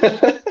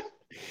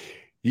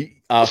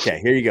 Okay,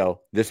 here you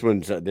go. This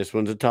one's a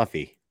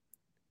toughie.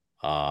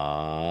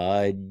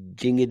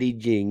 Jingity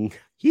jing,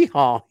 hee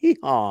haw, hee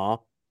haw.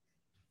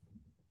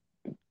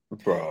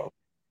 Bro,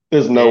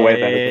 there's no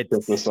way that is a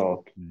Christmas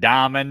song.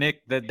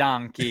 Dominic the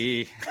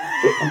Donkey.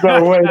 There's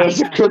no way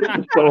that's a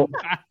Christmas song.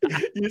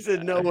 You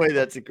said no way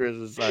that's a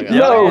Christmas song.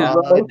 No,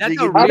 bro.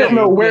 I don't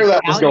know where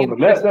that was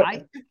going.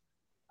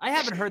 I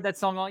haven't heard that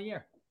song all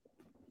year.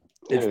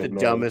 It's the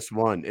dumbest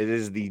one. It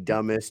is the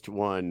dumbest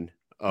one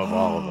of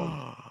all of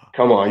them.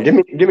 Come on, give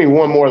me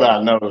one more that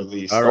I know at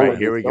least. All right,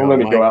 here we go. Don't let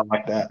me go out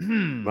like that.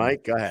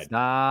 Mike, go ahead.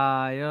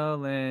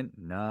 Silent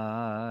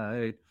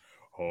night,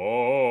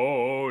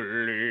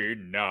 holy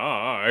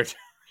night.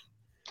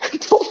 I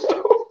don't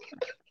know.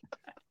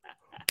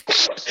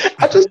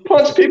 I just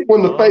punch people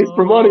in the face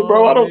for money,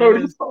 bro. I don't know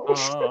these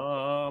songs.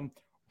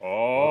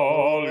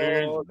 All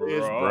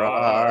is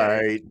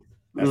bright.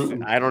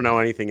 I don't know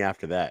anything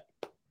after that.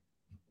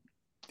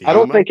 I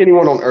don't think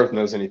anyone on earth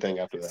knows anything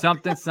after that.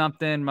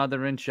 Something,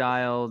 mother and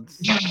child.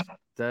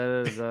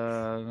 Damn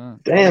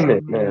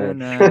it,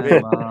 man.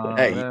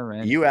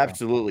 Hey, you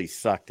absolutely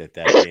sucked at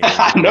that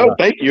game. No,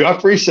 thank you. I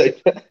appreciate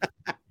that.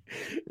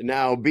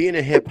 Now, being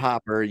a hip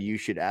hopper, you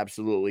should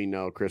absolutely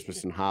know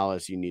Christmas in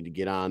Hollis. You need to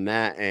get on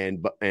that.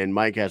 And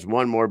Mike has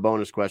one more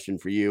bonus question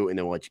for you, and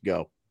then we'll let you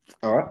go.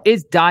 All right.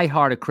 Is Die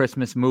Hard a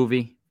Christmas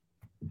movie?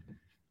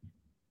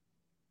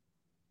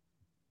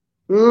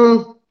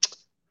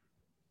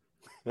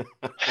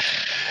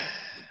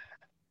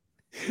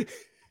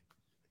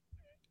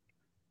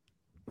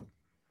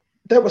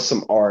 There was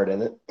some art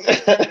in it.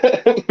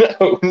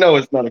 No,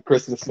 it's not a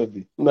Christmas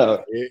movie.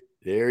 No.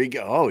 There you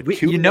go. Oh,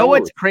 you know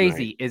what's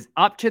crazy is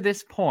up to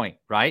this point,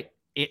 right?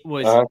 It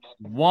was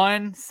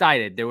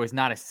one-sided. There was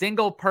not a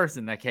single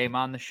person that came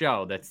on the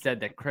show that said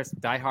that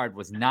Die Hard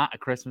was not a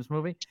Christmas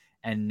movie,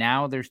 and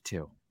now there's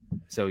two.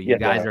 So you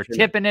guys are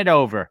tipping it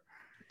over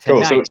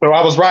tonight. Cool. So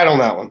I was right on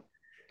that one.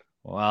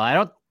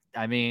 Well,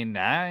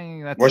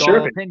 that's What's all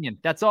your opinion.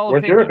 That's all What's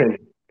opinion. your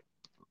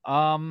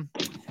opinion?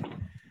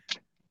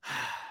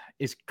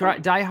 Is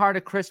Die Hard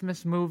a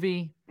Christmas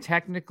movie?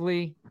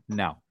 Technically,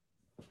 no.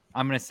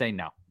 I'm going to say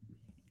no.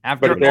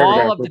 After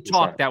all of the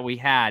talk that we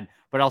had,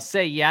 but I'll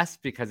say yes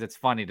because it's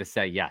funny to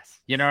say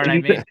yes. You know what I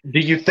mean? Do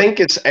you think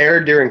it's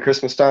aired during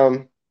Christmas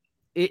time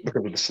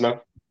because of the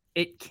snow?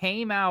 It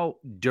came out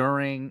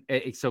during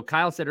 – so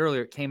Kyle said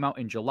earlier it came out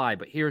in July,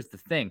 but here's the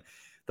thing.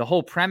 The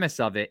whole premise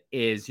of it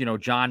is,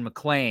 John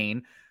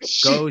McClane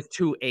goes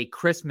to a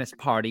Christmas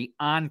party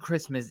on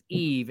Christmas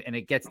Eve, and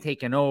it gets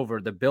taken over,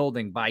 the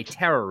building, by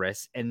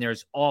terrorists. And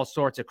there's all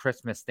sorts of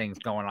Christmas things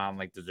going on.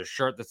 Like there's a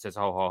shirt that says,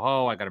 ho, ho,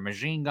 ho, I got a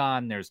machine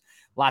gun. There's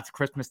lots of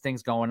Christmas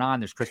things going on.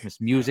 There's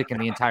Christmas music in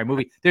the entire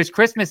movie. There's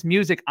Christmas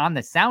music on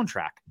the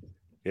soundtrack.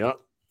 Yep.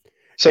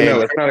 So no,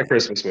 it's not a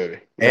Christmas movie.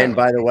 And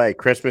by the way,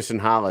 Christmas in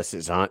Hollis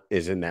is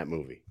in that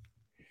movie.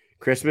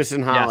 Christmas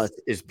in Hollis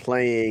is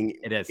playing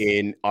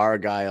in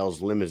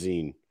Argyle's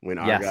limousine. When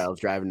Argyle's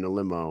driving the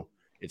limo,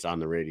 it's on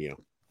the radio.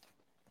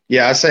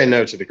 Yeah, I say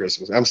no to the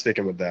Christmas. I'm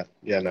sticking with that.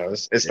 Yeah, no,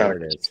 it's not a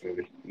Christmas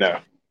movie. No.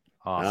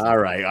 Awesome. All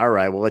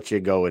right. We'll let you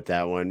go with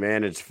that one,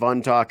 man. It's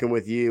fun talking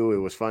with you. It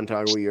was fun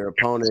talking with your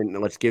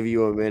opponent. Let's give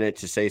you a minute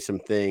to say some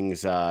things,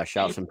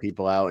 shout some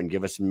people out, and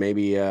give us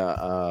maybe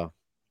a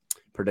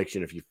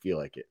prediction if you feel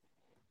like it.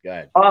 Go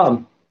ahead.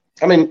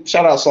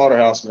 Shout out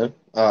Slaughterhouse, man.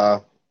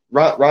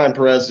 Ryan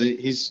Perez,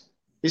 he's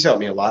helped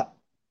me a lot.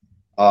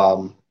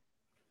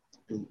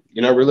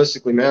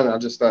 Realistically, man, I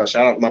just shout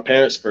out to my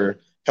parents for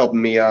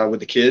helping me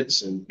with the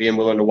kids and being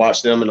willing to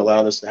watch them and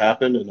allow this to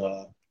happen. And,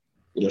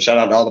 shout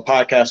out to all the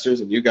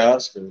podcasters and you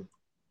guys for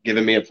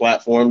giving me a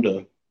platform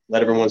to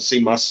let everyone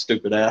see my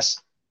stupid ass,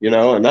 and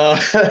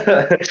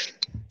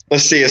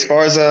let's see, as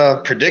far as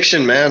a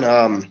prediction, man,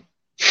 I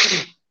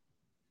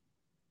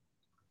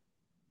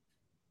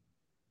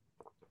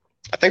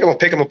think I'm going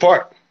to pick them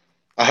apart.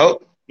 I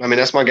hope.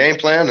 That's my game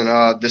plan,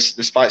 and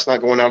this fight's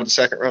not going out of the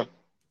second round.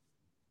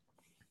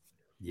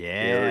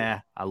 Yeah,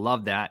 I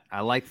love that.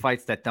 I like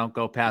fights that don't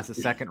go past the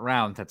second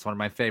round. That's one of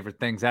my favorite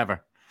things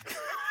ever.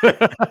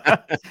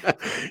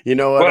 You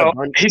know what?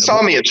 Well, he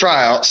saw me at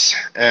tryouts,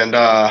 and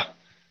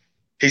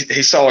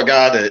he saw a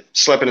guy that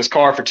slept in his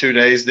car for 2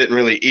 days, didn't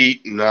really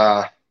eat, and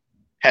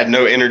had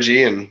no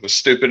energy and was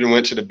stupid and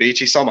went to the beach.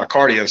 He saw my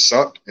cardio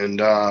sucked,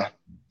 and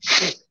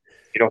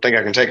he don't think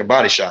I can take a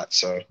body shot.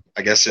 So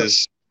I guess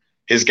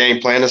his game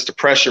plan is to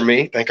pressure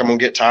me, think I'm going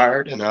to get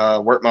tired, and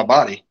work my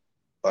body.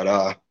 But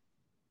I'm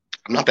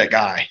not that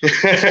guy.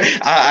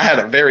 I had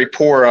a very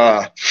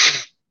poor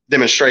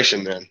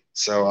demonstration then.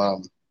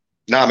 So,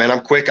 man,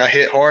 I'm quick. I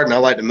hit hard, and I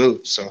like to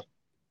move. So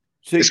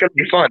it's going to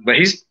be fun. But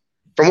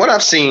from what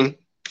I've seen,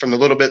 from the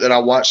little bit that I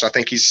watched, I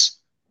think he's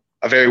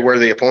a very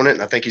worthy opponent,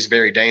 and I think he's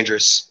very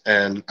dangerous.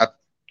 And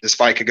this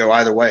fight could go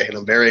either way. And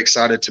I'm very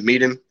excited to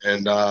meet him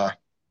and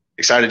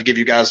excited to give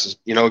you guys,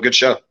 a good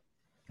show.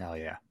 Hell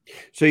yeah.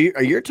 So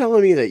you're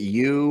telling me that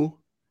you,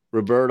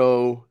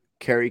 Roberto,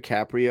 Kerry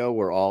Caprio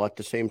were all at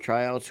the same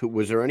tryouts?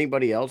 Was there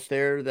anybody else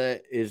there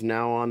that is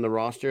now on the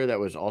roster that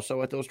was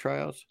also at those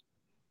tryouts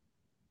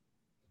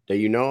that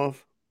you know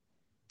of?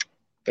 I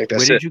think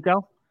that's Where did you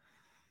go?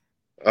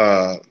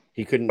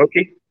 He couldn't.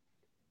 Okay.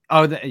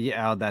 Oh,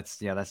 that's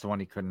the one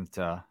he couldn't.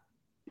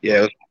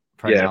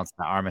 Pronounce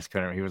the Armis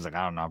couldn't. He was like,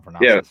 I don't know how to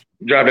pronounce. Yeah, this.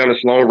 Drive down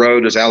this long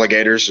road. There's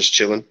alligators just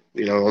chilling,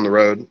 on the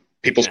road.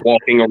 People's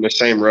walking on the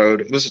same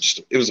road. It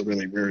was a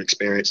really weird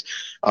experience.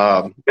 He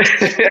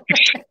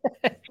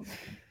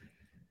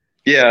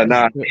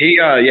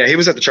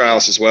was at the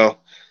trials as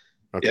well.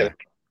 Okay. Yeah,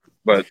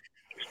 but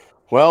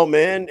well,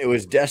 man, it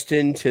was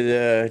destined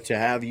to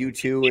have you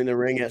two in the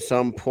ring at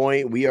some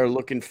point. We are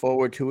looking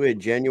forward to it.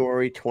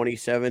 January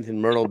 27th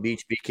in Myrtle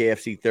Beach,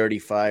 BKFC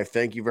 35.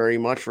 Thank you very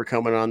much for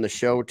coming on the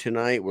show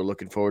tonight. We're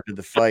looking forward to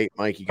the fight.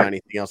 Mike, you got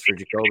anything else for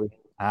Jacoby?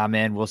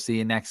 Man, we'll see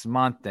you next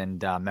month,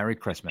 and Merry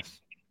Christmas.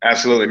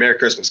 Absolutely. Merry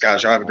Christmas,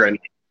 guys. Y'all have a great night.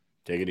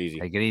 Take it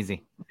easy. Take it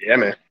easy. Yeah,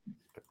 man.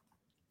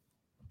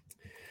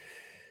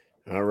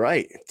 All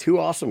right. Two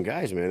awesome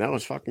guys, man. That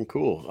was fucking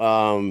cool.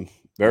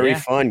 Very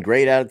fun.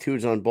 Great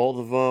attitudes on both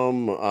of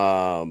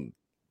them.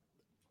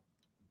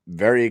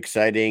 Very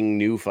exciting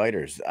new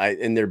fighters.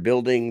 And they're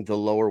building the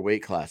lower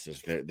weight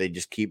classes. They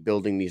just keep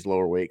building these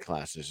lower weight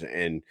classes.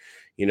 And,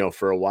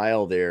 for a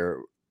while there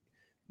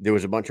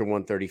was a bunch of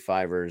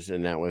 135ers,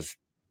 and that was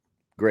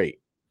great.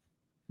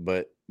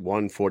 But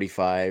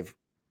 145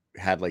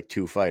 had like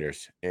two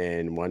fighters,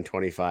 and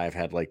 125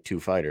 had like two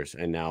fighters.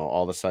 And now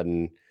all of a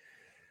sudden,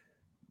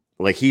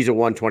 like, he's a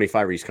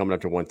 125, he's coming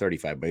up to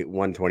 135, but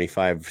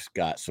 125's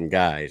got some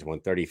guys.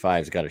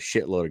 135's got a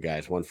shitload of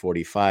guys.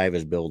 145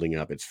 is building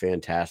up. It's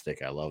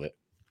fantastic. I love it.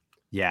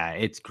 Yeah,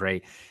 it's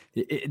great.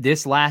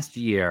 This last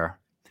year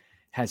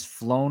has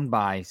flown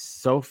by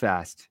so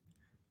fast.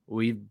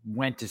 We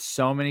went to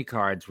so many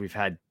cards. We've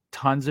had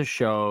tons of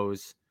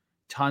shows,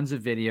 tons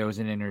of videos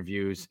and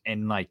interviews,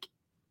 and like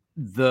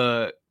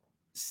the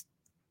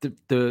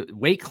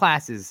weight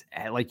classes,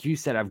 like you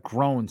said, have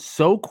grown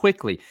so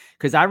quickly.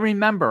 Because I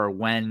remember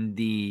when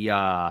the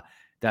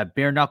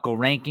bare knuckle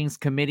rankings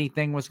committee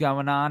thing was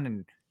going on,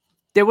 and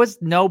there was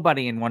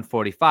nobody in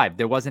 145.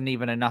 There wasn't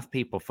even enough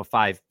people for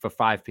five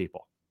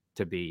people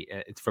to be.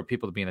 It's for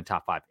people to be in the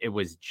top 5. It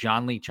was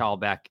John Lee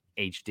Charlbeck,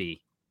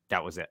 HD.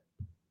 That was it.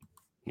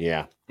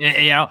 Yeah,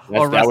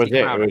 that was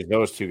it. Crowder. It was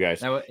those two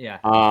guys. It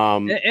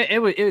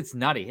was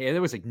nutty.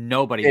 There was like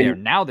nobody there.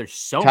 Now there's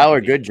so Tyler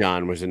many.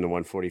 Goodjohn was in the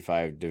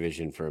 150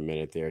 division for a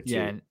minute there too.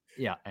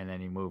 And then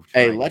he moved.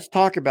 Hey, let's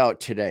talk about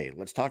today.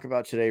 Let's talk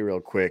about today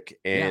real quick,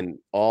 and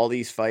all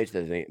these fights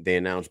that they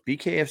announced.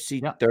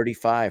 BKFC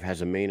 35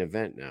 has a main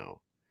event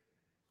now.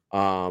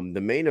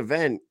 The main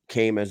event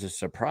came as a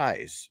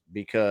surprise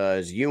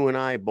because you and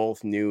I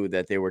both knew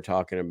that they were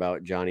talking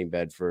about Johnny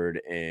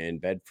Bedford,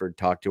 and Bedford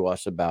talked to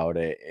us about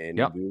it.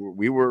 And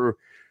we were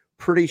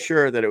pretty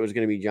sure that it was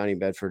going to be Johnny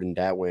Bedford and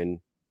Datwin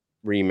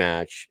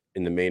rematch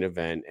in the main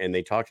event. And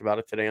they talked about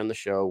it today on the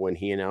show when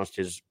he announced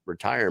his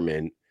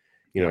retirement.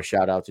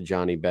 Shout out to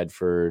Johnny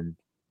Bedford.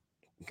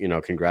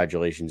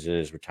 Congratulations in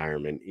his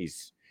retirement.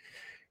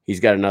 He's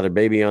got another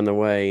baby on the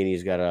way, and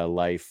he's got a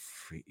life.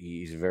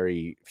 He's a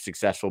very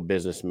successful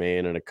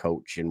businessman and a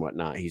coach and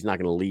whatnot. He's not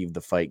going to leave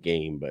the fight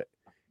game, but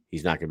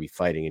he's not going to be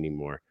fighting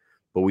anymore.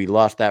 But we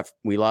lost that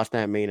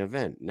main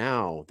event.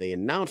 Now they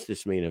announced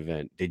this main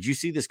event. Did you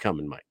see this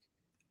coming, Mike?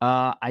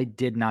 I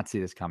did not see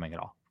this coming at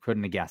all.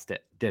 Couldn't have guessed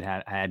it.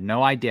 I had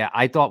no idea.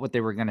 I thought what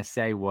they were going to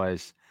say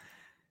was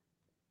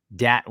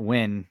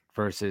Datwin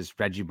versus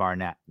Reggie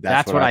Barnett.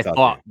 That's what I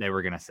thought they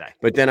were going to say.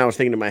 But then I was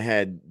thinking in my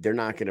head, they're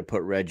not going to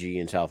put Reggie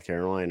in South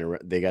Carolina.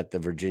 They got the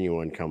Virginia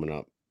one coming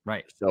up.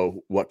 Right.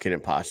 So what can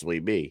it possibly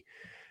be?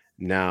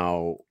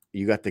 Now,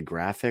 you got the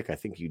graphic? I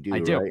think you do. I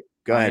do. Right?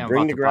 Go ahead.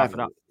 Bring the graphic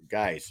up.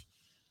 Guys.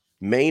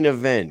 Main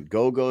event,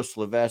 Gogo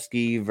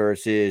Slavetsky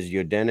versus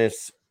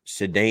Yordenis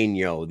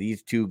Cedeno.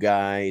 These two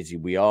guys,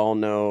 we all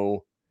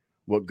know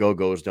what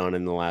Gogo's done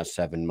in the last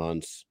 7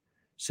 months.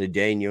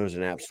 Cedeno's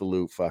an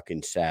absolute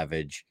fucking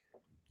savage.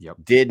 Yep.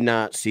 Did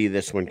not see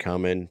this one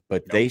coming,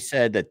 but they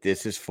said that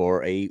this is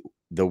for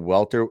the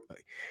welter.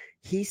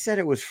 He said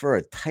it was for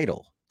a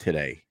title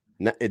today.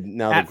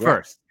 Now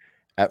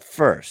at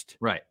first,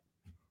 right?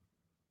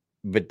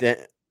 But then,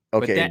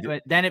 okay,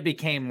 but then it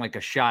became like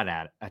a shot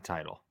at a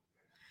title.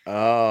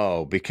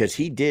 Oh, because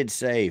he did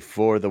say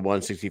for the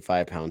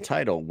 165-pound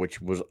title, which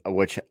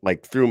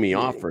like threw me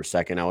off for a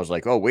second. I was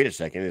like, oh, wait a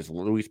second, is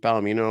Luis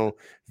Palomino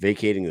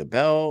vacating the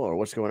belt or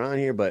what's going on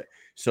here? But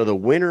so the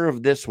winner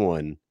of this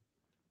one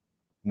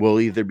will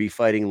either be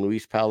fighting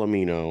Luis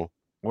Palomino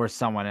or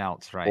someone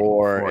else, right?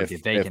 Or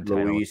if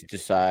Luis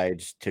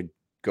decides to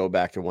go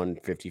back to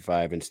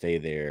 155 and stay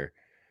there.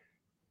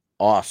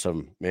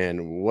 Awesome,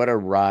 man. What a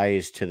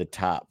rise to the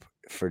top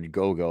for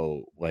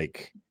Gogo.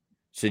 Like,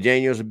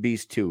 Cedeno's a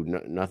beast too.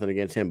 Nothing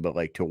against him, but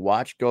like to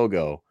watch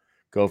Gogo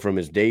go from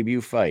his debut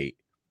fight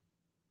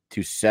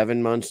to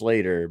 7 months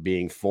later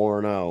being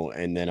 4-0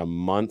 and then a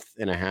month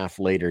and a half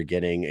later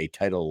getting a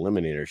title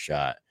eliminator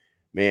shot.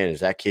 Man,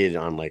 is that kid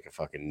on like a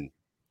fucking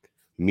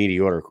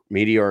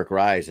meteoric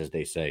rise, as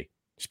they say.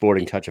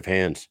 Sporting touch of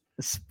hands.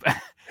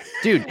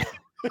 Dude,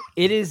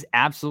 it is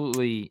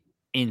absolutely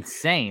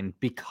insane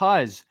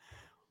because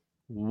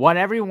what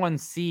everyone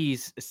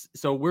sees.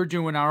 So we're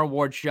doing our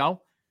award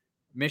show.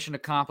 Mission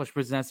Accomplished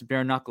presents the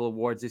Bare Knuckle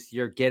Awards this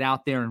year. Get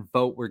out there and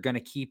vote. We're going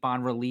to keep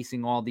on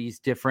releasing all these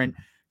different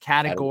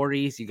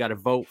categories. You got to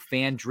vote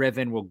fan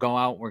driven. We'll go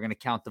out. We're going to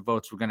count the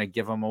votes. We're going to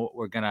give them.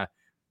 We're going to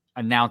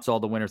announce all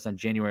the winners on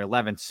January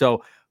 11th.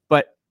 So,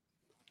 but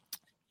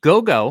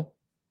Gogo,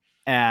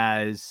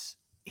 as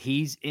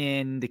he's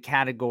in the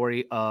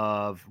category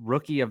of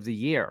Rookie of the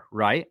Year,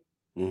 right?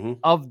 Mm-hmm.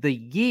 Of the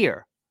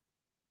year.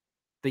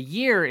 The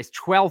year is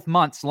 12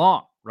 months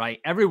long, right?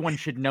 Everyone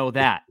should know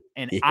that.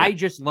 And I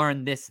just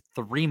learned this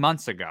 3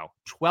 months ago.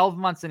 12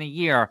 months in a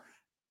year.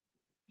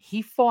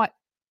 He fought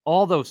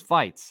all those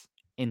fights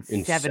in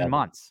 7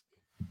 months.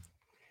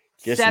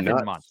 Just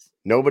 7 months.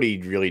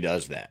 Nobody really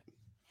does that.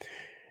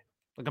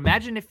 Like,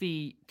 imagine if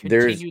he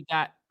continued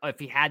that, if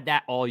he had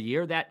that all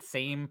year, that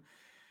same,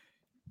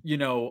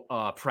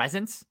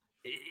 presence.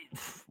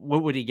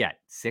 What would he get?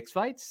 6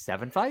 fights?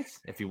 7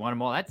 fights? If he won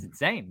them all, that's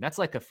insane. That's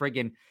like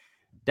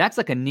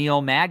a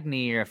Neil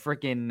Magny or a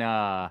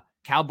freaking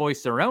Cowboy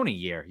Cerrone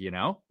year,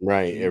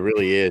 Right. It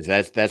really is.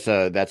 That's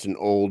an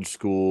old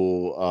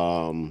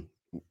school.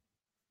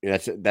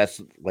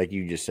 That's like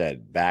you just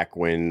said, back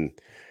when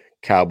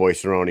Cowboy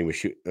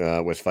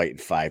Cerrone was fighting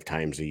 5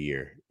 times a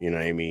year. You know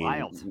what I mean?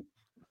 Wild.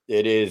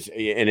 It is,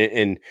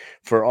 and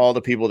for all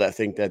the people that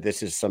think that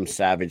this is some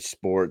savage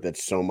sport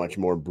that's so much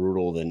more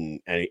brutal than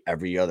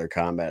every other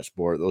combat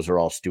sport, those are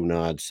all Stu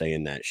Nods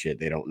saying that shit.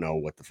 They don't know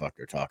what the fuck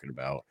they're talking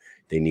about.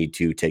 They need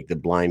to take the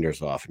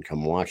blinders off and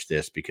come watch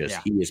this because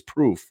he is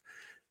proof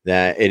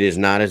that it is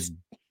not as.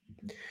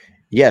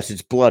 Yes,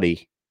 it's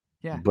bloody.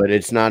 Yeah. But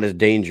it's not as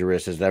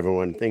dangerous as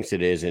everyone thinks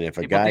it is. And if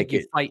a People guy think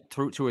you fight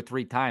through 2 or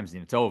 3 times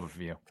and it's over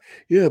for you.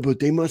 yeah, but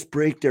they must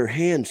break their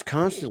hands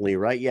constantly,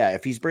 right? Yeah,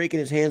 if he's breaking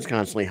his hands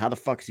constantly, how the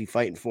fuck is he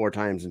fighting 4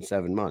 times in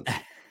 7 months?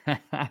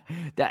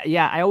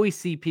 Yeah, I always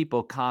see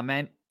people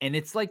comment, and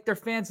it's like they're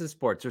fans of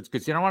sports. So it's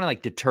because you don't want to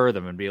like deter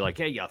them and be like,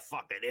 "Hey, you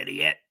fucking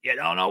idiot! You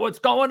don't know what's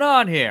going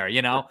on here,"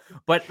 you know.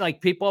 But like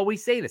people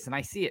always say this, and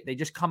I see it. They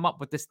just come up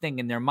with this thing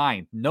in their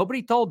mind.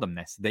 Nobody told them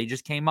this. They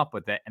just came up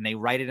with it, and they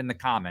write it in the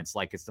comments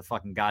like it's the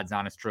fucking God's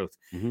honest truth.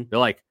 Mm-hmm. They're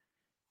like,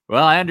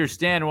 well, I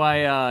understand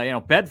why,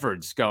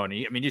 Bedford's going.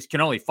 I mean, you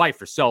can only fight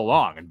for so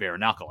long and bare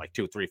knuckle, like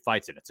 2 or 3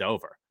 fights and it's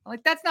over. I'm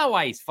like, that's not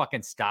why he's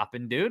fucking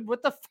stopping, dude.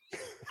 What the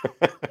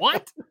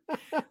what?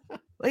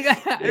 Like,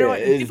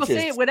 people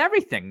say it with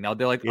everything. No,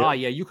 they're like, oh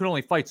yeah, you can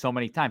only fight so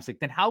many times. Like,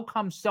 then how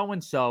come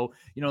so-and-so,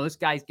 this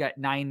guy's got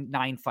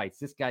nine fights.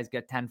 This guy's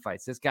got 10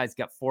 fights. This guy's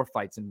got 4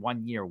 fights in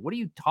 1 year. What are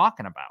you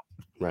talking about?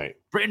 Right.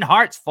 Britain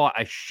Hart's fought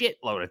a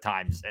shitload of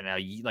times in a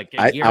year.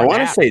 I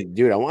want to say,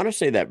 dude,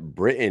 that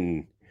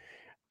Britain,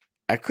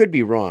 I could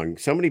be wrong.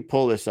 Somebody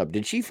pull this up.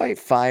 Did she fight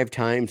 5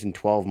 times in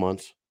 12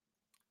 months?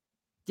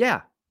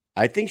 Yeah.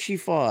 I think she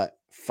fought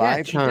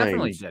 5 she times.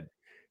 Definitely did.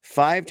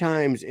 5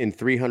 times in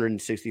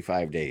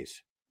 365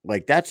 days.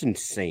 Like, that's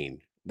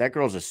insane. That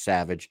girl's a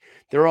savage.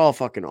 They're all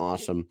fucking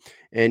awesome.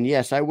 And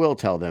yes, I will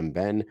tell them,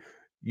 Ben,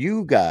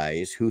 you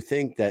guys who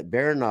think that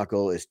bare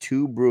knuckle is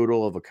too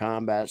brutal of a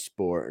combat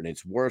sport and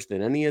it's worse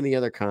than any of the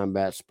other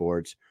combat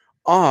sports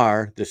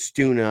are the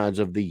Stunads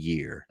of the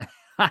year.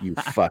 You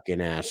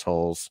fucking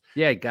assholes.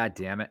 Yeah, God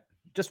damn it.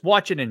 Just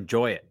watch it and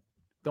enjoy it.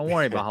 Don't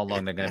worry about how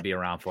long they're going to be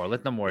around for.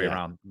 Let them worry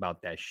around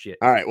about that shit.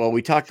 All right. Well,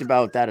 we talked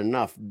about that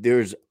enough.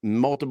 There's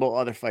multiple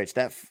other fights.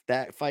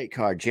 That fight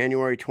card,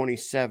 January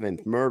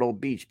 27th, Myrtle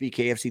Beach,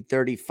 BKFC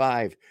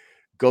 35,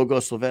 Gogo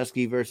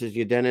Slavetsky versus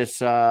Yadenis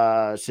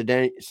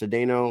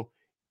Cedeno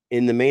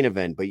in the main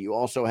event. But you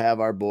also have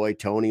our boy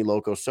Tony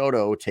Loco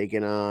Soto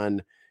taking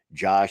on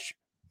Josh.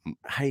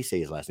 How do you say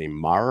his last name?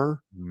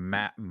 Marer?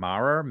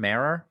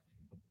 Marer.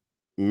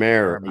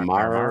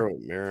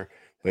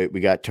 Wait,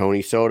 we got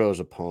Tony Soto's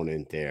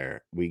opponent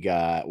there. We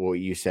got what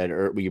you said.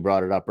 You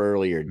brought it up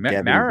earlier.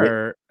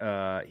 Marer,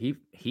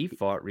 he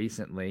fought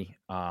recently.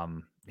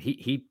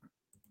 He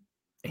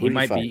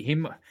might be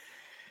him.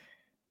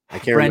 I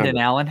can't Brendan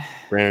remember.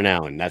 Brandon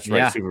Allen. That's right.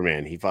 Yeah.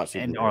 Superman. He fought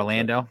Superman in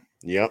Orlando.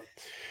 Yep.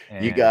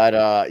 And you got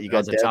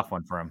a tough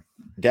one for him.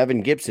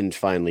 Devin Gibson's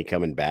finally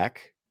coming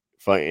back,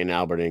 fighting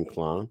Albert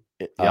Inclon.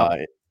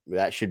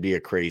 That should be a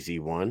crazy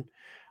one.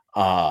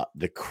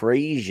 The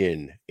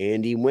Crazian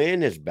Andy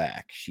Wynn is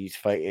back. She's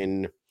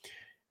fighting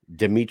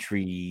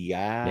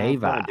Dmitrieva.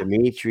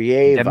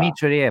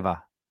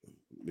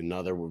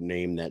 Another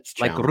name that's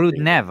like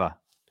Rudneva.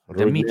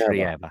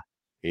 Dmitrieva.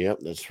 Yep,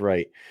 that's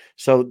right.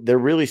 So they're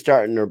really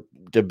starting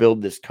to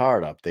build this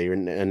card up. They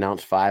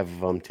announced 5 of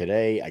them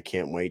today. I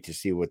can't wait to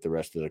see what the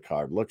rest of the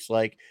card looks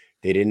like.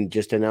 They didn't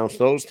just announce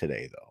those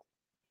today, though.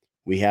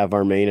 We have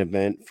our main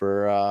event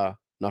for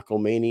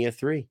Knucklemania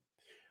 3.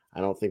 I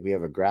don't think we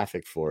have a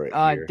graphic for it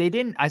here. They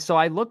didn't.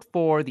 I looked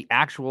for the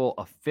actual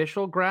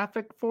official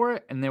graphic for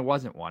it, and there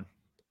wasn't one.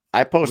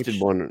 I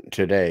posted one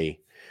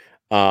today.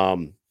 We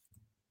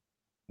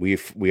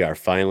are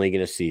finally going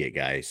to see it,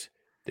 guys.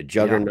 The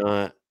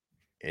Juggernaut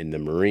and the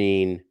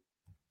Marine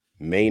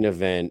main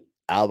event,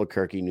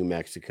 Albuquerque, New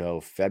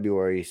Mexico,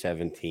 February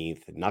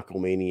 17th,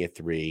 Knucklemania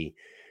 3.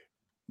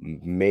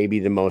 Maybe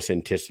the most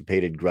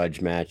anticipated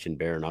grudge match in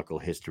bare knuckle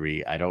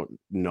history. I don't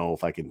know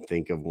if I can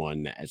think of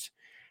one that's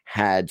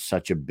had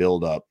such a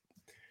buildup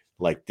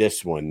like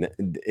this one.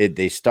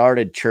 They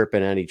started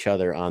chirping at each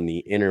other on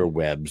the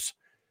interwebs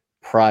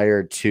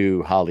prior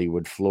to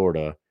Hollywood,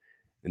 Florida,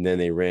 and then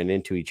they ran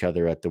into each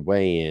other at the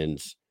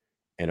weigh-ins.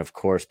 And of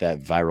course,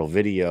 that viral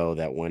video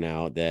that went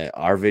out, that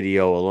our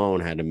video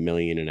alone had 1.5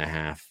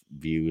 million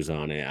views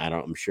on it.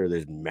 I'm sure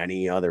there's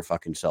many other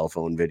fucking cell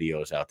phone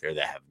videos out there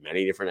that have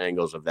many different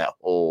angles of that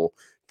whole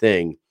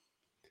thing.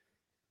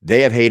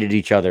 They have hated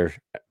each other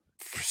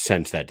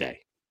since that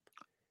day.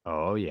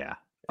 Oh, yeah.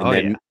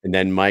 And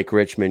then Mike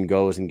Richmond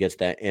goes and gets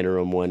that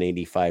interim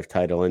 185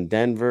 title in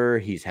Denver.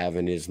 He's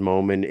having his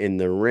moment in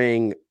the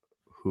ring.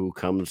 Who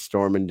comes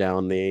storming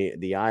down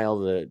the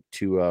aisle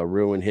to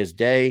ruin his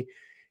day?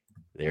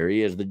 There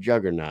he is, the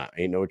Juggernaut.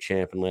 Ain't no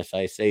champ unless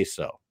I say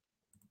so.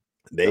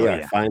 They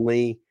are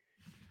finally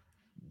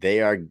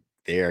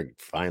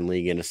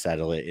going to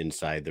settle it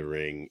inside the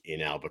ring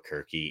in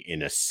Albuquerque,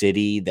 in a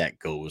city that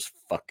goes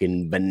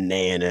fucking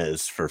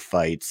bananas for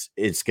fights.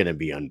 It's going to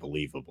be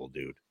unbelievable,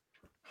 dude.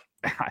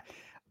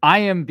 I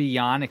am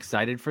beyond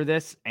excited for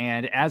this.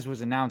 And as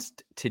was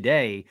announced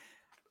today,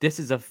 this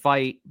is a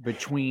fight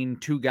between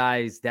 2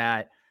 guys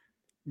that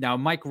now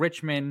Mike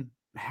Richmond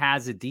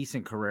has a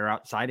decent career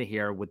outside of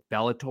here with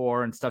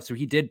Bellator and stuff. So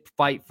he did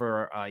fight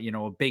for,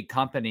 a big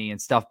company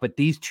and stuff. But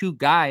these 2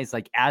 guys,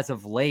 like as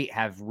of late,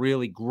 have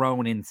really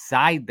grown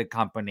inside the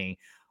company.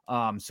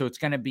 So it's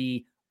going to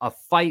be a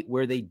fight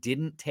where they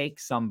didn't take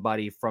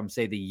somebody from,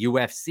 say, the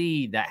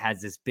UFC that has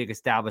this big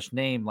established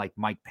name like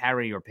Mike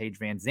Perry or Paige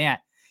Van Zandt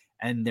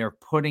and they're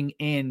putting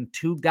in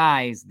two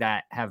guys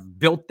that have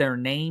built their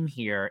name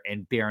here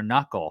in bare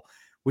knuckle,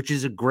 which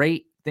is a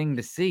great thing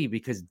to see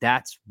because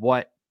that's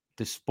what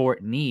the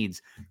sport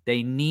needs.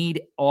 They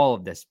need all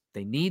of this.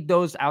 They need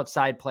those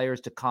outside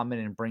players to come in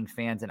and bring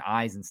fans and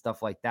eyes and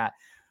stuff like that.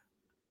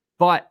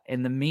 But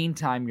in the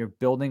meantime, you're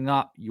building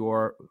up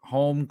your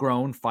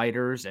homegrown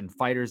fighters and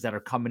fighters that are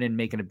coming in,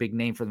 making a big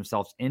name for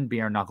themselves in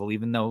bare knuckle,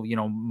 even though,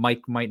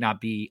 Mike might not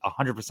be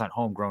 100%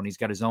 homegrown. He's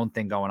got his own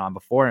thing going on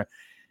before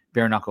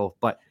bare knuckle,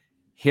 but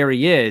here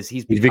he is.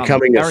 He's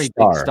becoming a very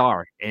big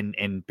star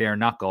in bare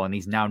knuckle. And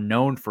he's now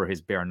known for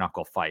his bare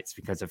knuckle fights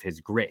because of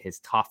his grit, his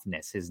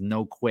toughness, his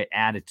no quit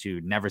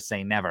attitude, never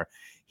say never.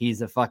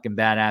 He's a fucking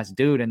badass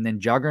dude. And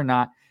then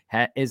Juggernaut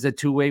is a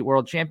 2-weight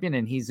world champion,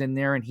 and he's in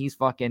there and he's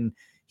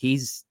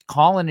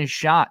calling his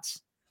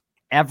shots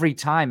every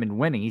time and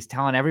winning. He's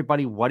telling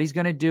everybody what he's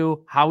going to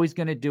do, how he's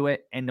going to do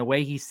it. And the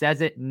way he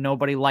says it,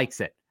 nobody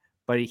likes it,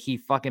 but he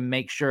fucking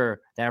makes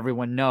sure that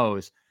everyone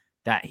knows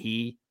that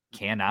he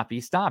cannot be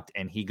stopped,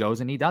 and he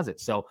goes and he does it.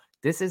 So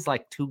this is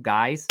like two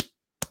guys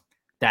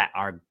that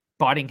are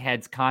butting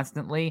heads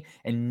constantly,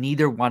 and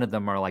neither one of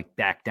them are like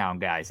back down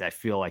guys. I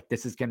feel like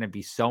this is going to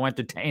be so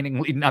entertaining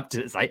leading up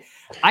to this. I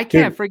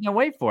can't freaking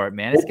wait for it,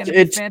 man. It's going to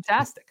be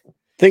fantastic.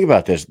 Think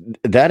about this.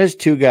 That is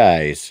two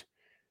guys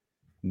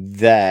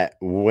that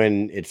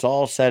when it's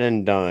all said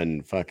and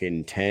done,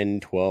 fucking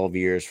 10, 12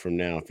 years from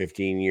now,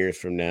 15 years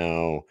from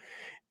now,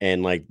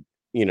 and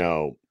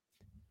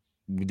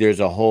there's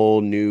a whole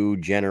new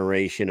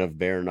generation of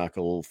bare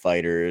knuckle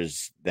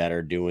fighters that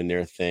are doing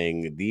their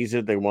thing. These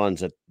are the ones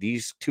that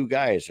these two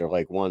guys are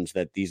like ones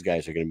that these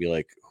guys are going to be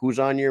like, who's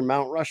on your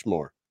Mount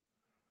Rushmore?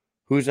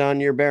 Who's on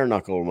your bare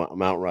knuckle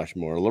Mount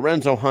Rushmore?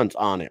 Lorenzo Hunt's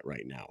on it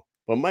right now.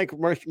 But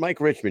Mike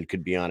Richmond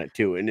could be on it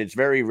too. And it's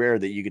very rare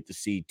that you get to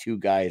see two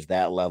guys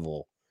that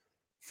level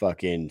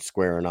fucking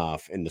squaring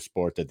off in the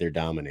sport that they're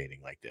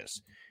dominating like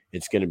this.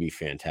 It's going to be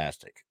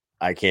fantastic.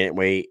 I can't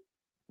wait.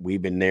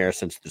 We've been there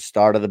since the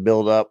start of the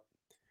build-up.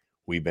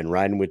 We've been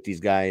riding with these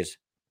guys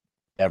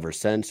ever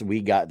since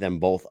we got them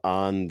both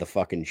on the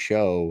fucking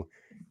show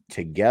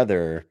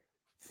together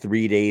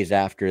 3 days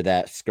after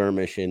that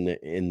skirmish in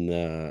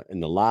the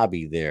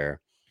lobby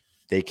there.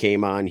 They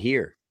came on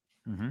here.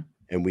 Mm-hmm.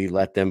 And we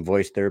let them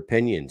voice their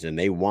opinions, and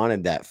they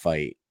wanted that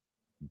fight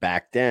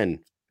back then.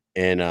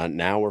 And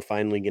now we're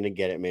finally going to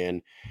get it,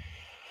 man.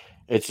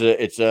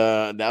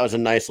 That was a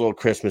nice little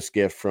Christmas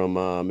gift from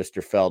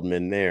Mr.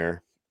 Feldman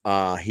there.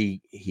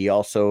 He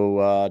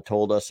also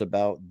told us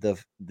about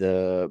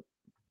the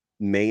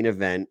main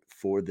event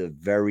for the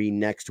very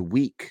next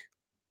week.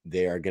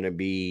 They are going to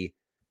be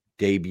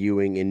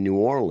debuting in New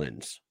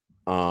Orleans.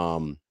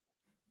 New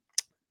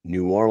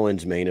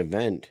Orleans main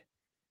event,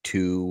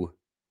 two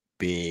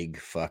big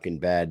fucking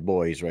bad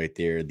boys right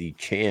there. The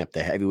champ,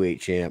 the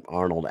heavyweight champ,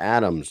 Arnold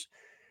Adams,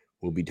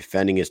 will be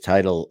defending his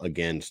title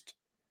against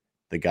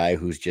the guy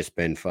who's just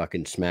been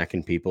fucking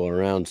smacking people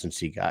around since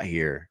he got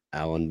here,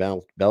 Alan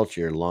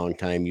Belcher,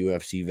 longtime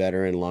UFC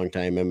veteran,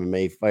 longtime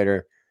MMA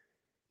fighter.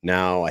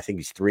 Now I think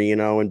he's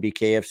 3-0 in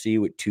BKFC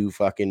with 2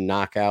 fucking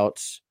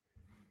knockouts.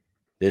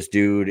 This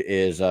dude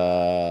is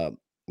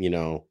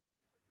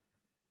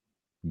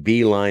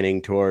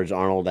beelining towards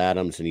Arnold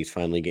Adams, and he's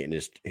finally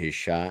getting his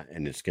shot,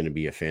 and it's going to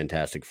be a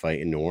fantastic fight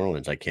in New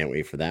Orleans. I can't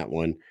wait for that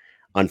one.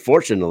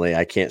 Unfortunately,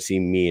 I can't see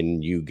me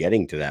and you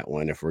getting to that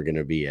one if we're going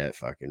to be at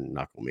fucking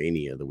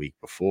Knucklemania the week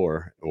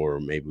before, or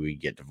maybe we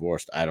get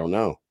divorced. I don't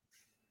know.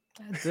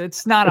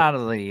 It's not out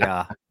of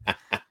the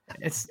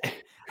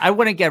I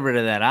wouldn't get rid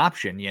of that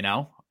option,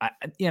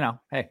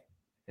 hey,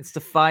 it's the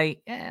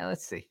fight. Yeah,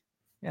 let's see.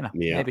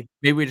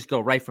 Maybe we just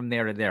go right from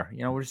there to there.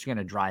 We're just going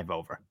to drive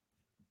over.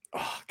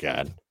 Oh,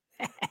 God.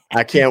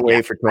 I can't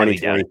wait for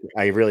 2020.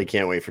 I really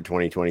can't wait for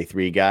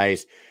 2023,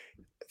 guys.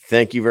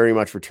 Thank you very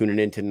much for tuning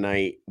in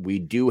tonight. We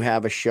do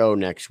have a show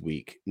next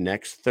week.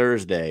 Next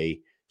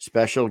Thursday,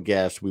 special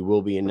guest. We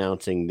will be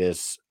announcing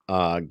this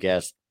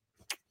guest.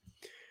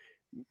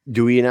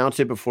 Do we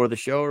announce it before the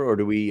show, or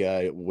do we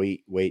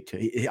wait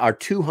to our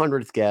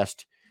 200th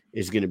guest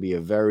is going to be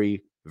a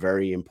very,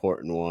 very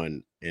important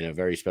one and a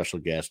very special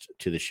guest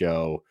to the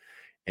show.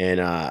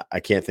 And I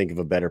can't think of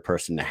a better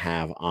person to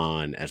have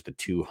on as the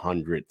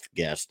 200th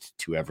guest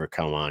to ever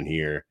come on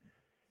here.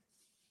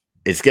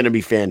 It's going to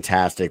be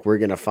fantastic. We're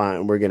going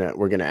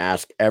to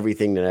ask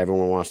everything that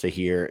everyone wants to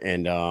hear.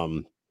 And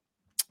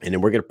then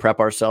we're going to prep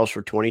ourselves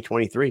for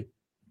 2023.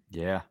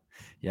 Yeah.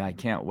 Yeah. I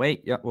can't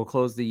wait. Yeah. We'll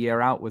close the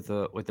year out with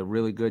a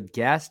really good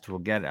guest. We'll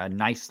get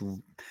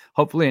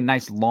hopefully a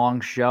nice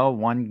long show,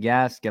 one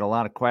guest, get a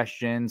lot of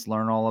questions,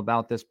 learn all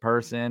about this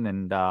person.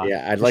 And be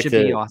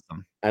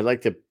awesome. I'd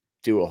like to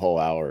do a whole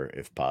hour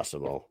if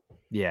possible.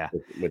 Yeah.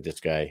 With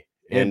this guy.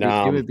 And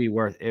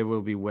it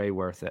will be way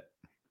worth it.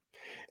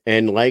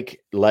 And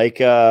like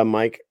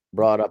Mike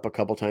brought up a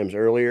couple times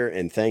earlier,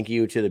 and thank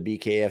you to the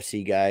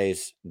BKFC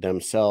guys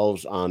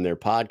themselves on their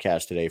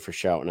podcast today for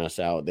shouting us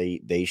out.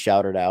 They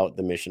shouted out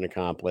the Mission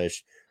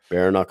Accomplished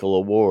Bare Knuckle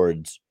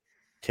Awards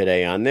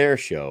today on their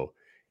show.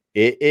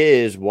 It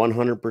is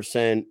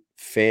 100%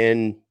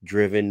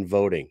 fan-driven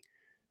voting.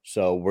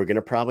 So we're going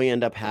to probably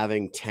end up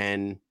having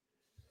 10,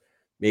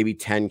 maybe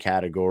 10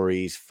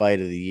 categories: fight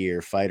of the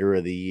year, fighter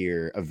of the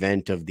year,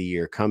 event of the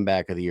year,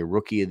 comeback of the year,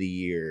 rookie of the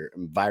year,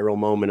 viral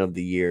moment of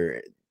the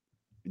year.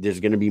 There's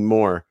going to be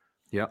more.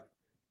 Yep.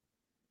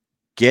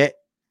 Get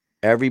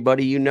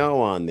everybody you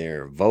know on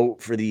there.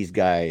 Vote for these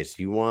guys.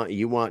 You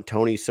want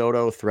Tony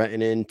Soto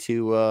threatening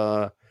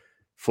to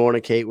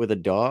fornicate with a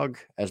dog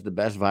as the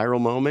best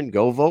viral moment?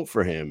 Go vote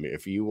for him.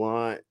 If you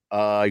want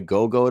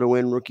go to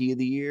win rookie of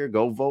the year,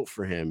 go vote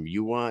for him.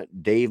 You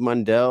want Dave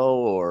Mundell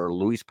or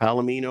Luis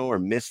Palomino or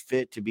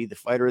Misfit to be the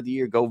fighter of the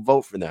year, go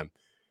vote for them.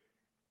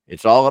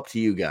 It's all up to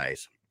you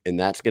guys. And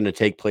that's going to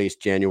take place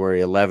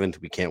January 11th.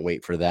 We can't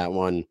wait for that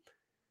one.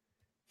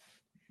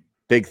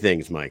 Big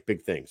things, Mike.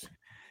 Big things.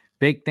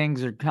 Big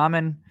things are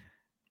coming.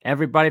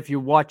 Everybody, if you're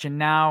watching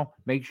now,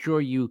 make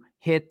sure you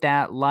hit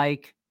that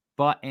like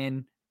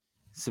button,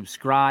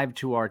 subscribe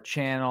to our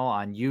channel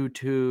on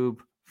YouTube,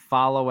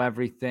 follow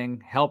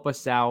everything, help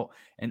us out.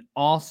 And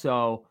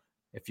also,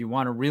 if you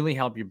want to really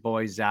help your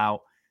boys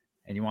out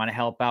and you want to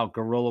help out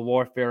Guerrilla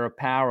Warfare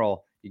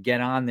Apparel, you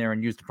get on there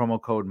and use the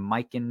promo code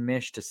Mike and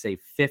Mish to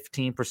save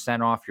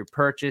 15% off your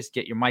purchase.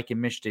 Get your Mike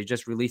and Mish. They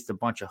just released a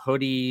bunch of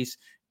hoodies,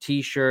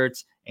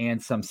 t-shirts,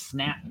 and some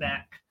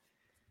snapback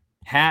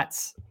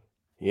hats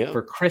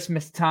for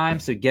Christmas time.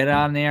 So get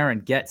on there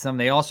and get some.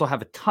 They also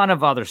have a ton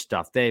of other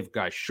stuff. They've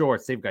got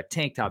shorts, they've got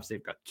tank tops,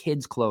 they've got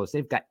kids' clothes,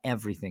 they've got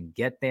everything.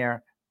 Get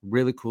there.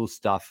 Really cool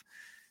stuff.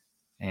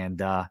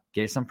 And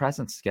get some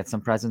presents. Get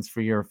some presents for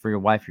your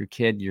wife, your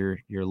kid, your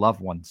loved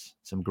ones.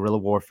 Some Guerrilla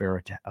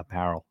Warfare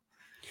apparel.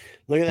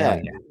 Look at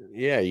that.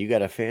 Yeah, you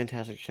got a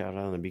fantastic shout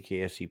out on the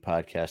BKFC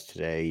podcast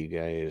today. You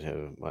guys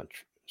have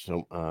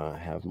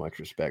much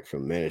respect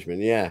from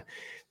management. Yeah.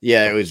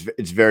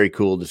 It's very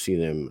cool to see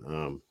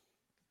them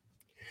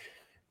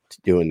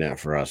doing that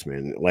for us,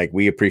 man. Like,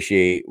 we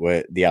appreciate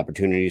what the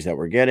opportunities that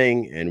we're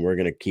getting, and we're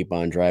gonna keep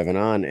on driving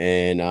on,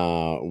 and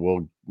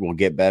we'll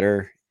get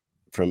better.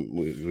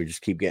 We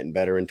just keep getting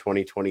better in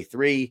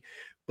 2023.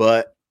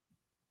 But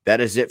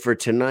that is it for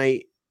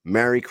tonight.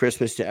 Merry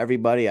Christmas to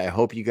everybody. I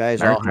hope you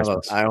guys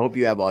I hope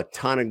you have a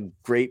ton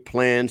of great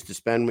plans to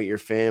spend with your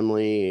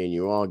family, and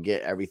you all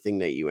get everything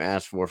that you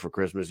asked for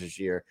Christmas this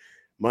year.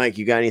 Mike,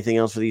 you got anything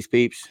else for these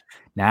peeps?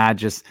 Nah,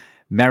 just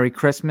Merry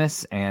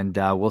Christmas, and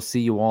we'll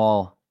see you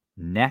all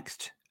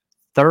next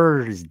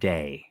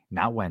Thursday,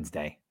 not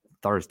Wednesday,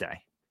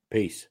 Thursday.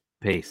 Peace.